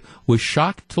guy, was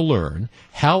shocked to learn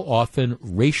how often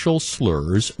racial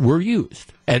slurs were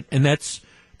used. And that's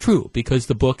true, because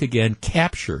the book, again,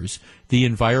 captures the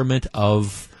environment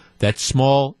of that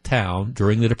small town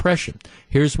during the Depression.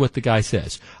 Here's what the guy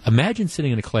says. Imagine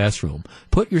sitting in a classroom,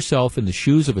 put yourself in the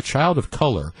shoes of a child of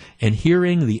color, and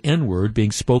hearing the N-word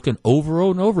being spoken over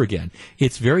and over again.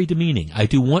 It's very demeaning. I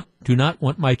do not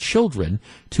want my children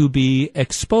to be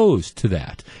exposed to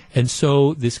that. And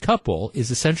so this couple is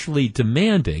essentially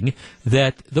demanding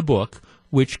that the book,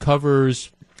 which covers,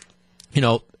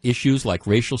 issues like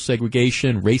racial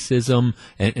segregation, racism,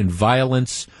 and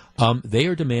violence, they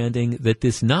are demanding that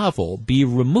this novel be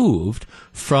removed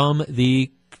from the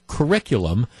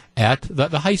curriculum at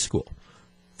the high school.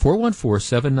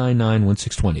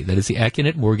 414-799-1620. That is the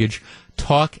Accunet Mortgage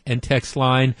talk and text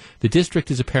line. The district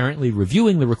is apparently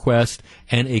reviewing the request,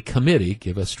 and a committee,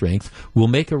 give us strength, will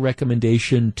make a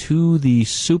recommendation to the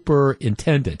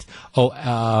superintendent.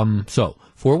 So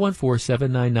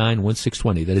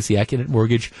 414-799-1620. That is the Accunet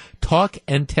Mortgage talk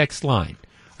and text line.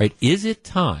 Right? Is it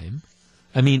time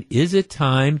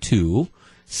to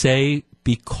say,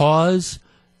 because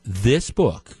this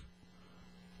book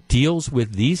deals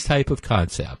with these type of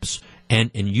concepts and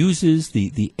uses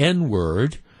the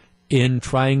N-word in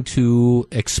trying to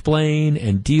explain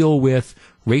and deal with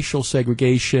racial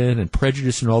segregation and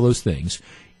prejudice and all those things,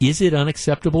 is it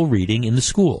unacceptable reading in the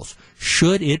schools?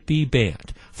 Should it be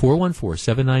banned?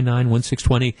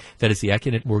 414-799-1620. That is the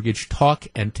Accunet Mortgage talk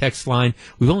and text line.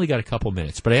 We've only got a couple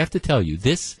minutes, but I have to tell you,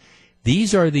 these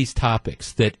are these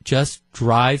topics that just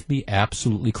drive me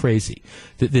absolutely crazy.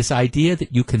 This idea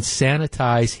that you can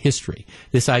sanitize history,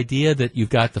 this idea that you've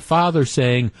got the father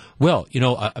saying, well,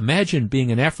 imagine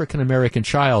being an African-American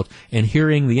child and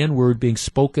hearing the N-word being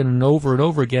spoken and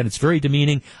over again. It's very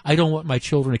demeaning. I don't want my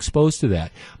children exposed to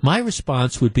that. My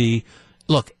response would be,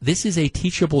 look, this is a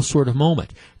teachable sort of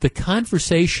moment. The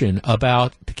conversation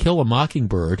about To Kill a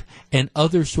Mockingbird and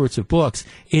other sorts of books,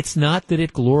 it's not that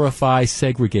it glorifies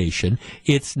segregation.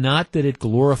 It's not that it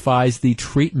glorifies the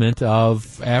treatment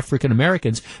of African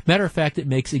Americans. Matter of fact, it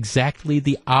makes exactly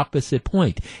the opposite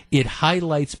point. It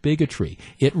highlights bigotry.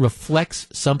 It reflects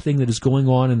something that is going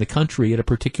on in the country at a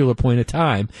particular point of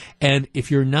time. And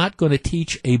if you're not going to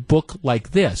teach a book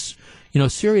like this,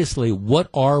 seriously, what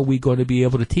are we going to be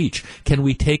able to teach? Can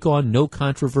we take on no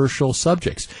controversial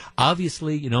subjects?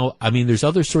 Obviously, there's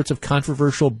other sorts of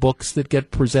controversial books that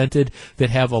get presented that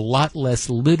have a lot less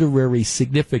literary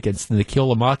significance than To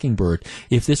Kill a Mockingbird.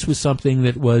 If this was something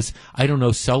that was,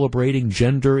 celebrating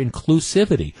gender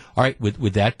inclusivity, all right,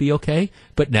 would that be okay?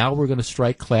 But now we're going to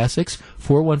strike classics.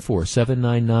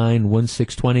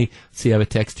 414-799-1620. See, I have a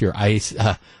text here.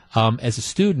 As a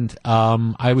student,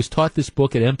 I was taught this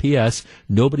book at MPS.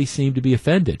 Nobody seemed to be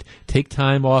offended. Take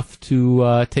time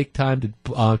to take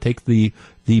the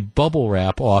bubble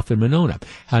wrap off in Monona.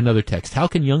 Another text. How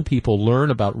can young people learn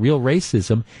about real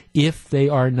racism if they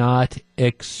are not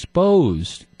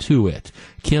exposed to it?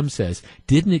 Kim says,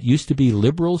 didn't it used to be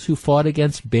liberals who fought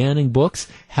against banning books?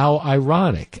 How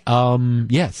ironic.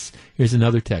 Yes. Here's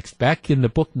another text. Back in the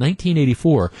book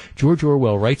 1984, George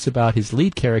Orwell writes about his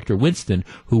lead character, Winston,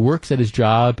 who works at his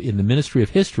job in the Ministry of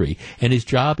History, and his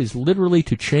job is literally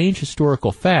to change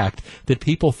historical fact that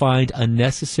people find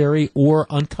unnecessary or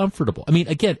uncomfortable.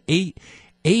 Again,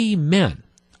 amen.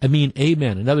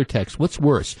 Amen. Another text. What's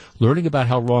worse, learning about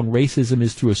how wrong racism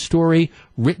is through a story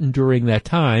written during that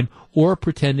time, or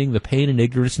pretending the pain and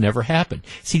ignorance never happened?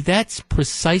 See, that's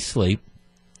precisely,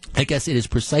 I guess it is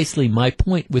precisely my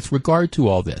point with regard to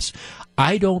all this.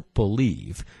 I don't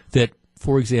believe that,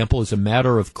 for example, as a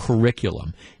matter of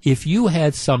curriculum, if you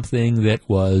had something that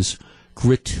was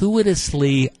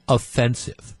gratuitously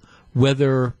offensive,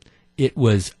 whether it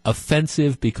was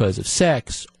offensive because of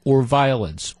sex or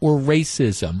violence or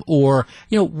racism or,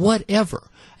 whatever.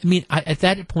 At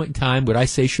that point in time, would I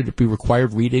say should it be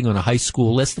required reading on a high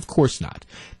school list? Of course not.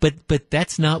 But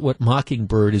that's not what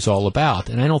Mockingbird is all about,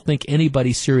 and I don't think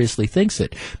anybody seriously thinks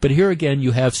it. But here again,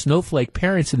 you have snowflake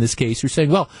parents in this case who are saying,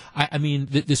 well,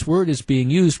 this word is being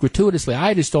used gratuitously.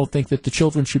 I just don't think that the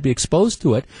children should be exposed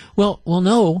to it. Well,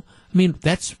 no.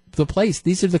 That's the place.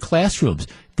 These are the classrooms.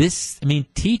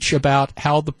 Teach about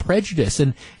how the prejudice,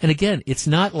 and again, it's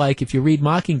not like, if you read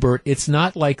Mockingbird, it's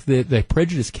not like the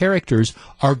prejudiced characters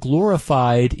are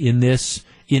glorified in this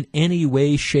in any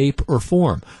way, shape, or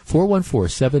form.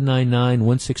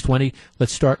 414-799-1620.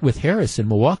 Let's start with Harris in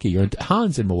Milwaukee.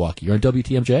 Hans in Milwaukee. You're on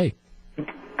WTMJ.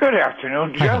 Good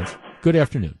afternoon, Jeff. Hi, Hans. Good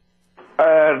afternoon.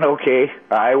 Okay,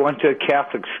 I went to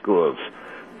Catholic schools.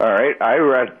 All right, I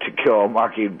read To Kill a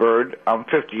Mockingbird. I'm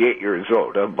 58 years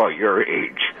old. I'm about your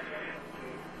age.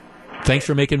 Thanks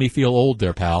for making me feel old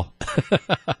there, pal.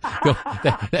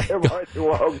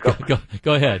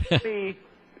 Go ahead.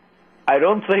 I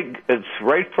don't think it's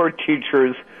right for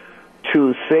teachers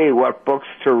to say what books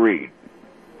to read.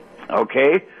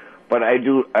 Okay? But I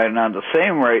do, and on the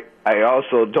same rate, I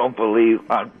also don't believe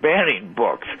on banning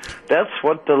books. That's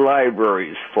what the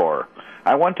library's for.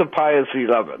 I went to Pius XI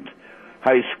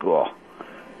High School.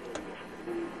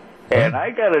 And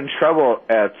I got in trouble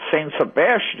at St.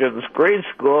 Sebastian's grade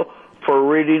school for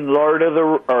reading Lord of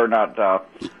the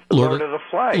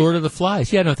Flies. Lord of the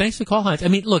Flies. Yeah, no, thanks for the call, Hans.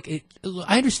 Look, I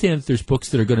understand that there's books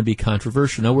that are going to be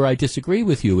controversial. Now, where I disagree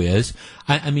with you is,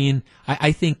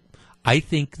 I think I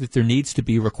think that there needs to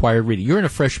be required reading. You're in a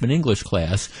freshman English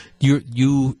class.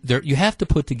 You have to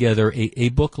put together a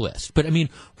book list. But I mean,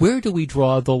 where do we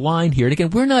draw the line here? And again,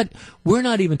 we're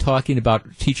not even talking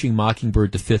about teaching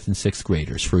Mockingbird to 5th and 6th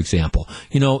graders, for example.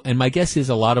 And my guess is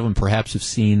a lot of them perhaps have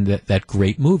seen that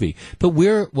great movie. But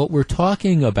what we're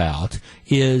talking about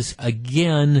is,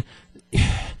 again,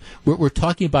 we're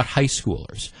talking about high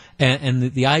schoolers.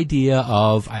 And the idea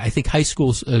of, I think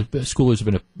schoolers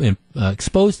have been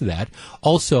exposed to that.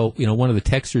 Also, one of the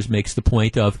texters makes the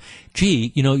point of,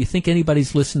 gee, you think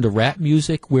anybody's listened to rap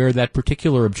music where that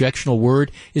particular objectionable word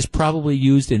is probably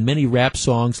used in many rap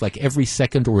songs, like every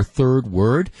second or third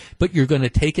word, but you're going to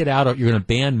take it out, or you're going to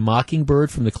ban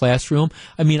Mockingbird from the classroom?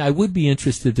 I mean, I would be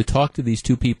interested to talk to these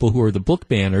two people who are the book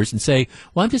banners and say,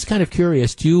 well, I'm just kind of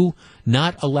curious, do you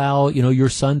not allow, your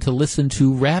son to listen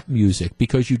to rap music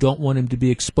because you don't want him to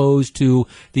be exposed to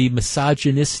the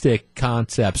misogynistic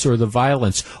concepts or the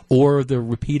violence or the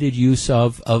repeated use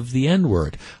of the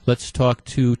N-word? Let's talk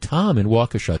to Tom in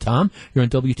Waukesha. Tom, you're on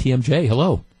WTMJ.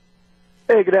 Hello.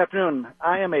 Hey, good afternoon.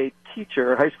 I am a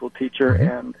teacher, a high school teacher,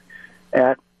 and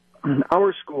at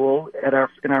our school,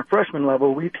 in our freshman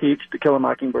level, we teach To Kill a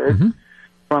Mockingbird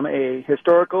from a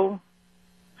historical,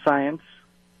 science,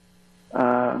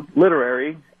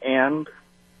 literary, and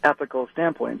ethical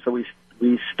standpoint. So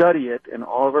we study it, and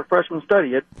all of our freshmen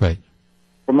study it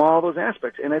from all those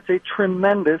aspects, and it's a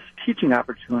tremendous teaching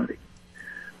opportunity.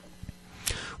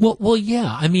 Well,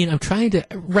 yeah. I mean, I'm trying to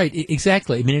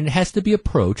exactly. I mean, it has to be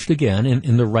approached again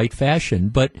in the right fashion.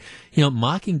 But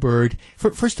Mockingbird.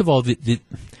 First of all,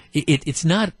 it's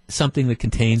not something that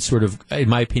contains sort of, in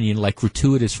my opinion, like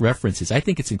gratuitous references. I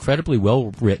think it's incredibly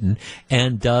well written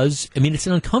and does. I mean, it's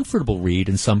an uncomfortable read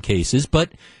in some cases,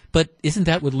 but isn't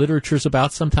that what literature's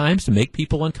about sometimes, to make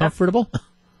people uncomfortable?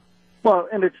 Well,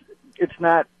 and it's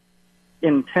not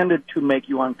intended to make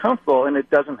you uncomfortable, and it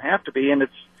doesn't have to be, and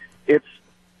it's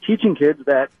teaching kids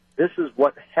that this is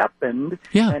what happened,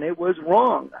 and it was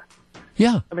wrong.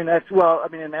 Yeah. I mean,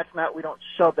 and that's not, we don't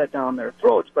shove that down their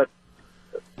throats, but...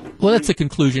 Well, that's the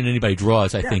conclusion anybody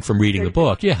draws, I think, from reading the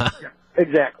book,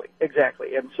 Exactly.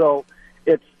 And so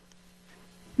it's,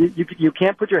 you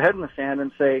can't put your head in the sand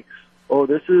and say, oh,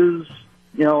 this is,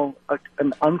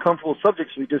 an uncomfortable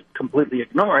subject, so you just completely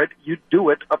ignore it. You do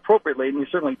it appropriately, and you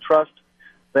certainly trust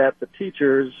that the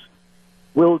teachers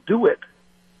will do it.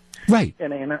 Right.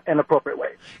 In an appropriate way.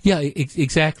 Yeah,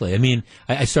 exactly. I mean,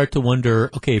 I start to wonder,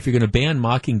 okay, if you're going to ban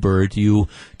Mockingbird, do you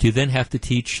then have to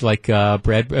teach like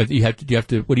Brad? You have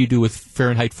to. What do you do with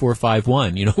Fahrenheit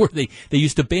 451? Where they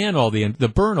used to ban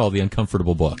burn all the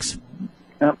uncomfortable books.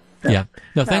 Yeah.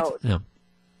 No, thanks. No.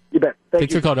 You bet.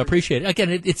 Thanks for calling. I appreciate it.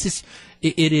 Again,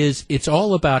 it's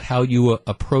all about how you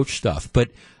approach stuff.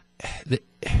 But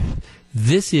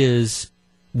this is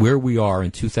where we are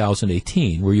in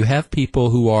 2018, where you have people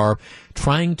who are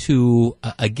trying to,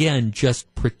 again, just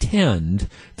pretend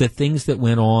that things that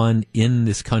went on in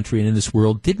this country and in this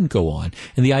world didn't go on.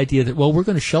 And the idea that, well, we're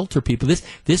going to shelter people.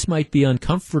 This might be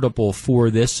uncomfortable for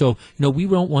this. So, we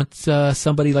don't want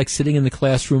somebody like sitting in the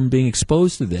classroom being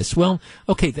exposed to this. Well,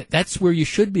 okay, that's where you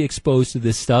should be exposed to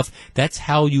this stuff. That's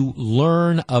how you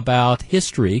learn about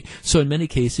history. So in many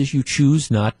cases, you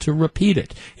choose not to repeat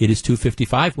it. It is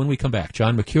 2:55. When we come back,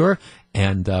 John McCure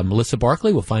and Melissa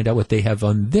Barkley will find out what they have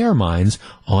on their minds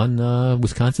on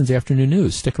Wisconsin's Afternoon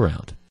News. Stick around.